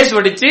செய்தி, கேஸ்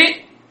வெடிச்சு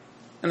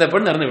அந்த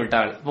பெண் இறந்து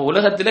விட்டாள். இப்ப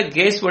உலகத்துல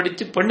கேஸ்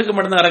வெடிச்சு பெண்ணுக்கு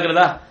மட்டும்தான்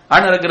இறக்குறதா,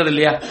 ஆண் இறக்குறது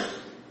இல்லையா?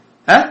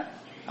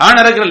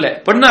 ஆண் இறக்குறது இல்ல,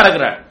 பெண்ணு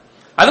இறக்குறாள்.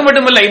 அது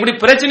மட்டும் இல்ல, இப்படி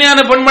பிரச்சனையான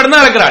பெண் மட்டும்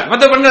தான் இறக்குறாள்,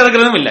 மற்ற பெண்கள்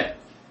இறக்குறதும் இல்ல.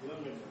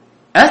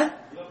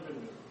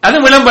 அது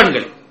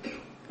இளம்பெண்கள்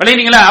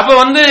விளையாடுங்களா? அப்ப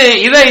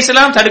இதை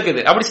இஸ்லாம்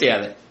தடுக்குது. அப்படி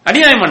செய்யாத,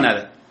 அநியாயம் பண்ணாத,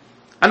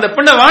 அந்த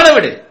பெண்ணை வாழ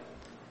விடு,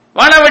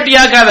 வாழ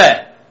வெட்டியாக்காத.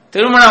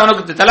 திருமணம்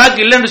அவனுக்கு தலாக்கு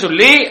இல்லைன்னு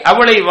சொல்லி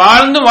அவளை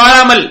வாழ்ந்து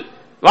வாழாமல்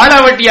வாழ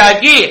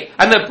வெட்டியாக்கி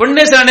அந்த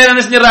பெண்ணை சில நேரம்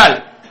என்ன செஞ்சாள்,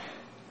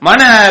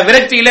 மன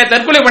விரக்தியில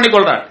தற்கொலை பண்ணி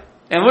கொள்றாள்.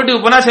 என்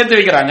வீட்டுக்கு போனா சேர்த்து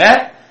வைக்கிறாங்க,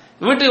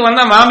 வீட்டுக்கு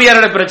வந்தா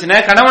மாமியாரோட பிரச்சனை,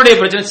 கணவனுடைய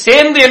பிரச்சனை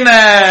சேர்ந்து என்ன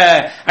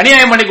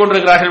அநியாயம் பண்ணி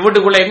கொண்டிருக்கிறார்கள்.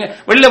 வீட்டுக்குள்ள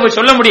வெளியில போய்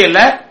சொல்ல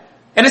முடியல,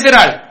 என்ன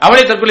செய்றாள்,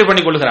 அவளை தற்கொலை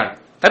பண்ணி கொள்கிறாள்.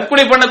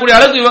 தற்கொலை பண்ணக்கூடிய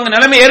அளவுக்கு இவங்க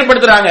நிலைமை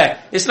ஏற்படுத்துறாங்க.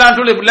 இஸ்லாம்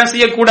சொல்லி இப்படி எல்லாம்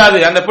செய்யக்கூடாது,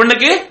 அந்த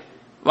பெண்ணுக்கு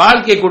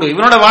வாழ்க்கை கொடு.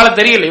 இவனோட வாழ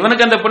தெரியல,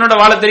 இவனுக்கு அந்த பெண்ணோட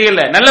வாழ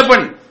தெரியல, நல்ல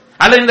பெண்,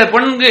 அல்லது இந்த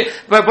பெண்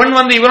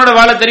இவனோட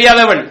வாழ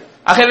தெரியாதவள்.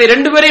 ஆகவே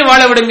ரெண்டு பேரையும்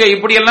வாழ விடுங்க.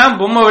 இப்படி எல்லாம்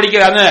பொம்மை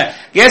வெடிக்கிறாங்க,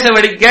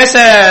 கேச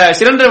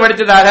சிலிண்டர்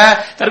வெடித்ததாக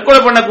தற்கொலை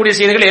பண்ணக்கூடிய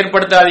செய்திகளை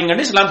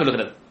ஏற்படுத்தாதீங்கன்னு இஸ்லாம்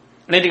சொல்லுகிறது.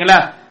 நினைத்தீங்களா?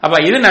 அப்ப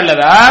இது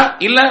நல்லதா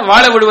இல்ல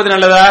வாழ விடுவது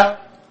நல்லதா?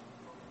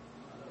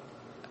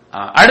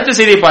 அடுத்த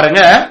செய்தியை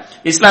பாருங்க,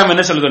 இஸ்லாம்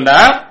என்ன சொல்லுதுண்டா,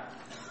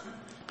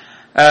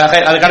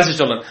 அது கடைசி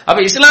சொல்றது. அப்ப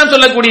இஸ்லாம்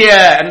சொல்லக்கூடிய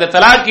அந்த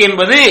தலாக்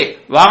என்பது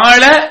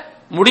வாழ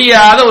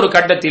முடியாத ஒரு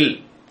கட்டத்தில்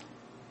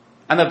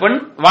அந்த பெண்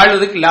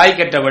வாழ்வதற்கு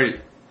லாய்க்கற்றவள்,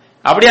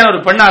 அப்படியான ஒரு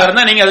பெண்ணாக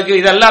இருந்தா நீங்க அதுக்கு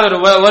இதெல்லாம்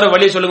ஒரு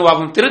வழி சொல்லுங்க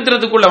பார்ப்போம்.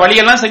 திருத்தறதுக்குள்ள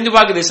வழியெல்லாம் செஞ்சு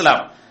பாக்குது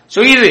இஸ்லாம்,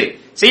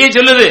 செய்ய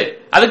சொல்லுது.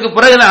 அதுக்கு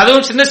பிறகு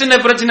அதுவும் சின்ன சின்ன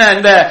பிரச்சனை,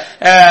 இந்த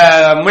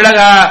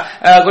மிளகா,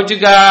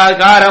 கொச்சுக்கா,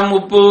 காரம்,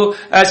 உப்பு,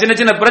 சின்ன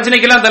சின்ன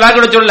பிரச்சனைக்கெல்லாம் தலாக்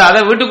சொல்லல. அதை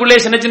வீட்டுக்குள்ளே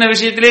சின்ன சின்ன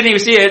விஷயத்திலே நீ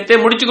விஷயத்தை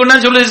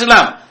முடிச்சுக்கொண்டு சொல்லுது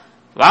இஸ்லாம்.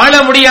 வாழ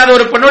முடியாத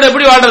ஒரு பெண்ணோட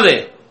எப்படி வாழ்றது,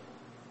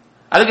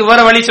 அதுக்கு வேற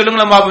வழி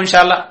சொல்லுங்களா பாப்போம்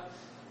இன்ஷா அல்லாஹ்.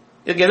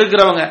 இதுக்கு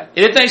எதிர்க்கிறவங்க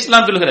இதைத்தான்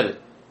இஸ்லாம் சொல்லுகிறது.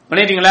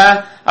 பண்ணிட்டீங்களா?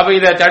 அப்ப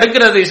இதை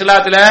தடுக்கிறது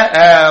இஸ்லாத்துல,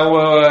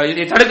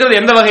 இதை தடுக்கிறது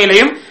எந்த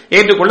வகையிலையும்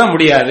ஏற்றுக்கொள்ள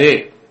முடியாது.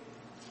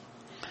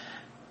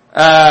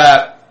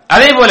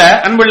 அதே போல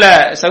அன்புள்ள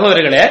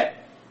சகோதரர்களே,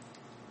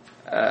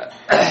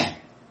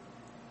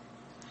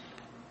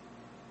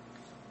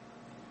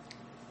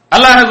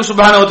 அல்லாஹ்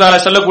சுப்ஹானஹு வ தஆலா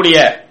சொல்லக்கூடிய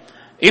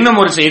இன்னும்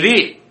ஒரு செய்தி,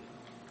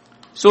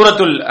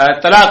 சூரத்துல்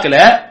தலாக்ல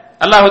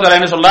அல்லாஹ் தஆலா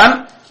என்ன சொல்றான்,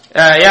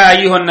 யா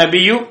அய்யுஹன்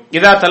நபியு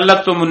இதா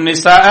தல்லக்துமுன்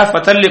நிஸாஅ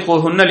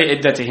ஃபதல்லிகுஹுன்ன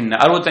லிஇத்தத்திஹின்ன.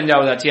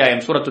 65வது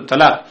அத்தியாயம் சூரத்துல்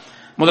தலாக்,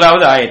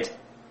 முதலாவது ஆயத்.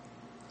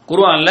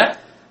 குர்ஆன்ல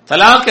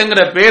தலாக்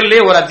என்கிற பெயரிலே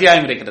ஒரு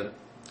அத்தியாயம் இருக்கிறது,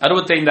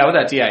 65வது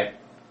அத்தியாயம்.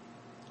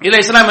 இதுல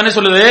இஸ்லாம் என்ன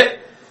சொல்லுது,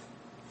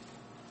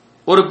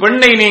 ஒரு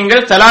பெண்ணை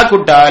நீங்கள் தலாக்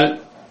விட்டால்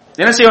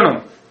என்ன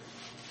செய்யணும்,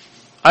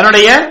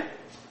 அதனுடைய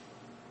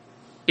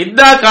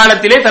இத்தா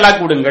காலத்திலே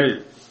தலாக் விடுங்கள்.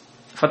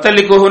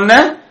 ஃபதல்லிகுஹுன்ன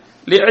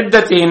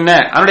லிஇத்தத்திஹின்ன,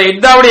 அதனுடைய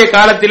இத்தாவுடைய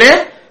காலத்திலே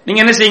நீங்க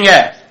என்ன செய்யுங்க,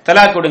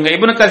 தலாக் விடுங்க.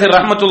 இப்னு கஸீர்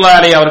ரஹ்மத்துல்லாஹி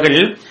அலைஹி அவர்கள்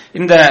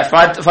இந்த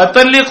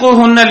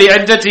ஃபதல்லிகுஹுன்ன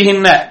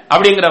லிஇத்தத்திஹின்ன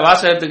அப்படிங்கிற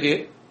வாசகத்துக்கு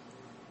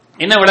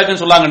என்ன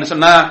விளக்கம் சொல்லாங்கன்னு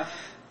சொன்னா,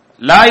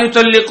 லா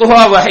யுதல்லிகுஹா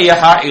வஹிய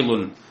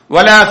ஹாயிதுன்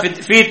வலா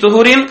ஃபீ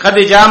துஹுரின்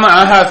கத்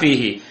ஜாமஅஹா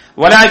ஃபீஹி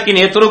வலாக்கின்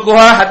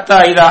யத்ருகுஹா ஹத்தா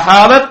இதா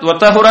ஹாலத் வ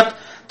தஹுரத்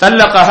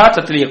தல்லகஹா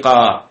தத்லீகா.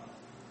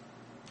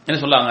 என்ன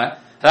சொல்லாங்க,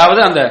 அதாவது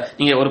அந்த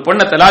நீங்க ஒரு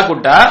பெண்ணை தலாக்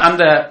விட்டா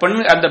அந்த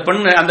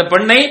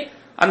பெண்ணை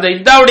அந்த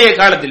இத்தாவுடைய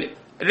காலத்தில்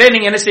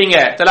நீங்க என்ன செய்யுங்க,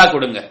 தலாக்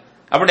விடுங்க.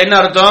 அப்படி என்ன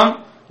அர்த்தம்,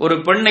 ஒரு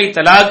பெண்ணை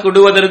தலாக்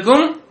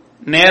விடுவதற்கும்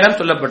நேரம்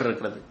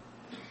சொல்லப்பட்டிருக்கிறது,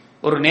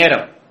 ஒரு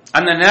நேரம்,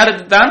 அந்த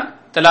நேரத்துக்கு தான்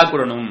தலாக்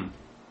விடணும்.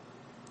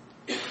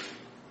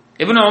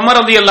 இப்னு உமர்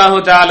ரலியல்லாஹு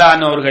தஆலா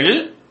அவர்கள்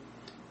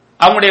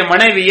அவங்களுடைய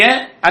மனைவிய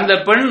அந்த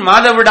பெண்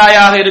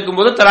மாதவிடாயாக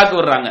இருக்கும்போது தலாக்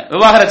விடுறாங்க,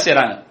 விவாகரத்து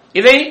செய்றாங்க.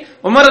 இதை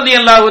உமர்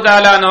ரலியல்லாஹு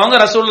தஆலா அவங்க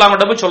ரசூலுல்லாஹ்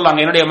கிட்ட போய் சொல்றாங்க,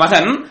 என்னுடைய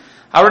மகன்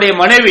அவருடைய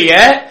மனைவிய,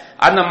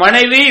 அந்த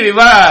மனைவி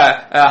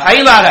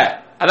ஹைலாக,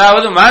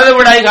 அதாவது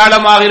மாதவிடாய்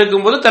காலமாக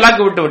இருக்கும்போது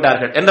தலாக்கு விட்டு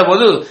விட்டார்கள் என்ற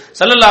போது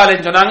ஸல்லல்லாஹு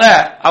அலைஹி சொன்னாங்க,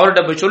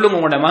 அவர்கிட்ட போய் சொல்லுங்க,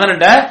 உங்களுடைய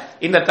மகன்கிட்ட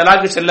இந்த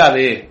தலாக்கு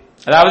செல்லாது,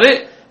 அதாவது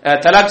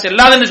தலாக்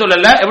செல்லாதுன்னு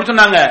சொல்லல, எப்படி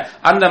சொன்னாங்க,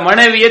 அந்த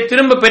மனைவியை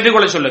திரும்ப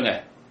பெற்றுக்கொள்ள சொல்லுங்க.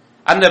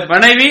 அந்த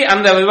மனைவி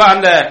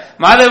அந்த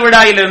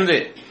மாதவிடாயிலிருந்து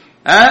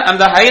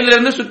அந்த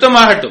ஹைலிருந்து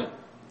சுத்தமாகட்டும்,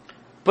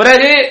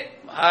 பிறகு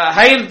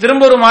ஹைல்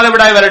திரும்ப ஒரு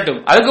மாதவிடாய் வரட்டும்,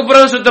 அதுக்கு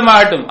பிறகு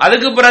சுத்தமாகட்டும்,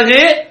 அதுக்கு பிறகு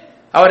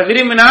அவர்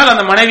விரும்பினால்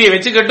அந்த மனைவியை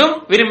வச்சுக்கட்டும்,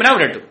 விரும்பினால்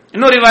விடட்டும்.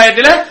 இன்னொரு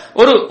ரிவாயத்துல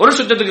ஒரு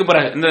சுத்தத்துக்கு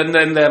பிறகு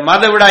இந்த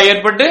மாதவிடாய்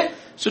ஏற்பட்டு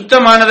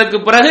சுத்தமானதுக்கு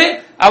பிறகு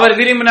அவர்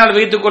விரும்பினால்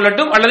வைத்துக்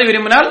கொள்ளட்டும் அல்லது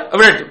விரும்பினால்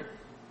விடட்டும்.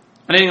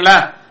 இல்லைங்களா?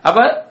 அப்ப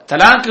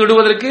தலாக்கு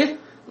விடுவதற்கு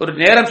ஒரு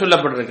நேரம்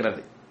சொல்லப்பட்டிருக்கிறது.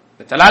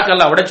 தலாக்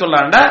அல்லாஹ் விட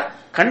சொல்லாண்டா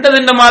கண்டது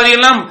இந்த மாதிரி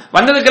எல்லாம்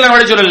வந்ததுக்கெல்லாம்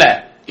விட சொல்லல.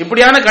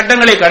 இப்படியான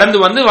கட்டங்களை கடந்து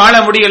வந்து வாழ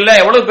முடியல,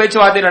 எவ்வளவு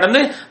பேச்சுவார்த்தை நடந்து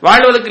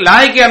வாழ்வதற்கு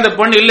லாய்க்கே அந்த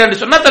பெண் இல்லை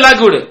என்று சொன்னா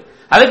தலாக்கு விடு.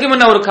 அதுக்கு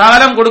முன்ன ஒரு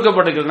காலம்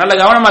கொடுக்கப்பட்டிருக்கு. நல்ல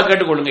கவனமா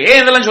கேட்டுக்கொள்ளுங்க. ஏன்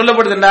இதெல்லாம்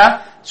சொல்லப்படுதுண்டா,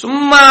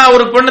 சும்மா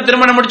ஒரு பெண்ணு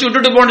திருமணம் முடிச்சு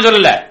விட்டுட்டு போன்னு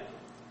சொல்லல.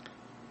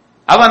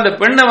 அவன் அந்த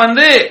பெண்ணை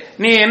வந்து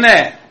நீ என்ன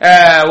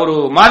ஒரு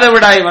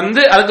மாதவிடாய்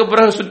வந்து அதுக்கு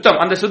பிறகு சுத்தம்,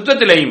 அந்த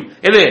சுத்தத்திலையும்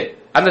எது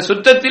அந்த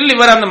சுத்தத்தில்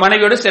இவர் அந்த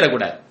மனைவியோட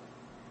சேரக்கூடாது.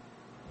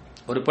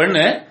 ஒரு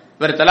பெண்ணு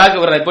இவர் தலாக்கு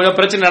வர்ற இப்போ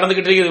பிரச்சனை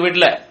நடந்துகிட்டு இருக்குது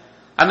வீட்டுல,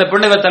 அந்த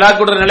பெண்ணு இவர்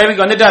தலாக்கு விடுற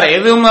நிலைமைக்கு வந்துட்டாரு,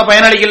 எதுவும்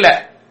பயனளிக்கல,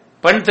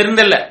 பெண்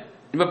திருந்தல்ல.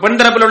 இப்ப பெண்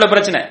தரப்புல உள்ள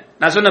பிரச்சனை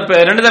நான் சொன்ன,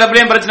 ரெண்டு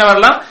தரப்புலயும் பிரச்சனை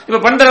வரலாம். இப்ப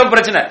பெண் தரப்பு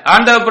பிரச்சனை,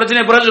 ஆண் தரப்பு பிரச்சனை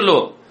பிறகு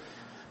சொல்லுவோம்.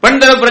 பெண்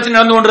தரப்பு பிரச்சனை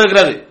நடந்து கொண்டு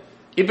இருக்கிறது.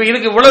 இப்ப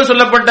இதுக்கு இவ்வளவு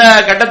சொல்லப்பட்ட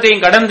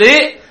கட்டத்தையும் கடந்து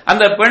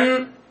அந்த பெண்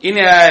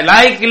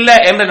லாய்க்கு இல்ல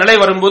என்ற நிலை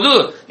வரும்போது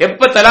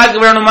எப்ப தலாக்கு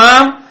வேணுமா,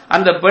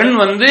 அந்த பெண்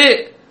வந்து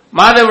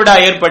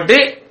மாதவிடாய் ஏற்பட்டு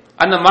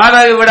அந்த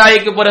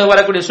மாதவிடாய்க்கு பிறகு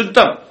வரக்கூடிய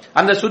சுத்தம்,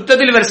 அந்த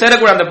சுத்தத்தில் இவர்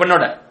சேரக்கூடாது அந்த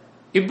பெண்ணோட.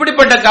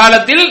 இப்படிப்பட்ட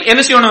காலத்தில்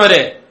என்ன செய்யணும்,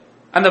 வரு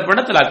அந்த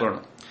பெண்ணை தலாக்கு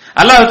வேணும்.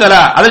 அல்லாஹ்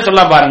தஆலா அதை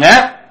சொல்ல பாருங்க,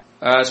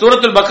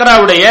 சூரத்துல்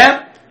பக்ராவுடைய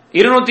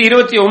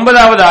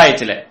 229வது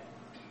ஆயத்துல.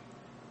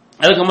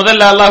 அதுக்கு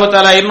முதல்ல அல்லாஹ்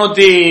தஆலா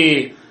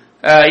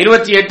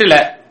 228ல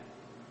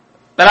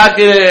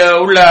தலாக்கு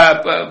உள்ள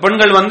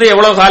பெண்கள் வந்து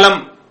எவ்வளவு காலம்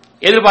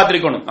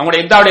எதிர்பார்த்திருக்கணும்,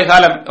 அவங்களுடைய இத்தாவுடைய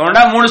காலம்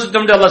 3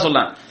 சுத்தம் அல்லாஹ்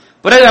சொல்றான்.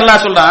 பிறகு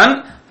அல்லாஹ் சொல்றான்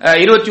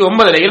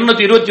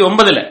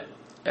 229ல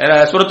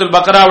சூரத்துல்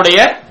பக்ராவுடைய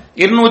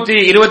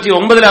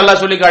 229ல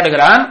அல்லாஹ் சொல்லி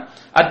காட்டுகிறான்,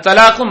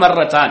 அத்தலாக்கு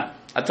மர்ரதான்,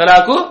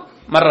 அத்தலாக்கு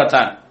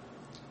மர்ரதான்.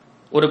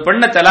 ஒரு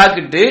பெண்ணை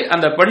தலாக்கிட்டு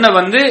அந்த பெண்ணை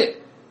வந்து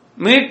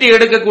மீட்டி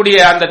எடுக்கக்கூடிய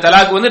அந்த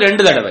தலாக்கு வந்து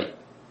 2 தடவை.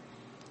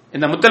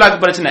 இந்த முத்தலாக்கு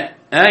பிரச்சனை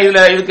இதுல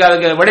இதுக்கு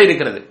அதுக்கு விடை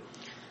இருக்கிறது.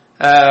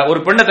 ஒரு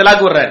பெண்ணை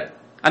தலாக்கு விடுறாரு,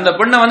 அந்த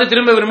பெண்ணை வந்து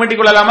திரும்ப மீட்டிக்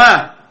கொள்ளலாமா,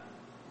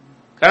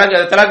 கணக்கு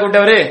தலாக்கு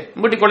விட்டவரு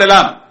மீட்டிக்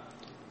கொள்ளலாம்.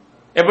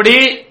 எப்படி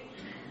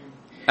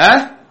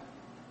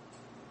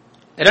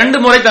 2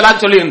 முறை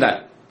தலாக் சொல்லி இருந்தார்,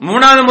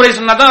 3வது முறை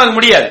சொன்னாதான் அது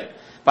முடியாது.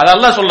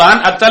 அல்லாஹ் சொல்றான்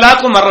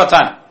அத்தலாக்கு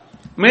மர்ரதான்,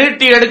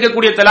 மீட்டி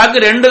எடுக்கக்கூடிய தலாக்கு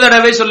 2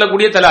 தடவை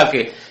சொல்லக்கூடிய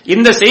தலாக்கு.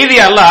 இந்த செய்தி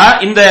அல்லாஹ்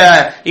இந்த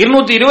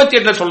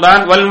 228ல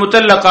சொல்றான், வல்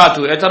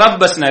முத்தல்லகாத்து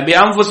யதரப்பஸ்ன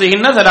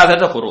பிஅன்ஃபுஸிஹின்ன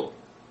ஸலாஸத குரூ.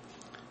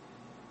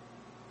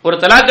 ஒரு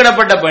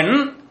தலாக்கிடப்பட்ட பெண்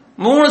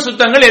 3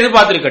 சுத்தங்கள்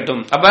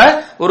எதிர்பார்த்திருக்கட்டும். அப்ப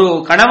ஒரு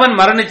கணவன்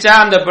மரணிச்சா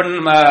அந்த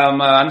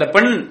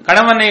பெண்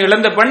கணவனை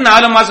இழந்த பெண்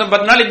 4 மாசம்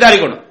 10 நாள்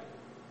இத்தாரிக்கணும்.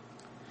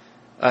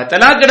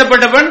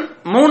 தலாக்கிடப்பட்ட பெண்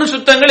 3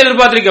 சுத்தங்கள்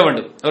எதிர்பார்த்திருக்க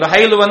வேண்டும். ஒரு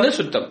ஹைல் வந்து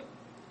சுத்தம்,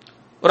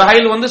 ஒரு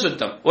ஹைல் வந்து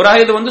சுத்தம், ஒரு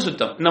ஹைல் வந்து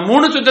சுத்தம். இந்த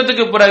 3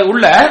 சுத்தத்துக்கு பிறகு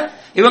உள்ள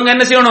இவங்க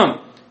என்ன செய்யணும்,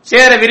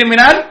 சேர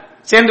விரும்பினால்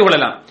சேர்ந்து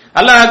கொள்ளலாம்.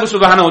 அல்லாஹ்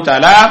சுப்ஹானஹு வ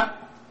தஆலா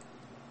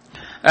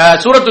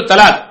சூரத்து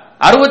தலாக்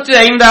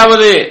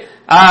 65வது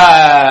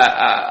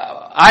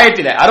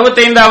ஆயத்திலே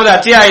 65வது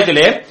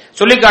அத்தியாயத்திலே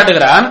சொல்லி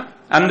காட்டுகிறான்.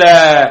 அந்த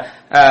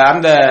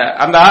அந்த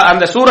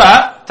அந்த சூரா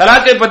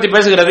தலாக்கை பற்றி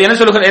பேசுகிறது. என்ன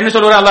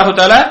சொல்கிறான் அல்லாஹ்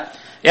தஆலா,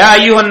 யா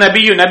அய்யுஹன்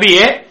நபியு,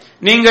 நபியே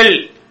நீங்கள்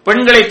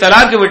பெண்களை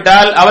தலாக்கு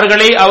விட்டால்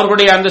அவர்களை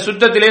அவர்களுடைய அந்த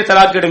சுத்தத்திலே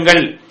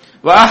தலாக்கிடுங்கள்.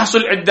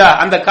 வாஹ்சுல் இத்தா,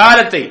 அந்த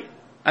காலத்தை,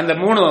 அந்த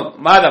 3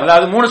 மாதம்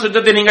அதாவது 3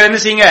 சுத்தத்தை நீங்கள் என்ன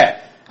செய்யுங்க,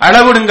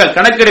 அளவிடுங்கள்,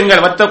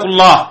 கணக்கிடுங்கள்.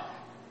 வத்தகுல்லாஹ்,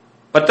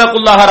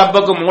 வத்தகுல்லாஹ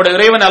ரப்பக்கும், உங்களுடைய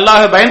இறைவன்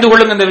அல்லாஹ்வை பயந்து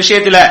கொள்ளுங்க. இந்த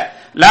விஷயத்துல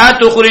லா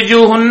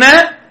துக்ரிஜூஹுன்ன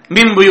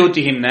மின்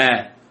புயூத்திஹின்ன,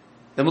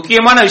 இது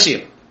முக்கியமான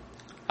விஷயம்.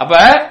 அப்ப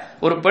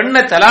ஒரு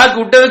பெண்ணை தலாக்கு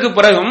விட்டதுக்கு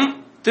பிறகும்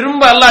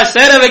திரும்ப அல்லாஹ்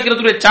சேர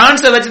வைக்கிறதுடைய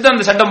சான்ஸை வச்சுதான்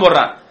அந்த சட்டம்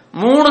போடுறான்.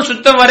 3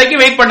 சுத்தம்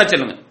வரைக்கும் வெயிட் பண்ண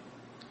சொல்லுங்க.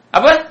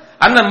 அப்ப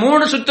அந்த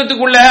 3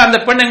 சுத்தத்துக்குள்ள அந்த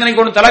பெண் எங்க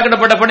கொண்டு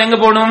தலாக்கிடப்பட்ட பெண் எங்க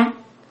போகணும்,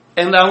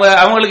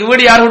 அவங்களுக்கு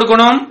வீடு யார்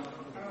கொடுக்கணும்?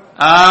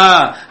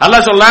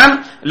 அல்லாஹ் சொல்றான்,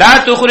 லா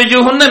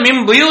துக்ரிஜூஹுன்ன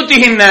மின்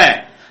புயூத்திஹின்ன,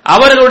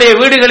 அவர்களுடைய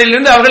வீடுகளில்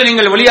இருந்து அவர்களை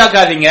நீங்கள்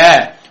வெளியாக்காதீங்க.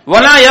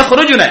 வலா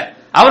யக்ருஜுன,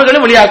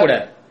 அவர்களும்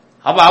வெளியாகக்கூடாது.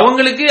 அப்ப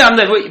அவங்களுக்கு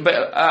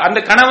அந்த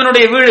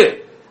கணவனுடைய வீடு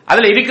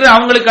அதுல இருக்கிற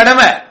அவங்களுக்கு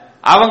கடமை,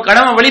 அவன்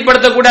கடமை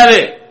வெளிப்படுத்தக்கூடாது.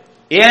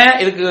 ஏன்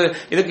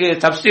இதுக்கு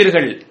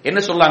தப்சீர்கள் என்ன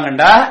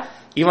சொல்லாங்கண்டா,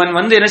 இவன்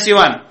வந்து என்ன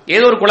செய்வான்,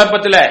 ஏதோ ஒரு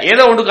குழப்பத்துல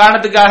ஏதோ ஒரு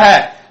காரணத்துக்காக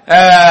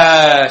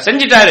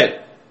செஞ்சிட்டாரு,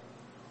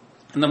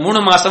 இந்த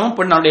 3 மாசமும்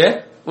பெண்ணுடைய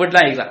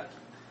வீட்டுல இருக்கிறான்.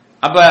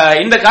 அப்ப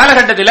இந்த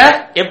காலகட்டத்தில்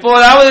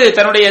எப்போதாவது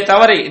தன்னுடைய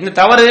தவறு, இந்த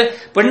தவறு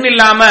பெண்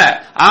இல்லாம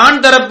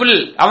ஆண் தரப்பில்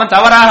அவன்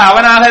தவறாக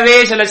அவனாகவே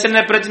சில சின்ன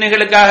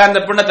பிரச்சனைகளுக்காக அந்த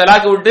பெண்ணை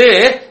தலாக்கு விட்டு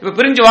இப்ப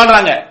பிரிஞ்சு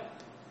வாழ்றாங்க.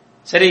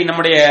 சரி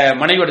நம்முடைய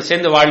மனைவியோட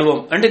சேர்ந்து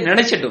வாழ்வோம் என்று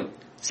நினைச்சிட்டும்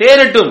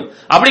சேரட்டும்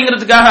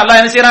அப்படிங்கிறதுக்காக அல்லாஹ்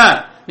என்ன செய்யறான்,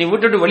 நீ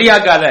விட்டுட்டு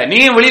வெளியாக்காத, நீ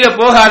வெளியில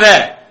போகாத.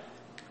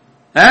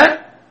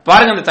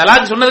 பாருங்க, இந்த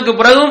தலாக் சொன்னதுக்கு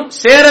பிறகும்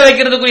சேர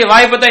வைக்கிறதுக்குரிய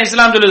வாய்ப்பை தான்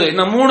இஸ்லாம் சொல்லுது.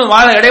 இந்த 3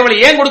 மாத இடைவெளி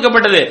ஏன்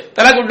கொடுக்கப்பட்டது?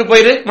 தலாக் விட்டு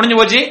போயிரு, முடிஞ்சு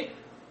போச்சு.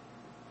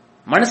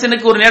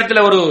 மனுஷனுக்கு ஒரு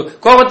நேரத்தில் ஒரு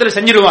கோபத்தில்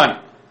செஞ்சிருவான்,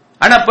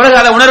 ஆனா பிறகு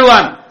அதை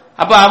உணர்வான்.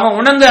 அப்ப அவன்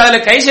உணர்ந்து அதுல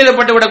கை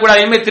செய்யப்பட்டு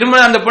விடக்கூடாது, இனிமே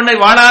திரும்ப அந்த பெண்ணை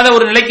வாழாத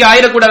ஒரு நிலைக்கு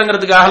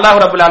ஆயிடக்கூடாதுங்கிறதுக்காக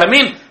அல்லாஹ் ரப்பல்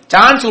ஆலமீன்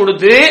சான்ஸ்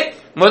கொடுத்து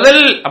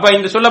முதல் அப்ப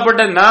இந்த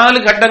சொல்லப்பட்ட 4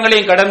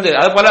 கட்டங்களையும் கடந்து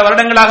அது பல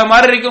வருடங்களாக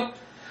மாறி இருக்கும்.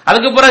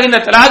 அதுக்கு பிறகு இந்த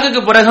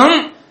தலாக்குக்கு பிறகும்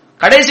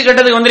கடைசி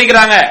கட்டத்துக்கு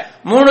வந்திருக்கிறாங்க.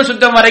 3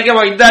 சுத்தம் வரைக்கும்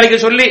இத்தாரிக்க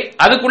சொல்லி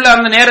அதுக்குள்ள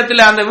அந்த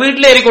நேரத்தில் அந்த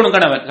வீட்டிலே இருக்கணும்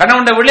கணவன்.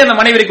 கணவன் வீட்டிலே அந்த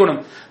மனைவி இருக்கணும்.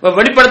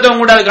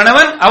 வெளிப்படுத்தவும் கூடாது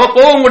கணவன், அவ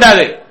போகவும்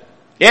கூடாது.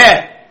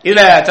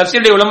 இதுல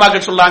தஃசீருடைய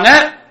உலமாக்கள் சொல்லாங்க,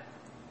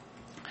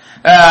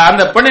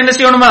 அந்த பெண் என்ன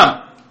செய்யணுமா,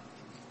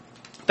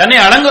 தன்னை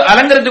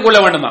அலங்கரித்துக் கொள்ள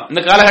வேண்டுமா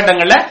இந்த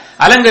காலகட்டங்கள்ல,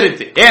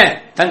 அலங்கரித்து.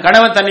 தன்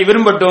கணவன் தன்னை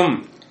விரும்பட்டும்,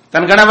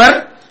 தன் கணவர்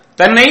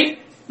தன்னை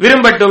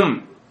விரும்பட்டும்.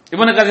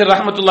 இப்னு கஸீர்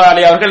ரஹ்மத்துல்லாஹி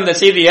அலைஹி அவர்கள் இந்த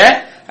செய்தியை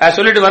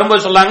சொல்லிட்டு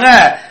வரும்போது சொன்னாங்க,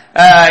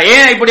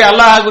 ஏன் இப்படி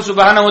அல்லாஹ்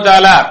சுப்ஹானஹு வ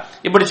தஆலா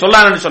இப்படி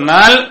சொல்லான்னு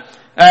சொன்னால்,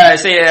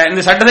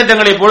 இந்த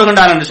சட்டத்திட்டங்களை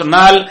போடுகின்றான் என்று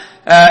சொன்னால்,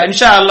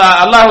 இன்ஷா அல்லாஹ்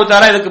அல்லாஹ்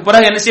தஆலா இதுக்கு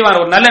பிறகு என்ன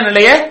செய்வார், ஒரு நல்ல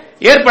நிலையை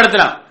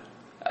ஏற்படுத்தலாம்.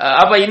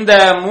 அப்ப இந்த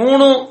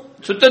 3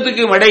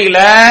 சுத்தத்துக்கு இடையில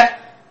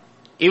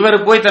இவர்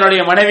போய்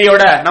தன்னுடைய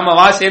மனைவியோட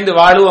நம்ம சேர்ந்து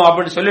வாழுவோம்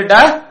அப்படின்னு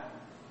சொல்லிட்டா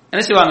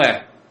என்ன செய்வாங்க,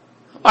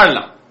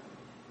 வாழலாம்.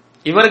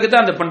 இவருக்கு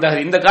தான் அந்த பெண்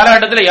தகுதி. இந்த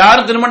காலகட்டத்தில்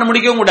யாரும் திருமணம்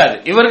முடிக்கவும் கூடாது,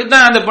 இவருக்கு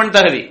தான் அந்த பெண்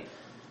தகுதி.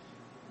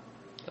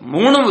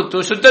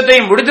 3 சுத்தத்தை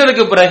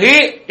முடித்ததுக்கு பிறகு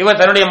இவர்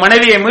தன்னுடைய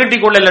மனைவியை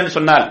மீட்டிக் கொள்ளல் என்று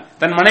சொன்னால்,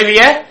 தன்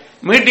மனைவியை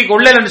மீட்டிக்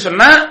கொள்ளல் என்று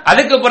சொன்னா,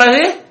 அதுக்கு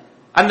பிறகு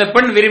அந்த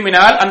பெண்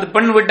விரும்பினால், அந்த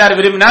பெண் வீட்டார்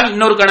விரும்பினால்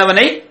இன்னொரு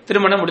கணவனை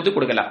திருமணம் முடித்துக்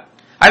கொடுக்கலாம்.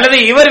 அல்லது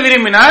இவர்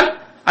விரும்பினால்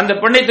அந்த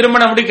பெண்ணை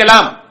திருமணம்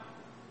முடிக்கலாம்.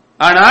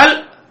 ஆனால்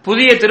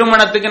புதிய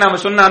திருமணத்துக்கு நாம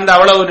சொன்ன அந்த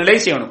அவ்வளவு நிலை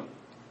செய்யணும்.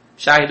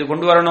 ஷாஹிது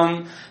கொண்டு வரணும்,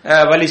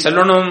 வலி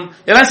சொல்லணும்,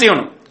 இதெல்லாம்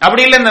செய்யணும்.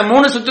 அப்படி இல்லை, இந்த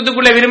 3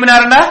 சுத்தத்துக்குள்ள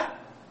விரும்பினாருன்னா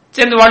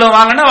சேர்ந்து வாழும்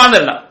வாங்கன்னா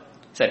வாழ்ந்துடலாம்.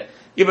 சரி,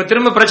 இப்ப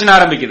திரும்ப பிரச்சனை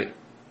ஆரம்பிக்குது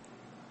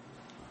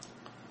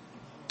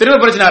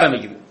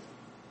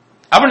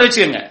அப்படின்னு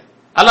வச்சுக்கோங்க.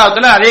 அல்லாஹ்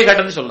தஆலா அதே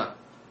கட்டத்தை சொல்லலாம்.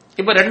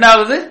 இப்ப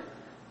 2வது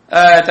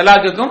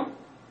தலாக்குக்கும்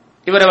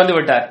இவரை வந்து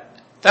விட்டார்,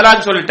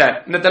 தலாக் சொல்லிட்டார்.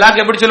 இந்த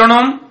தலாக் எப்படி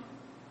சொல்லணும்,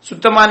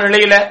 சுத்தமான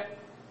நிலையில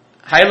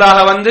ஹைலாக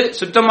வந்து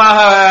சுத்தமாக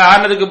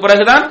ஆனதுக்கு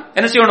பிறகுதான்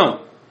என்ன செய்யணும்,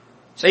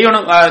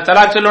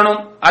 தலாக் சொல்லணும்.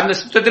 அந்த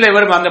சுத்தத்தில்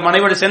இவர் அந்த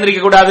மனைவியோட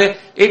சேர்ந்திருக்க கூடாது.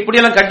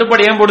 இப்படியெல்லாம்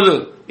கட்டுப்பாடு ஏன் போடுது,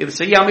 இது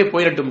செய்யாம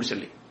போயிடட்டும்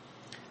சொல்லி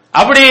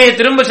அப்படி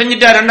திரும்ப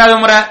செஞ்சுட்டார் 2வது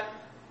முறை.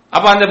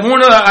 அப்ப அந்த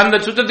 3 அந்த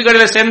சுத்தத்துக்கு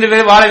இடையில சேர்ந்து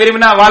வாழ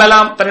விரும்பினா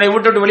வாழலாம், தன்னை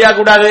விட்டு விட்டு வெளியாக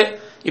கூடாது.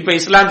 இப்ப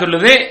இஸ்லாம்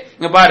சொல்லுது,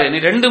 இங்க பாரு, நீ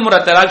 2 முறை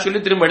தலாக் சொல்லி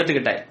திரும்ப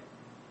எடுத்துக்கிட்டாய்,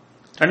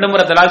 2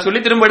 முறை தலாக் சொல்லி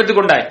திரும்ப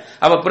எடுத்துக்கொண்டாய்.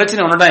 அப்ப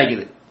பிரச்சனை ஒன்னுதான்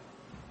இருக்குது,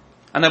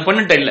 அந்த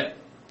பெண்ணுட்ட இல்ல.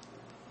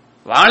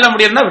 வாழ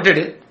முடியும்னா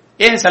விட்டுடு,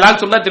 ஏன்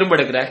தலாக் சொல்ல திரும்ப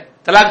எடுக்கிறாய்,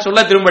 தலாக் சொல்ல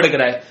திரும்ப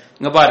எடுக்கிறாய்.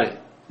 இங்க பாரு,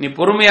 நீ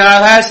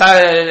பொறுமையாக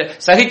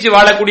சகிச்சு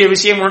வாழக்கூடிய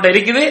விஷயம் ஒன்று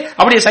இருக்குது,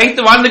 அப்படியே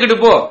சகித்து வாழ்ந்துகிட்டு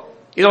போ,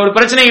 இது ஒரு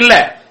பிரச்சனை இல்ல.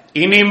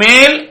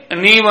 இனிமேல்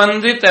நீ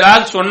வந்து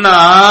தலாக்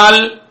சொன்னால்,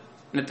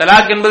 இந்த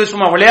தலாக் என்பது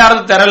சும்மா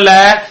விளையாடுறது தரல,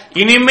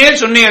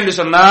 இனிமேல் சொன்னீ என்று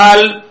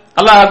சொன்னால்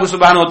அல்லாஹ்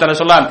சுப்ஹானஹு வ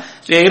தஆலா சொல்லான்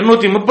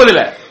 230ல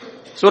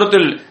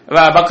சூரத்துல்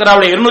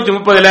பக்ராவுடைய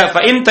 230ல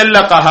ஃபஇன்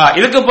தல்லகஹா,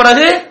 இதுக்கு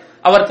பிறகு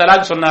அவர்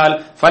தலாக் சொன்னால்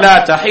ஃபலா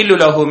தஹில்லு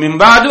லஹு மின்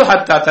பஅது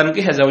ஹத்தா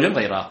தன்கிஹ ஜௌஜன்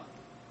கைரா.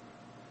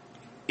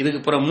 இதுக்கு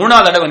பிறகு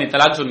 3வது தடவை நீ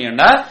தலாக்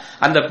சொன்னீண்டா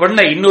அந்த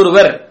பெண்ணை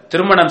இன்னொருவர்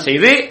திருமணம்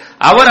செய்து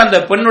அவர் அந்த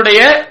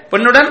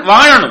பெண்ணுடன்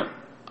வாழணும்,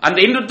 அந்த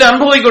இன்பத்தை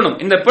அனுபவிக்கணும்,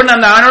 இந்த பெண்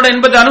அந்த ஆணோட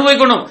இன்பத்தை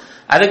அனுபவிக்கணும்.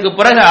 அதுக்கு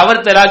பிறகு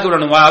அவர் தலாக்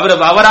விடணும்,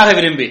 அவராக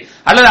விரும்பி,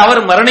 அல்லது அவர்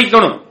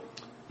மரணிக்கணும்.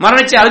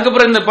 மரணிச்சு அதுக்கு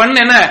பிறகு இந்த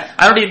பெண் என்ன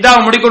அதனுடைய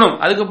இதாவை முடிக்கணும்.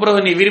 அதுக்கு பிறகு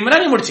நீ விரும்பினா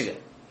நீ முடிச்சுக்க.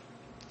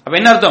 அப்ப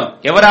என்ன அர்த்தம்,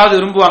 எவராவது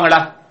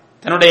விரும்புவாங்களா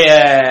தன்னுடைய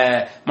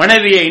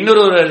மனைவியை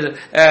இன்னொரு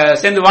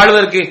சேர்ந்து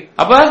வாழ்வதற்கு?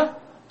 அப்ப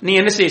நீ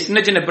என்ன செய்ய, சின்ன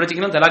சின்ன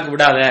பிரச்சனைகளும் தலாக்கு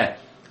விடாத,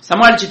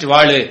 சமாளிச்சுட்டு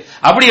வாழு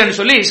அப்படி என்று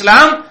சொல்லி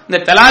இஸ்லாம் இந்த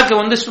தலாக்கு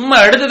வந்து சும்மா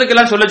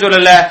எடுத்ததுக்கெல்லாம்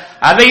சொல்லல,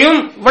 அதையும்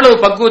இவ்வளவு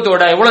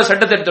பக்குவத்தோட இவ்வளவு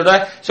சட்டத்திட்டத்தோட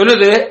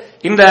சொல்லுது.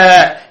 இந்த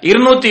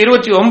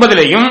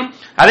 229லையும்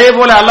அதே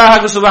போல அல்லாஹ்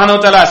சுப்ஹானஹு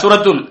வ தஆலா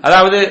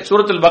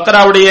சூரத்துல்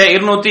பக்ராவுடைய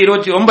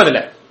 229ல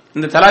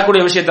இந்த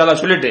தலாக்குடைய விஷயத்தை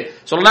அல்லாஹ் சொல்லிட்டு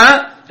சொன்னா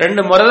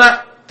 2 முறை தான்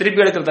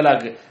திருப்பி எடுக்கிற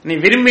தலாக்கு. நீ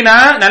விரும்பினா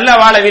நல்லா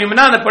வாழ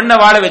விரும்பினா அந்த பெண்ணை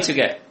வாழ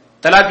வச்சுக்க,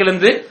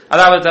 தலாக்கிலிருந்து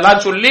அதாவது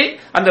தலாக் சொல்லி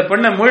அந்த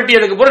பெண்ணை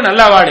முழட்டியதுக்கு போற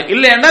நல்லா வாடு,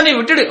 இல்லையா நீ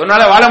விட்டுடு,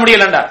 உன்னால வாழ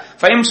முடியலண்டா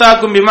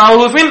ஃபைம்சாக்கும்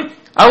பிமாரூஃபின்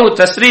அவ்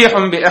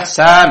தஸ்ரீஹும்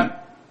பிஇஹ்சான்.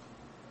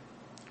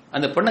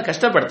 அந்த பெண்ணை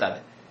கஷ்டப்படுத்தாது.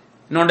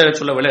 இன்னொன்று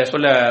சொல்ல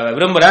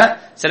விரும்புறேன்,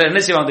 சிலர் என்ன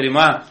செய்வாங்க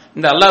தெரியுமா,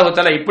 இந்த அல்லாஹ்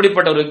தஆலா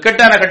இப்படிப்பட்ட ஒரு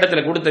இக்கட்டான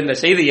கட்டத்தில் கொடுத்த இந்த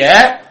செய்தியை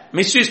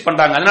மிஸ்யூஸ்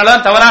பண்றாங்க.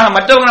 அதனாலதான் தவறாக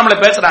மற்றவங்க நம்மள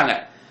பேசுறாங்க.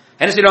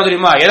 என்ன செய்வாங்க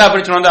தெரியுமா, ஏதா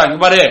பிரச்சனை வந்தா இங்க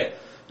பாரு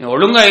நீ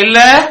ஒழுங்கா இல்ல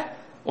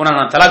உன்னை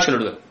நான் தலாக்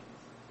சொல்லிடுவேன்.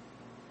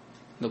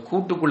 இந்த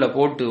கூட்டுக்குள்ள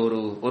போட்டு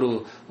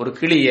ஒரு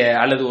கிளிய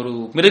அல்லது ஒரு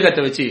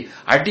மிருகத்தை வச்சு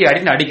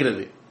அடின்னு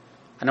அடிக்கிறது,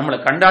 நம்மளை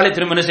கண்டாலே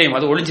திரும்ப என்ன செய்யும்,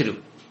 அது ஒளிஞ்சிடும்,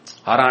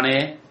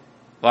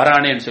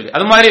 வரானேன்னு சொல்லி.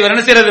 அது மாதிரி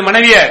என்ன செய்யறது,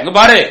 மனைவிய இங்க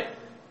பாரு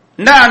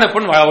அந்த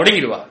பொண்ணு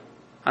ஒடுங்கிடுவா.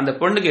 அந்த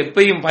பொண்ணுக்கு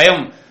எப்பயும்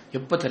பயம்,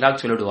 எப்ப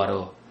தலாக்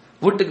சொல்லிடுவாரோ,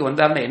 வீட்டுக்கு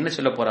வந்தாருன்னா என்ன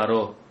சொல்ல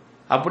போறாரோ,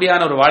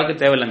 அப்படியான ஒரு வாழ்க்கை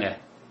தேவையில்லைங்க.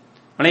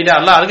 மனைவியா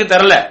அல்லாஹ் அதுக்கு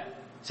தரல.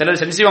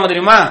 சிலர் சென்சிவாங்க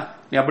தெரியுமா,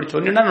 நீ அப்படி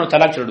சொன்னா நான்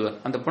தலாக் சொல்லிடுவேன்.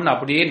 அந்த பொண்ணு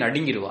அப்படியே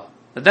நடுங்கிடுவா.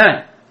 அதான்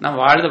நான்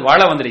வாழ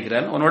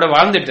வந்திருக்கிறேன், உன்னோட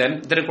வாழ்ந்துட்டேன்,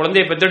 இத்தனை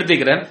குழந்தையை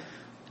பெற்றெடுத்திருக்கிறேன்,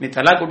 நீ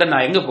தலாக் விட்ட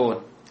நான் எங்க போவேன்.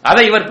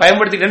 அதை இவர்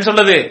பயன்படுத்திக்கிறேன்னு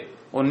சொல்லுது.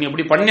 நீ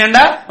இப்படி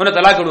பண்ணேன்டா உன்னை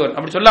தலாக் விடுவேன்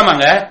அப்படி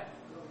சொல்லாமாங்க.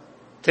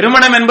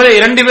 திருமணம் என்பது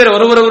 2 பேர்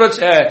ஒருவர்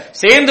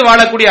சேர்ந்து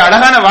வாழக்கூடிய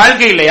அழகான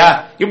வாழ்க்கை இல்லையா?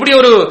 இப்படி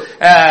ஒரு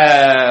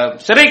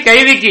சிறை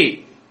கைதிக்கு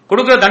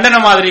கொடுக்கிற தண்டனை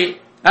மாதிரி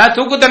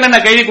தூக்கு தண்டனை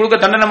கைதி கொடுக்க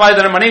தண்டனை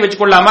மாதிரி மனைவி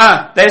வச்சுக்கொள்ளாமா?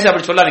 தயவுசெய்து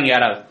அப்படி சொல்லாதீங்க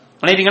யாராவது.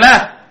 நினைத்தீங்களா?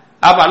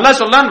 அப்ப அல்லாஹ்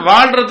சொல்றான்,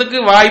 வாழ்றதுக்கு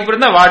வாய்ப்பு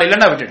இருந்தா வாடு,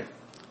 இல்லன்னா விட்டுடு.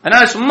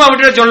 அதனால சும்மா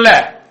விட்டுட சொல்ல,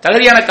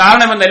 தகுதியான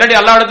காரணம் என்ன, இல்லாட்டி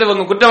அல்லாஹ் இடத்துல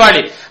உங்க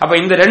குற்றவாளி. அப்ப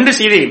இந்த ரெண்டு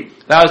செய்தி,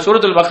 அதாவது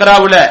சூரத்துல்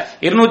பக்ராவுல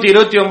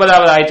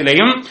 229வது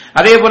ஆயத்திலையும்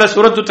அதே போல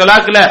சூரத்து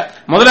தலாக்ல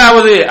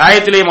 1வது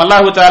ஆயத்திலையும்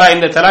அல்லாஹ் தஆலா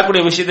இந்த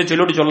தலாக்குடைய விஷயத்தை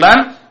சொல்லிட்டு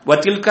சொல்றான்,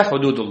 வதில்க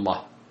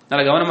ஹுதூதுல்லாஹ்.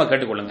 நல்ல கவனமா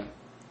கேட்டுக்கொள்ளுங்க.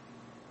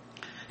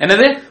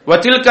 என்னது?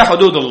 வதில்க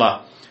ஹுதூதுல்லாஹ்.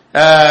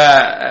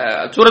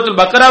 சூரத்துல்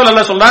பக்ராவுல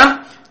அல்லாஹ் சொல்றான்,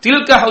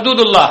 தில்க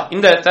ஹுதூதுல்லாஹ்.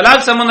 இந்த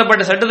தலாக்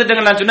சம்பந்தப்பட்ட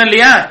சட்டத்திட்டங்கள் நான் சொன்னேன்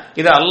இல்லையா,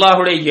 இது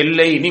அல்லாஹ்வுடைய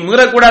எல்லை, நீ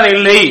மீறக்கூடாத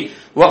எல்லை.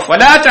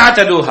 ஃபலா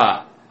தஅதூஹா,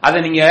 அதை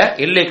நீங்க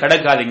எல்லை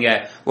கடக்காதீங்க.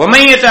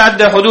 வமை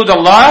யதஅத்த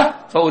ஹுதூதல்லாஹ்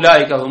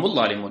ஃபஉலாயிக ஹுமுல்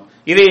ஸாலிமூன்.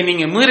 இதை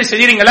நீங்க மீறி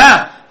செய்றீங்களா,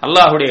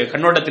 அல்லாஹ்வுடைய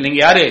கண்ணோட்டத்தில் நீங்க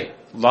யாரு?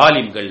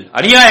 வாலிம்கள்,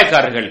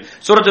 அநியாயக்காரர்கள்.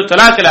 சூரத்து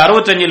தலாக்ல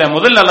 65ல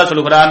முதல்ல அல்லாஹ்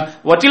சொல்கிறான்,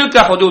 வதில்க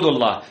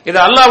ஹுதூதுல்லாஹ். இது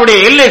அல்லாஹ்வுடைய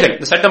எல்லைகள்,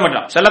 இந்த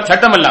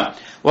சட்டமல்லாம்.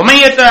 வமை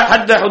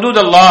யதஅத்த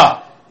ஹுதூதல்லாஹ்,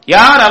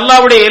 யார்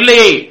அல்லாஹ்வுடைய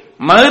எல்லையை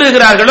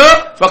மீறுகிறார்களோ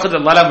ஃபக்கத்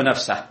ஸலம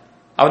நஃப்ஸஹ்,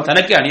 அவன்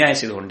தனக்கு அநியாயம்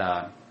செய்து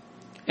கொண்டான்.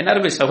 என்ன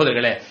அருமை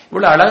சகோதரர்களே,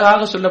 இவ்வளவு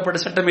அழகாக சொல்லப்பட்ட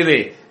சட்டம் இது.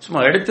 சும்மா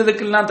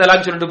எடுத்ததுக்கெல்லாம்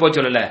தலாக் சொல்லிட்டு போய்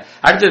சொல்லல.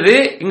 அடுத்தது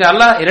இங்க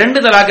அல்லாஹ் 2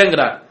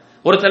 தலாக்குங்கிறார்.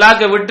 ஒரு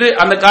தலாக்கை விட்டு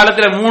அந்த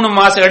காலத்துல 3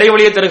 மாச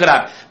இடைவெளியை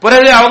தருகிறார்.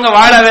 பிறகு அவங்க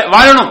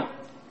வாழணும்.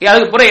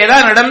 அதுக்கு பிறகு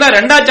ஏதாவது நடந்தா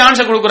 2ஆவது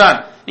சான்ஸ் கொடுக்கிறான்.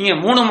 நீங்க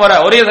 3 முறை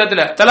ஒரே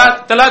விதத்துல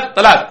தலாக் தலாக்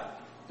தலாக்.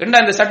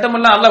 இந்த சட்டம்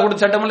எல்லாம் அல்லாஹ்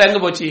கொடுத்த சட்டம் எல்லாம்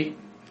எங்க போச்சு?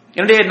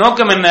 என்னுடைய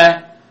நோக்கம் என்ன?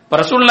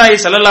 ரசூலுல்லாஹி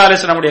ஸல்லல்லாஹு அலைஹி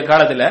வஸல்லம் உடைய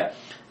காலத்துல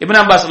இப்னு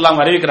அப்பாஸ் எல்லாம்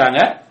அறிவிக்கிறாங்க,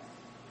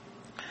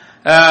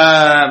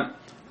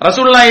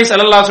 ரசூலுல்லாஹி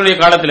ஸல்லல்லாஹு அலைஹி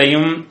வஸல்லம்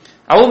காலத்திலையும்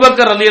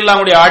அபூபக்கர் ரலியல்லாஹு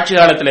அன்ஹுடைய ஆட்சி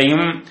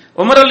காலத்திலையும்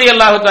உமர்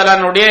ரலியல்லாஹு தஆலா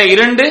அன்ஹுடைய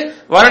 2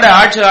 வருட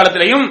ஆட்சி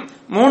காலத்திலையும்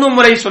 3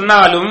 முறை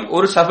சொன்னாலும்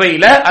ஒரு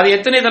சபையில அது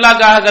எத்தனை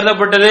தலாக்காக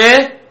கருதப்பட்டது?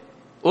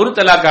 ஒரு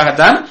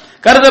தலாக்காகத்தான்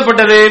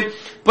கருதப்பட்டது.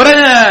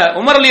 பிறகு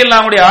உமர்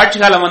ரலியல்லாஹு அன்ஹுடைய ஆட்சி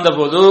காலம் வந்த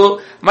போது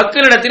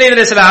மக்களிடத்திலே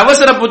இதில் சில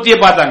அவசர புத்தியை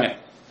பார்த்தாங்க.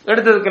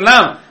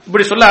 எடுத்ததுக்கெல்லாம்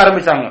இப்படி சொல்ல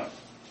ஆரம்பிச்சாங்க.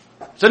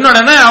 சொன்ன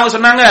உடனே அவங்க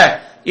சொன்னாங்க,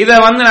 இத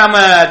நாம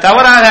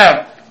தவறாக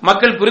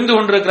மக்கள் புரிந்து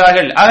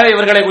கொண்டிருக்கிறார்கள், ஆக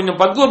இவர்களை கொஞ்சம்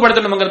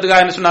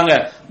பக்குவப்படுத்தணுங்கிறதுக்காக என்ன சொன்னாங்க,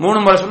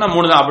 3 முறை சொன்னா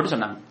 3 தான் அப்படின்னு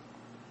சொன்னாங்க,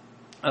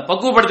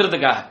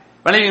 பக்குவப்படுத்துறதுக்காக.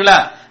 விளங்குங்களா?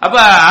 அப்ப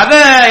அத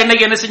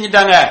இன்னைக்கு என்ன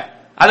செஞ்சிட்டாங்க,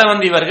 அதை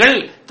இவர்கள்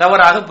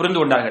தவறாக புரிந்து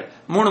கொண்டார்கள்.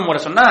 3 முறை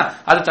சொன்னா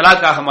அது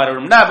தலாக்காக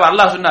மாறிவிடும். அப்ப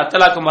அல்லாஹ் சொன்ன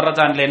அத்தலாக்கு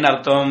மர்ரத்தான்ல என்ன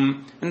அர்த்தம்?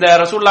 இந்த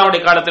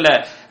ரசூலுல்லாஹ்வுடைய காலத்துல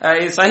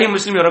சஹீஹ்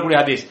முஸ்லிம் வரக்கூடிய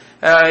ஹதீஸ்,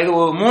 இது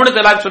 3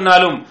 தலாக்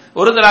சொன்னாலும்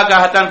ஒரு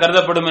தலாக்காகத்தான்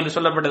கருதப்படும் என்று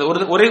சொல்லப்பட்டது.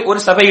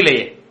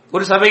 ஒரு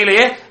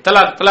சபையிலேயே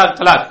தலாக் தலாக்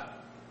தலாக்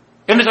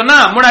என்று சொன்னா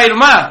 3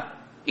 ஆயிருமா?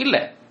 இல்ல.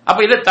 அப்ப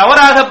இதை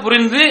தவறாக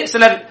புரிந்து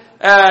சிலர்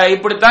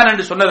இப்படித்தான்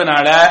என்று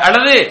சொன்னதுனால,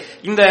 அல்லது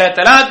இந்த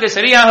தலாக்கு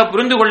சரியாக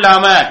புரிந்து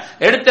கொள்ளாம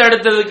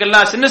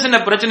எடுத்ததுக்கெல்லாம் சின்ன சின்ன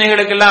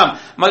பிரச்சனைகளுக்கெல்லாம்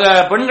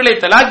பெண்களை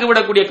தலாக்கு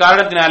விடக்கூடிய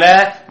காரணத்தினால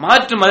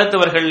மாற்று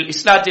மதத்தவர்கள்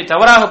இஸ்லாத்தை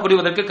தவறாக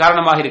புரிவதற்கு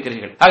காரணமாக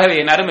இருக்கிறீர்கள். ஆகவே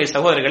என் அருமை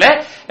சகோதரர்களே,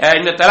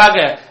 இந்த தலாக்க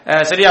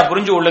சரியா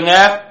புரிஞ்சு கொள்ளுங்க.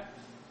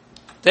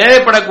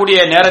 தேவைப்படக்கூடிய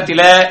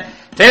நேரத்தில்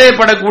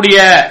தேவைப்படக்கூடிய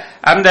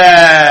அந்த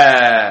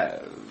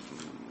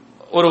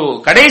ஒரு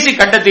கடைசி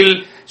கட்டத்தில்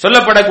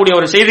சொல்லப்படக்கூடிய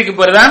ஒரு செய்திக்கு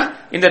பிறகுதான்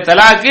இந்த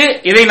தலாக்கு.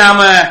 இதை நாம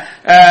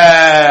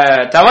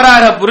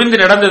தவறாக புரிந்து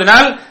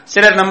நடந்ததனால்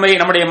சிலர்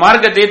நம்முடைய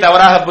மார்க்கத்தை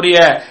தவறாக புரிய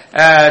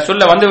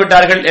சொல்ல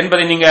வந்துவிட்டார்கள்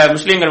என்பதை நீங்க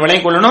முஸ்லீம்கள்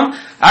விளங்கிக் கொள்ளணும்.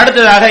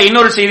 அடுத்ததாக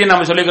இன்னொரு செய்தி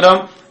நாம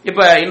சொல்லிக்கிறோம்.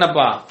 இப்ப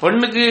என்னப்பா,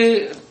 பெண்ணுக்கு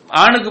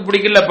ஆணுக்கு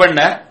பிடிக்கல பெண்ண,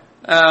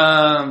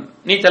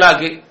 நீ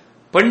தலாக்கு,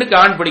 பெண்ணுக்கு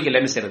ஆண் பிடிக்கல,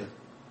 என்ன செய்யறது?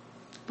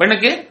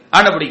 பெண்ணுக்கு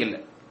ஆணை பிடிக்கல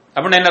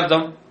அப்படின்னா என்ன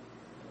அர்த்தம்?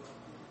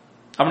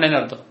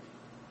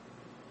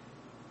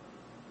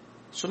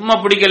 சும்மா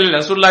பிடிக்கல.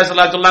 ரசூலுல்லாஹி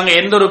ஸல்லல்லாஹு அலைஹி வஸல்லம்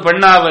எந்த ஒரு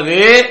பெண்ணாவது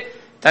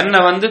தன்னை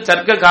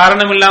தர்க்க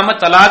காரணம் இல்லாம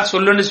தலாக்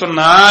சொல்லுன்னு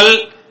சொன்னால்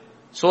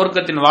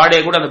சொர்க்கத்தின்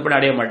வாடையை கூட அந்த பெண்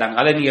அடைய மாட்டாங்க.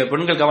 அதை நீங்க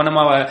பெண்கள்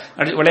கவனமா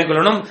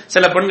விளைக்கொள்ளணும்.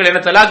 சில பெண்கள்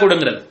என்ன தலாக்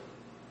விடுங்கிறது,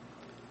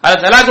 அதை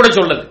தலாக் கூட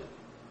சொல்லுது.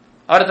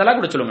 அவரை தலாக்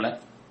கூட சொல்லுங்களேன்,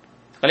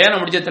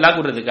 கல்யாணம் முடிச்ச தலாக்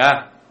விடுறதுக்கா?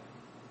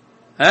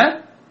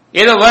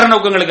 ஏதோ வேற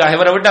நோக்கங்களுக்காக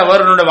இவரை விட்டா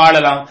வேற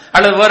வாழலாம்,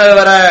 அல்லது வேற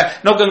வேற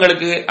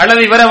நோக்கங்களுக்கு,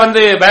 அல்லது இவரை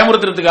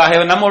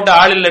பயமுறுத்துறதுக்காக நம்ம விட்டு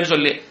ஆள் இல்லைன்னு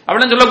சொல்லி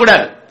அப்படின்னு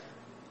சொல்லக்கூடாது.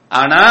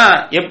 ஆனா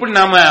எப்படி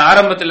நாம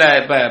ஆரம்பத்துல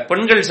இப்ப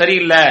பெண்கள்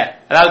சரியில்லை,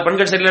 அதாவது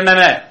பெண்கள்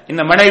சரியில்லைன்னா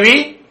இந்த மனைவி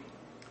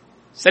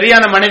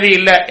சரியான மனைவி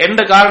இல்லை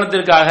என்ற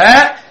காரணத்திற்காக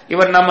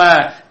இவர் நம்ம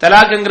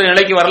தலாக்குங்கிற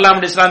நிலைக்கு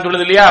வரலாம் இஸ்லாம்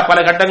சொல்லுது இல்லையா, பல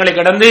கட்டங்களை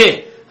கடந்து.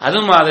 அது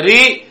மாதிரி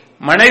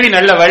மனைவி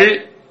நல்லவள்,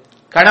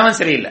 கணவன்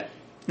சரியில்லை,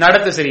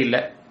 நடத்தை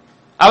சரியில்லை,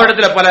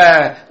 அவரிடத்துல பல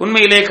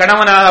உண்மையிலே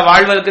கணவனாக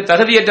வாழ்வதற்கு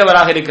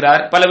தகுதியற்றவராக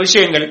இருக்கிறார், பல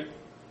விஷயங்கள்.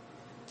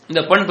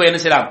 இந்த பெண் போய்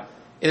என்ன செய்யலாம்,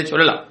 இதை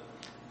சொல்லலாம்,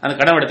 அந்த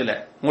கணவனிடத்துல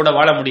உங்களோட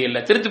வாழ முடியல,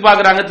 திருத்தி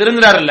பாக்குறாங்க,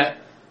 திருந்துறாரு இல்ல,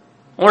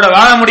 உங்களோட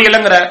வாழ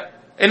முடியலங்கிற,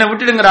 என்ன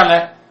விட்டுடுங்கிறாங்க,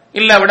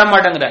 இல்ல விட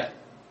மாட்டேங்கிற,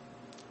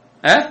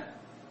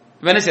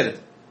 என்ன செய்யறது?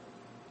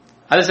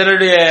 அது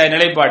சிலருடைய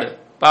நிலைப்பாடு.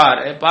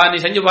 நீ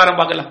செஞ்சு பாரு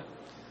பார்க்கலாம்,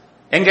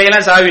 என்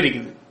கையெல்லாம் சாவி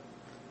இருக்குது,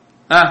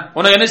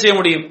 உனக்கு என்ன செய்ய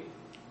முடியும்?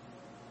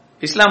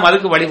 இஸ்லாம்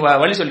அதுக்கு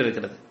வழி சொல்லி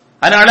இருக்கிறது.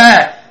 அதனால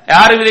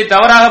யாரும் இதை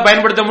தவறாக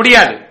பயன்படுத்த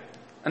முடியாது.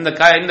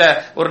 இந்த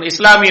ஒரு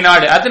இஸ்லாமிய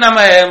நாடு, அது நம்ம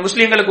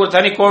முஸ்லீம்களுக்கு ஒரு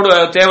தனி கோடு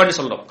தேவைன்னு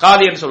சொல்றோம்,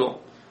 காதி என்று சொல்லுவோம்.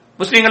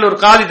 முஸ்லீம்கள் ஒரு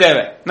காதி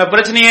தேவை. இந்த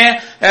பிரச்சனையே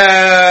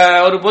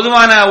ஒரு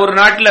பொதுவான ஒரு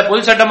நாட்டில்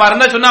பொது சட்டமா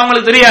இருந்தா சொன்னா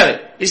அவங்களுக்கு தெரியாது.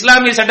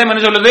 இஸ்லாமிய சட்டம்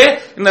என்ன சொல்லுது,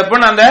 இந்த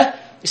பெண் அந்த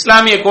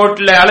இஸ்லாமிய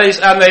கோர்ட்ல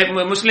அந்த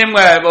முஸ்லீம்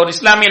ஒரு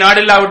இஸ்லாமிய நாடு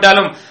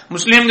இல்லாவிட்டாலும்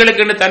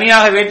முஸ்லீம்களுக்கு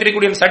தனியாக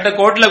வைத்திருக்கக்கூடிய சட்ட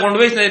கோர்ட்ல கொண்டு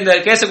போய் இந்த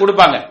கேஸை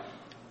கொடுப்பாங்க.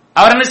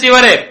 அவர் என்ன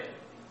செய்வாரு,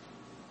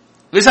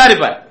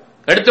 விசாரிப்பார்.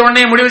 எடுத்த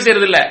உடனே முடிவு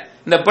செய்யறது இல்ல.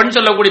 இந்த பெண்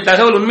சொல்லக்கூடிய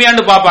தகவல்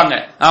உண்மையாண்டு பார்ப்பாங்க.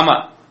 ஆமா,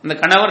 இந்த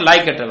கணவர்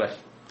லாய்க்கற்றவர்,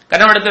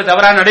 கணவனிடத்தில்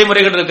தவறான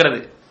நடைமுறைகள் இருக்கிறது,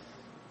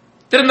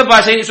 திருந்த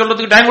பாசை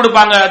சொல்றதுக்கு டைம்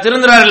கொடுப்பாங்க.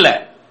 திருந்துறாரு இல்ல.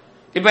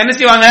 இப்ப என்ன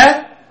செய்வாங்க,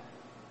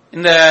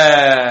 இந்த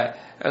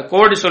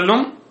கோடு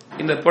சொல்லும்,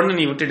 இந்த பொண்ணு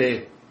நீ விட்டுடு,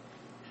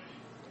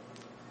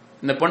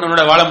 இந்த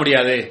பொண்ணோட வாழ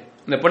முடியாது,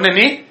 இந்த பொண்ணை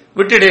நீ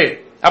விட்டுடு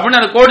அப்படின்னு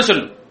அந்த கோடு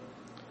சொல்லும்.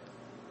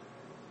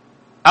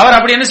 அவர்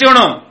அப்படி என்ன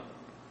செய்யணும்,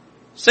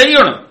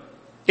 செய்யணும்.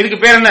 இதுக்கு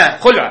பேர் என்ன,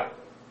 ஹுலா.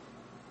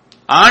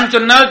 ஆண்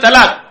சொன்னால்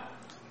தலாக்,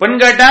 பெண்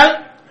கேட்டால்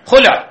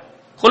ஹுலா.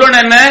 ஹுலுனா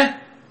என்ன,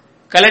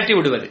 கலட்டி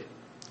விடுவது.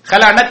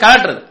 ஹலான்னா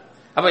கலட்டுறது.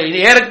 அப்ப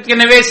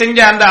ஏற்கனவே செஞ்ச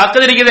அந்த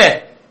அக்கது இருக்குதே,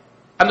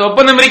 அந்த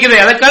ஒப்பந்தம் இருக்குது,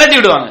 அதை கலட்டி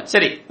விடுவாங்க.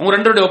 சரி, உங்க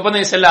ரெண்டு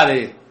ஒப்பந்தம் செல்லாது.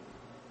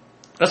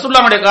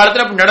 ரசூலுல்லாஹ்வுடைய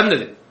காலத்தில் அப்படி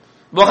நடந்தது.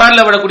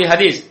 புகாரில் வரக்கூடிய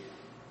ஹதீஸ்,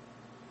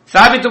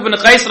 சாபித் இப்னு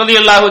கைஸ்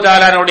ரலியல்லாஹு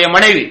தஆலா அவருடைய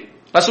மனைவி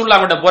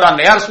ரசூலுல்லாஹ் கிட்ட போறாங்க.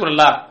 யா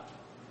ரசூலல்லாஹ்,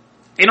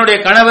 என்னுடைய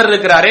கணவர்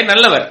இருக்கிறாரே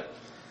நல்லவர்,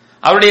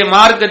 அவருடைய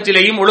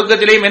மார்க்கத்திலேயும்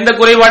ஒழுக்கத்திலேயும் எந்த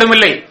குறைபாடும்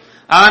இல்லை,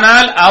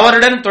 ஆனால்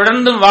அவருடன்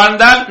தொடர்ந்து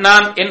வாழ்ந்தால்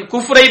நான் என்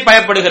குஃப்ரை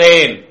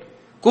பயப்படுகிறேன்,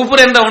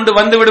 குஃப்ர் என்ற ஒன்று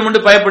வந்துவிடும்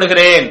என்று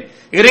பயப்படுகிறேன்,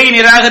 இறை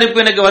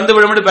நிராகரிப்பு எனக்கு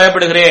வந்துவிடும் என்று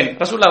பயப்படுகிறேன்.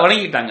 ரசூலுல்லாஹ்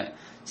வணங்கிட்டாங்க.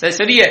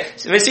 சரிய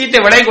விஷயத்தை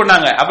விலை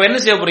கொண்டாங்க. அப்ப என்ன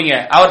செய்ய போறீங்க,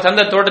 அவர்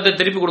தந்த தோட்டத்தை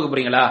திருப்பி கொடுக்க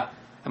போறீங்களா,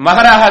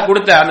 மகராக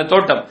கொடுத்த அந்த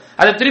தோட்டம்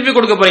அதை திருப்பி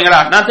கொடுக்க போறீங்களா,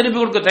 நான் திருப்பி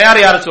கொடுக்க தயார்,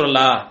 யார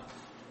சொல்லலாம்.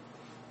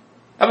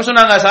 அப்ப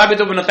சொன்னாங்க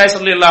சாபித் இப்னு கைஸ்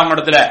ரலியல்லாஹு அன்ஹு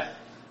இடத்துல,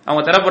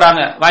 அவங்க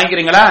தரப்புறாங்க,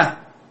 வாங்கிக்கிறீங்களா,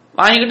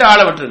 வாங்கிக்கிட்டு ஆள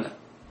விட்டுருங்க.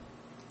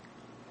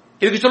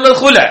 இதுக்கு சொல்றது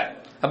ஹுல.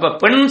 அப்ப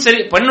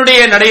பெண்ணுடைய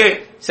நடை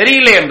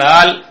சரியில்லை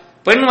என்றால்,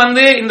 பெண்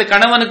இந்த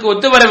கணவனுக்கு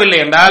ஒத்து வரவில்லை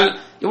என்றால்,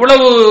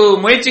 இவ்வளவு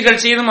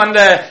முயற்சிகள் செய்தும் அந்த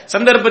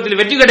சந்தர்ப்பத்தில்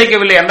வெற்றி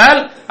கிடைக்கவில்லை என்றால்,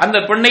 அந்த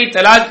பெண்ணை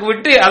தலாக்கு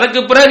விட்டு அதற்கு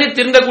பிறகு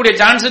திருந்தக்கூடிய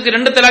சான்ஸுக்கு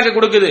 2 தலாக்கு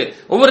கொடுக்குது.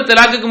 ஒவ்வொரு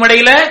தலாக்குக்கும்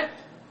இடையில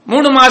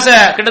 3 மாச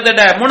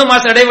கிட்டத்தட்ட 3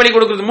 மாச இடைவெளி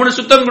கொடுக்கிறது, 3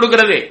 சுத்தம்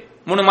கொடுக்கிறது.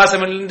 3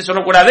 மாசம் என்று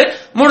சொல்லக்கூடாது,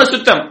 3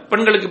 சுத்தம்.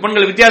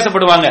 பெண்கள்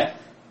வித்தியாசப்படுவாங்க.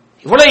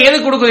 இவ்வளவு எது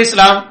கொடுக்குது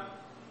இஸ்லாம்?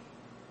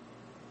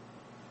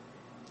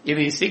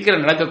 இது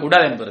சீக்கிரம்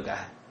நடக்கக்கூடாது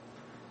என்பதற்காக.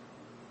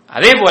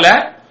 அதே போல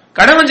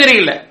கணவன்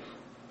சரியில்லை,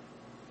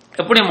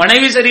 எப்படி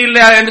மனைவி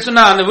சரியில்லை என்று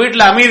சொன்னா அந்த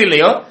வீட்டுல அமைதி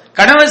இல்லையோ,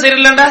 கணவன்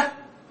சரியில்லைண்டா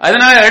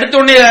அதனால எடுத்த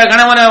உடனே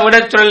கணவனை விட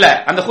சொல்ல,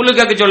 அந்த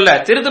குழுக்காக்கு சொல்ல,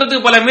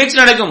 திருத்துறதுக்கு பல முயற்சி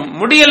நடக்கும்,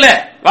 முடியல,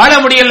 வாழ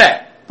முடியல,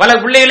 பல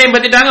பிள்ளைகளையும்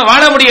பத்திட்டாங்க,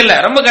 வாழ முடியல,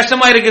 ரொம்ப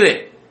கஷ்டமா இருக்குது.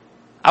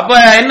 அப்ப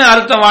என்ன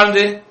அர்த்தம்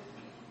வாழ்ந்து?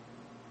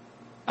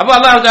 அப்ப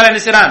அல்லாஹ் தஆலா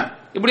என்ன செய்றான்,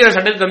 இப்படி ஒரு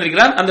சட்டத்தை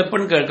தந்திருக்கிறான். அந்த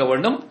பெண் கேட்க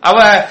வேண்டும்.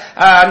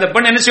 அந்த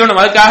பெண் என்ன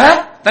செய்யணும், அதுக்காக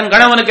தன்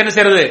கணவனுக்கு என்ன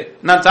செய்யறது,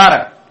 நான்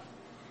தாரன்,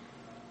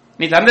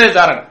 நீ தந்தது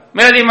தாரன்,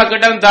 மேலதிகமா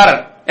கேட்டாலும்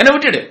தாரன், என்ன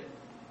விட்டுடு.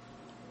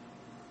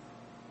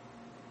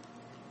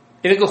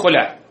 இதுக்கு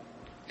ஹுலா.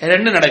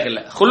 2 நடக்கல.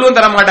 ஹுல்லும்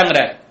தர மாட்டாங்கிற,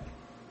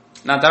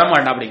 நான் தர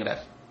மாட்டேன்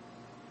அப்படிங்கிறார்.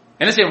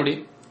 என்ன செய்ய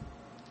முடியும்?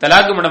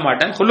 தலாக்கு விட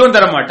மாட்டேன், ஹுல்லும்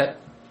தர மாட்டேன்.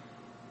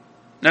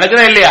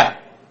 நடக்குதா இல்லையா?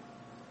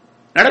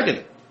 நடக்குது.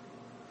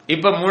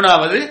 இப்ப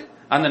 3வது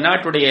அந்த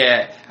நாட்டுடைய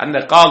அந்த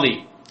காதி,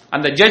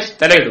 அந்த ஜட்ஜ்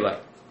தலையிடுவார்.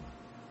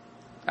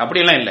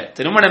 அப்படியெல்லாம் இல்ல.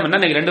 திருமணம்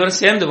என்ன, 2 பேரும்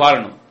சேர்ந்து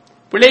வாழணும்.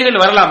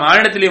 பிள்ளைகள் வரலாம்,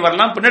 ஆணிடத்திலே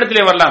வரலாம்,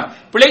 பெண்ணிடத்திலே வரலாம்.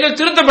 பிள்ளைகள்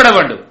திருத்தப்பட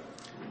வேண்டும்.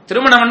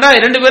 திருமணம் என்றால்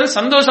 2 பேரும்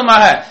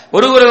சந்தோஷமாக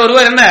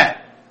ஒருவர் என்ன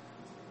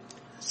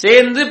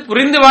சேர்ந்து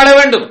புரிந்து வாழ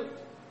வேண்டும்.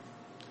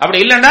 அப்படி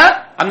இல்லைன்னா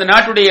அந்த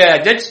நாட்டுடைய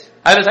ஜட்ஜ்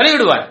அதில்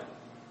தலையிடுவார்.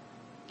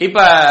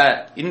 இப்ப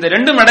இந்த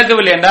 2ம்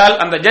நடக்கவில்லை என்றால்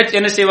அந்த ஜட்ஜ்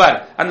என்ன செய்வார்,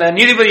 அந்த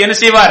நீதிபதி என்ன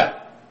செய்வார்,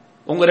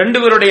 உங்க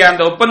 2 பேருடைய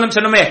அந்த ஒப்பந்தம்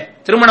சொன்னமே,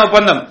 திருமண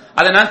ஒப்பந்தம்,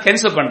 அதை நான்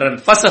கேன்சல் பண்றேன்,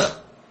 ஃபஸ்ஹ்.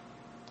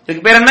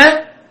 இதுக்கு பேர் என்ன,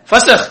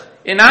 ஃபஸ்ஹ்.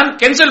 நான்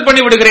கேன்சல்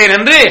பண்ணி விடுகிறேன்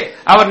என்று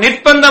அவர்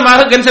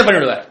நிர்பந்தமாக கேன்சல்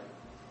பண்ணிவிடுவார்.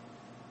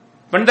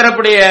 பெண்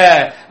தரப்புடைய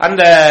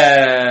அந்த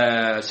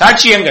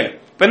சாட்சியங்கள்,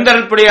 பெண்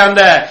தரப்புடைய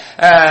அந்த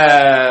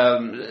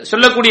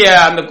சொல்லக்கூடிய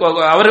அந்த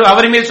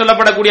அவர் மீது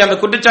சொல்லப்படக்கூடிய அந்த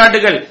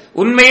குற்றச்சாட்டுகள்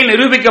உண்மையில்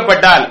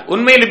நிரூபிக்கப்பட்டால்,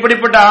 உண்மையில்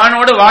இப்படிப்பட்ட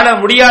ஆணோடு வாழ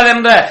முடியாது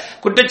என்ற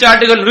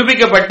குற்றச்சாட்டுகள்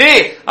நிரூபிக்கப்பட்டு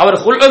அவர்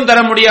ஹுல்லும்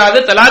தர முடியாது,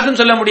 தலாக்கும்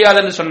சொல்ல முடியாது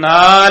என்று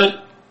சொன்னால்,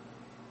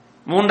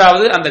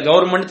 3வது அந்த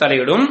கவர்மெண்ட்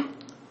தலையிடும்.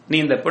 நீ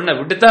இந்த பெண்ணை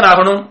விட்டுத்தான்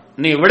ஆகணும்,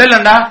 நீ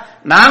விடலண்டா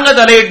நாங்க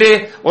தலையிட்டு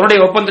உன்னுடைய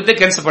ஒப்பந்தத்தை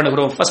கேன்சல்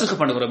பண்ணுகிறோம், ஃபஸ்ஹ்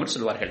பண்ணுகிறோம் என்று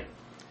சொல்வார்கள்.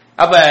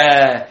 அப்ப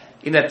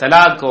இந்த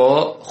தலாக்கோ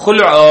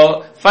ஹுல்ஓ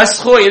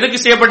ஃபஸ்ஹோ எதுக்கு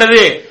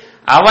செய்யப்பட்டது?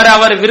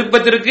 அவர்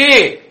விருப்பத்திற்கு,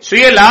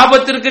 சுய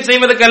லாபத்திற்கு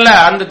செய்வதற்கல்ல.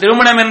 அந்த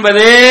திருமணம்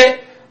என்பது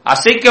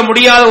அசைக்க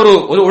முடியாத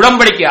ஒரு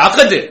உடன்படிக்கை,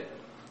 அகது.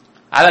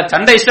 அத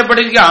சண்டை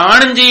இஷ்டப்பட்டு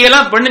ஆணும்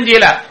செய்யலாம், பெண்ணும்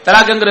செய்யலாம்.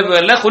 தலாக்குங்கிற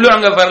பேர்ல,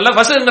 ஹுல்உங்கிற பேர்ல,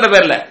 ஃபஸ்ஹ்ங்கிற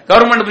பேர்ல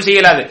கவர்மெண்ட்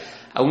செய்யலாது.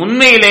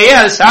 உண்மையிலேயே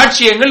அது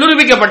சாட்சியங்கள்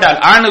நிரூபிக்கப்பட்டால்,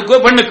 ஆணுக்கோ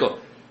பெண்ணுக்கோ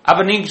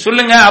அப்ப நீங்க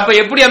சொல்லுங்க, அப்ப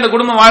எப்படி அந்த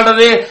குடும்பம்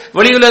வாழ்றது?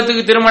 வெளி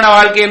உலகத்துக்கு திருமண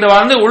வாழ்க்கை என்று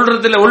வாழ்ந்து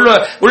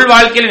உள்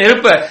வாழ்க்கையில்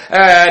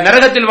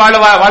நரகத்தில்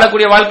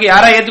வாழக்கூடிய வாழ்க்கை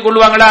யாரா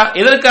ஏற்றுக்கொள்வாங்களா?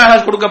 எதற்காக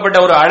கொடுக்கப்பட்ட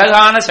ஒரு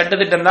அழகான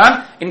சட்டத்திட்டம் தான்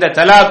இந்த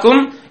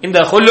தலாக்கும்,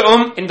 இந்த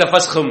ஹுல்உம், இந்த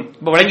ஃபஸ்ஹும்.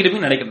 இப்ப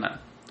வழங்கிட்டு நினைக்கிறேன்,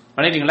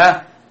 வணங்கிட்டீங்களா?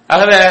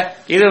 ஆகவே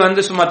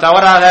இது சும்மா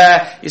தவறாக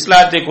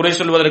இஸ்லாத்தை குறை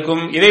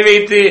சொல்வதற்கும், இதை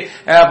வைத்து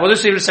பொது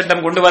சிவில்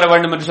சட்டம் கொண்டு வர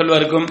வேண்டும் என்று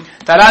சொல்வதற்கும்,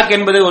 தலாக்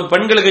என்பது ஒரு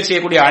பெண்களுக்கு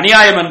செய்யக்கூடிய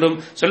அநியாயம் என்றும்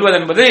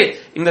சொல்வதென்பது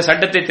இந்த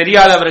சட்டத்தை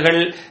தெரியாதவர்கள்,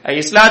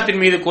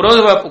 இஸ்லாத்தின் மீது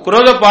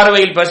குரோத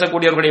பார்வையில்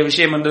பேசக்கூடியவர்களுடைய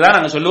விஷயம் என்றுதான்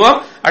நாங்கள் சொல்லுவோம்.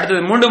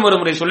 அடுத்தது மீண்டும்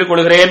ஒரு முறை சொல்லிக்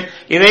கொள்கிறேன்,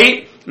 இதை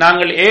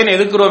நாங்கள் ஏன்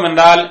எதிர்க்கிறோம்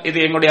என்றால், இது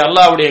எங்களுடைய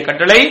அல்லாஹ்வுடைய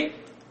கட்டளை.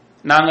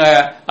 நாங்க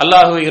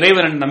அல்லாஹ்வை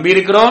இறைவன்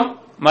நம்பியிருக்கிறோம்,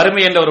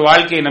 மறுமை என்ற ஒரு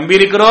வாழ்க்கையை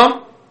நம்பியிருக்கிறோம்.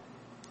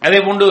 அதே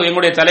போன்று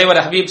எங்களுடைய தலைவர்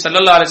ஹபீப்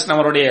ஸல்லல்லாஹு அலைஹி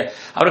வஸல்லம்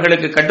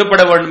அவர்களுக்கு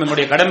கட்டுப்பட வேண்டும்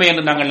எங்களுடைய கடமை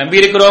என்று நாங்கள்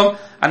நம்பியிருக்கிறோம்.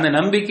 அந்த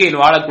நம்பிக்கையில்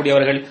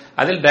வாழக்கூடியவர்கள்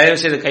அதில் தயவு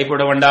செய்து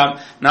கைப்பட வேண்டாம்.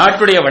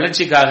 நாட்டுடைய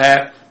வளர்ச்சிக்காக,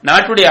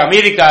 நாட்டுடைய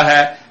அமைதிக்காக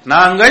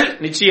நாங்கள்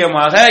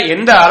நிச்சயமாக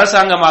எந்த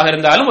அரசாங்கமாக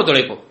இருந்தாலும்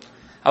ஒத்துழைப்போம்.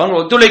 அவங்க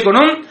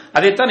ஒத்துழைக்கணும்,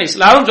 அதைத்தான்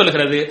இஸ்லாம்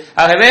சொல்கிறது.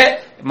 ஆகவே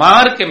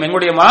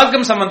எங்களுடைய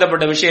மார்க்கம்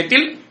சம்பந்தப்பட்ட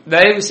விஷயத்தில்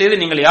தயவு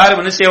செய்து நீங்கள்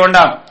யாரும் என்ன செய்ய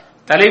வேண்டாம்,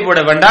 தலை போட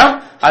வேண்டாம்.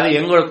 அது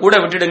எங்களை கூட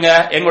விட்டுடுங்க.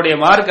 எங்களுடைய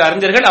மார்க்க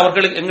அறிஞர்கள்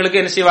எங்களுக்கு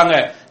என்ன செய்வாங்க,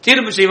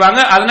 தீர்ப்பு செய்வாங்க.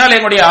 அதனால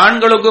எங்களுடைய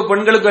ஆண்களுக்கு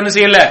பெண்களுக்கு என்ன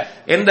செய்யல,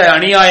 எந்த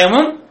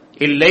அநியாயமும்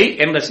இல்லை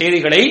என்ற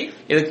செய்திகளை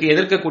இதற்கு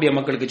எதிர்க்கக்கூடிய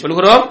மக்களுக்கு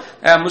சொல்கிறோம்.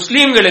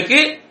 முஸ்லீம்களுக்கு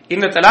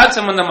இந்த தலாக்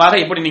சம்பந்தமாக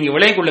இப்படி நீங்க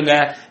விளங்கிக் கொள்ளுங்க.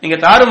 நீங்க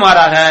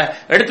தாறுமாறாக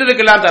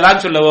எடுத்ததுக்கெல்லாம்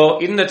தலாக் சொல்லவோ,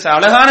 இந்த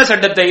அழகான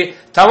சட்டத்தை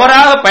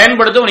தவறாக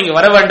பயன்படுத்தவும் நீங்க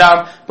வர வேண்டாம்.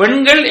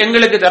 பெண்கள்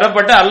எங்களுக்கு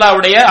தரப்பட்ட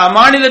அல்லாஹ்வுடைய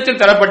அமானிதத்தில்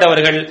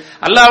தரப்பட்டவர்கள்.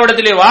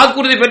 அல்லாஹ்விடத்திலே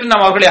வாக்குறுதி பெற்று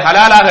நாம் அவர்களை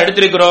ஹலாலாக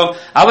எடுத்திருக்கிறோம்.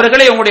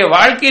 அவர்களை உங்களுடைய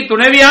வாழ்க்கை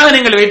துணைவியாக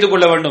நீங்கள் வைத்துக்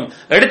கொள்ள வேண்டும்.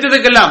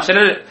 எடுத்ததுக்கெல்லாம்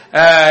சிலர்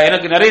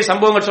எனக்கு நிறைய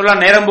சம்பவங்கள் சொல்ல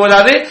நேரம்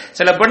போதாது.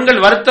 சில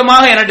பெண்கள்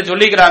வருத்தமாக எனக்கு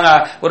சொல்லிக்கிறாங்க,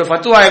 ஒரு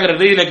ஃபத்வா என்கிற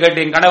ரீதியில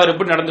கேட்டு என் கணவர்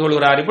இப்படி நடந்து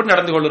கொள்கிறார், இப்படி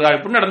நடந்து கொள்கிறார்,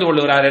 இப்படி நடந்து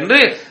கொள்கிறார் என்று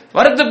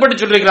வருத்தப்பட்டு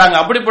சொல்லிருக்கிறாங்க.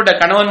 அப்படிப்பட்ட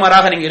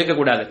கணவன்மாராக நீங்க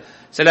இருக்கக்கூடாது.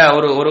 சில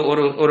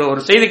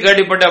ஒரு செய்தி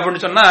கேள்விப்பட்டு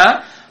அப்படின்னு சொன்னா,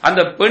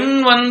 அந்த பெண்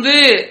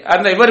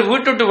அந்த இவர்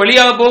வீட்டு விட்டு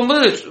வெளியாக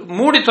போகும்போது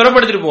மூடி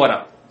துறப்படுத்திட்டு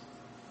போறான்.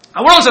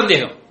 அவ்வளவு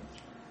சந்தேகம்,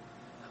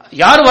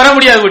 யாரும் வர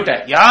முடியாது வீட்டை.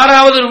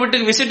 யாராவது ஒரு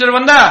வீட்டுக்கு விசிட்டர்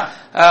வந்தா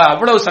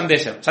அவ்வளவு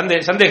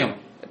சந்தேகம்.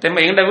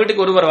 எங்க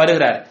வீட்டுக்கு ஒருவர்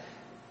வருகிறார்,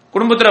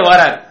 குடும்பத்துல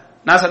வரார்,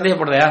 நான்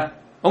சந்தேகப்படுறதா?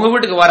 உங்க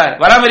வீட்டுக்கு வரார்,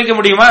 வராம இருக்க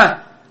முடியுமா?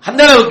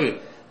 அந்த அளவுக்கு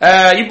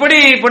இப்படி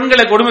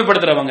பெண்களை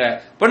கொடுமைப்படுத்துறவங்க,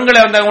 பெண்களை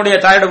அவங்களுடைய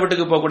தாயோட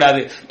வீட்டுக்கு போக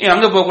கூடாது, நீ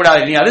அங்க போக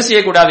கூடாது, நீ அது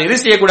செய்யக்கூடாது, இது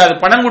செய்யக்கூடாது,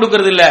 பணம்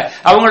கொடுக்கறது இல்ல,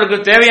 அவங்களுக்கு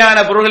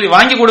தேவையான பொருட்களை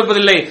வாங்கி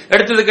கொடுப்பதில்லை,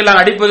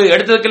 எடுத்ததுக்கெல்லாம் அடிப்பது,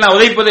 எடுத்ததுக்கெல்லாம்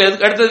உதைப்பது,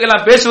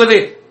 எடுத்ததுக்கெல்லாம் பேசுவது,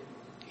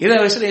 இதை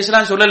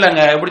இஸ்லாம்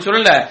சொல்லலங்க. இப்படி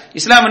சொல்லல.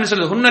 இஸ்லாம் என்ன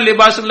சொல்லுது? ஹுன்ன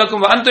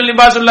லிபாசுல்லக்கும் அன்தும்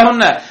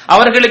லிபாசுல்லஹுன்ன,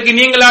 அவர்களுக்கு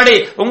நீங்கள் ஆடை,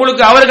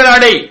 உங்களுக்கு அவர்கள்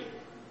ஆடை.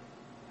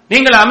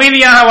 நீங்கள்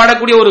அமைதியாக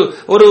வாழக்கூடிய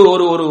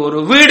ஒரு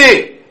வீடு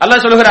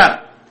அல்லாஹ் சொல்லுகிறான்.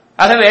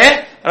 ஆகவே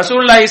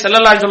ரசூலுல்லாஹி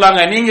ஸல்லல்லாஹு அலைஹி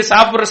சொல்றாங்க, நீங்க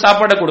சாப்பிடுற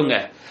சாப்பாடை கொடுங்க,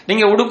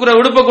 நீங்க உடுக்குற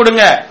உடுப்பை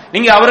கொடுங்க.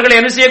 நீங்க அவர்களை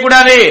என்ன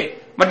செய்யக்கூடாது,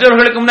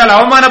 மற்றவர்களுக்கு முன்னால்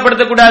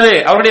அவமானப்படுத்தக்கூடாது,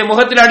 அவருடைய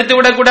முகத்தில் அடித்து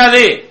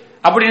விடக்கூடாது.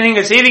 அப்படி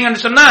நீங்க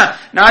செய்தீங்கன்னு சொன்னா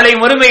நாளை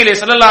மறுமையிலே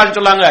ஸல்லல்லாஹு அலைஹி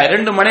சொல்லாங்க,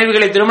 2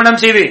 மனைவிகளை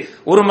திருமணம் செய்து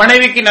ஒரு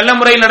மனைவிக்கு நல்ல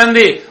முறையில்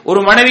நடந்து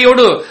ஒரு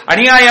மனைவியோடு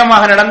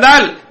அநியாயமாக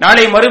நடந்தால்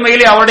நாளை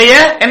மறுமையிலே அவருடைய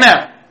என்ன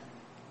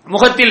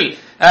முகத்தில்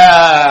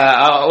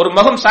ஒரு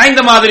முகம்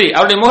சாய்ந்த மாதிரி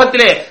அவருடைய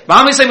முகத்திலே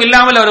மாமிசம்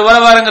இல்லாமல் அவர்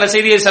வரவாருங்கிற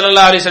செய்தியை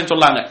ஸல்லல்லாஹு அலைஹி வஸல்லம்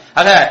சொன்னாங்க.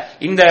 ஆக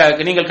இந்த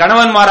நீங்கள்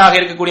கணவன்மாராக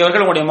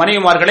இருக்கக்கூடியவர்கள் உங்களுடைய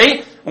மனைவிமார்களை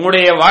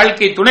உங்களுடைய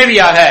வாழ்க்கை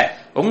துணைவியாக,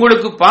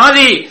 உங்களுக்கு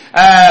பாதி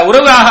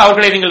உறவாக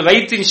அவர்களை நீங்கள்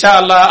வைத்து இன்ஷா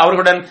அல்லாஹ்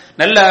அவர்களுடன்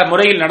நல்ல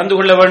முறையில் நடந்து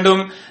கொள்ள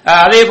வேண்டும்.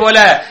 அதே போல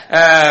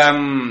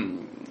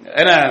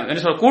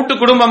கூட்டு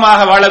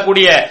குடும்பமாக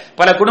வாழக்கூடிய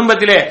பல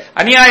குடும்பத்திலே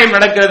அநியாயம்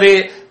நடக்கிறது.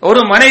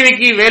 ஒரு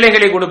மனைவிக்கு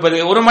வேலைகளை கொடுப்பது,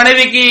 ஒரு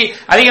மனைவிக்கு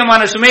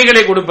அதிகமான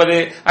சுமைகளை கொடுப்பது,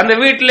 அந்த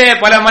வீட்டிலே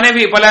பல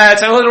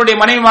சகோதரருடைய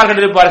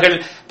மனைவிமார்கள் இருப்பார்கள்,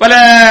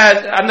 பல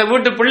அந்த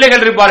வீட்டு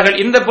பிள்ளைகள் இருப்பார்கள்.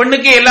 இந்த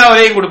பெண்ணுக்கு எல்லா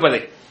உதவியும் கொடுப்பது,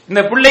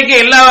 இந்த பிள்ளைக்கு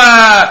எல்லா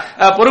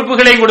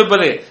பொறுப்புகளையும்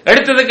கொடுப்பது,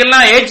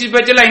 எடுத்ததுக்கெல்லாம் ஏச்சி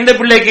பேச்செல்லாம் இந்த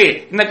பிள்ளைக்கு,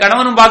 இந்த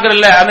கணவனும்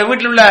பார்க்கறதில்ல, அந்த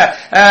வீட்டில் உள்ள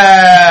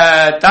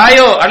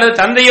தாயோ அல்லது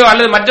தந்தையோ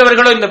அல்லது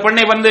மற்றவர்களோ இந்த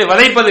பெண்ணை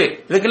வதைப்பது,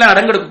 இதுக்கெல்லாம்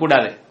அடங்கெடுக்க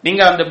கூடாது.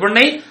 நீங்க அந்த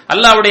பெண்ணை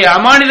அல்லாஹ்வுடைய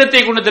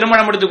அமானிதத்தை கொண்டு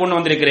திருமணம் எடுத்து கொண்டு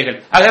வந்திருக்கிறீர்கள்.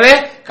 ஆகவே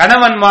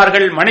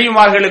கணவன்மார்கள்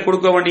மனைவிமார்களுக்கு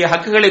கொடுக்க வேண்டிய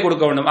ஹக்குகளை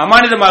கொடுக்க வேண்டும்,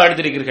 அமானிதமாக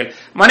எடுத்திருக்கிறீர்கள்.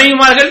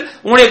 மனைவிமார்கள்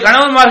உங்களுடைய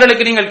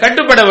கணவன்மார்களுக்கு நீங்கள்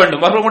கட்டுப்பட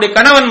வேண்டும், அவர்கள் உங்களுடைய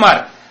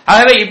கணவன்மார்.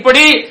 ஆகவே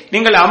இப்படி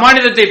நீங்கள்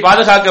அமானிதத்தை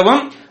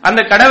பாதுகாக்கவும்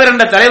அந்த கணவர்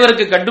என்ற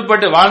தலைவருக்கு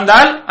கட்டுப்பட்டு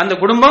வாழ்ந்தால் அந்த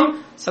குடும்பம்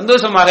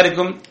சந்தோஷமாக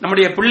இருக்கும்.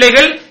 நம்முடைய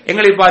பிள்ளைகள்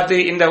எங்களை பார்த்து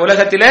இந்த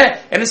உலகத்திலே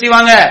என்ன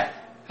செய்வாங்க,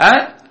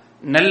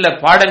 நல்ல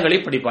பாடங்களை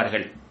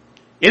படிப்பார்கள்,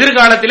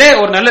 எதிர்காலத்திலே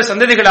ஒரு நல்ல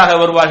சந்ததிகளாக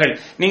வருவார்கள்.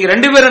 நீங்க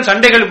 2 பேரும்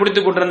சண்டைகள்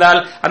பிடித்துக் கொண்டிருந்தால்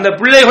அந்த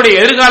பிள்ளைகளுடைய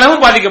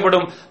எதிர்காலமும்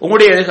பாதிக்கப்படும்,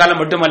 உங்களுடைய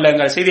எதிர்காலம்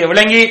மட்டுமல்ல. செய்தியை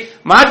விளங்கி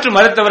மாற்று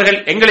மறுத்தவர்கள்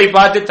எங்களை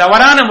பார்த்து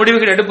தவறான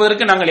முடிவுகள்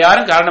எடுப்பதற்கு நாங்கள்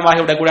யாரும் காரணமாக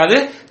விடக்கூடாது.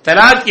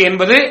 தலாக்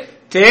என்பது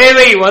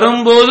தேவை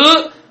வரும்போது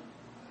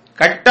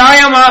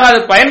கட்டாயமாக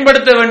அது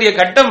பயன்படுத்த வேண்டிய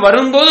கட்டம்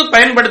வரும்போது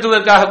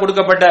பயன்படுத்துவதற்காக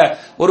கொடுக்கப்பட்ட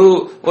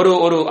ஒரு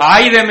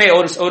ஆயுதமே,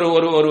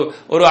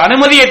 ஒரு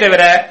அனுமதியை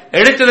தவிர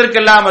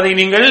எடுத்ததற்கெல்லாம் அதை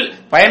நீங்கள்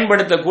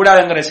பயன்படுத்தக்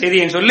கூடாதுங்கிற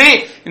செய்தியை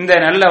சொல்லி இந்த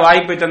நல்ல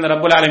வாய்ப்பை தந்த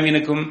ரப்பல்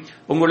ஆலமீனுக்கும்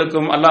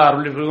உங்களுக்கும் அல்லாஹ்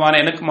அருள் புரிவான,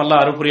 எனக்கும் அல்லாஹ்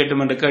அருள் புரியட்டும்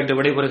என்று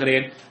கேட்டு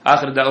விடைபெறுகிறேன்.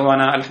 ஆகிர்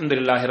தஅவானா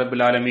அல்ஹம்துலில்லாஹி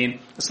ரப்பில் ஆலமீன்.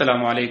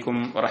 அஸ்ஸலாமு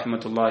அலைக்கும்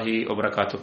வரஹ்மத்துல்லாஹி வபரகாத்துஹு.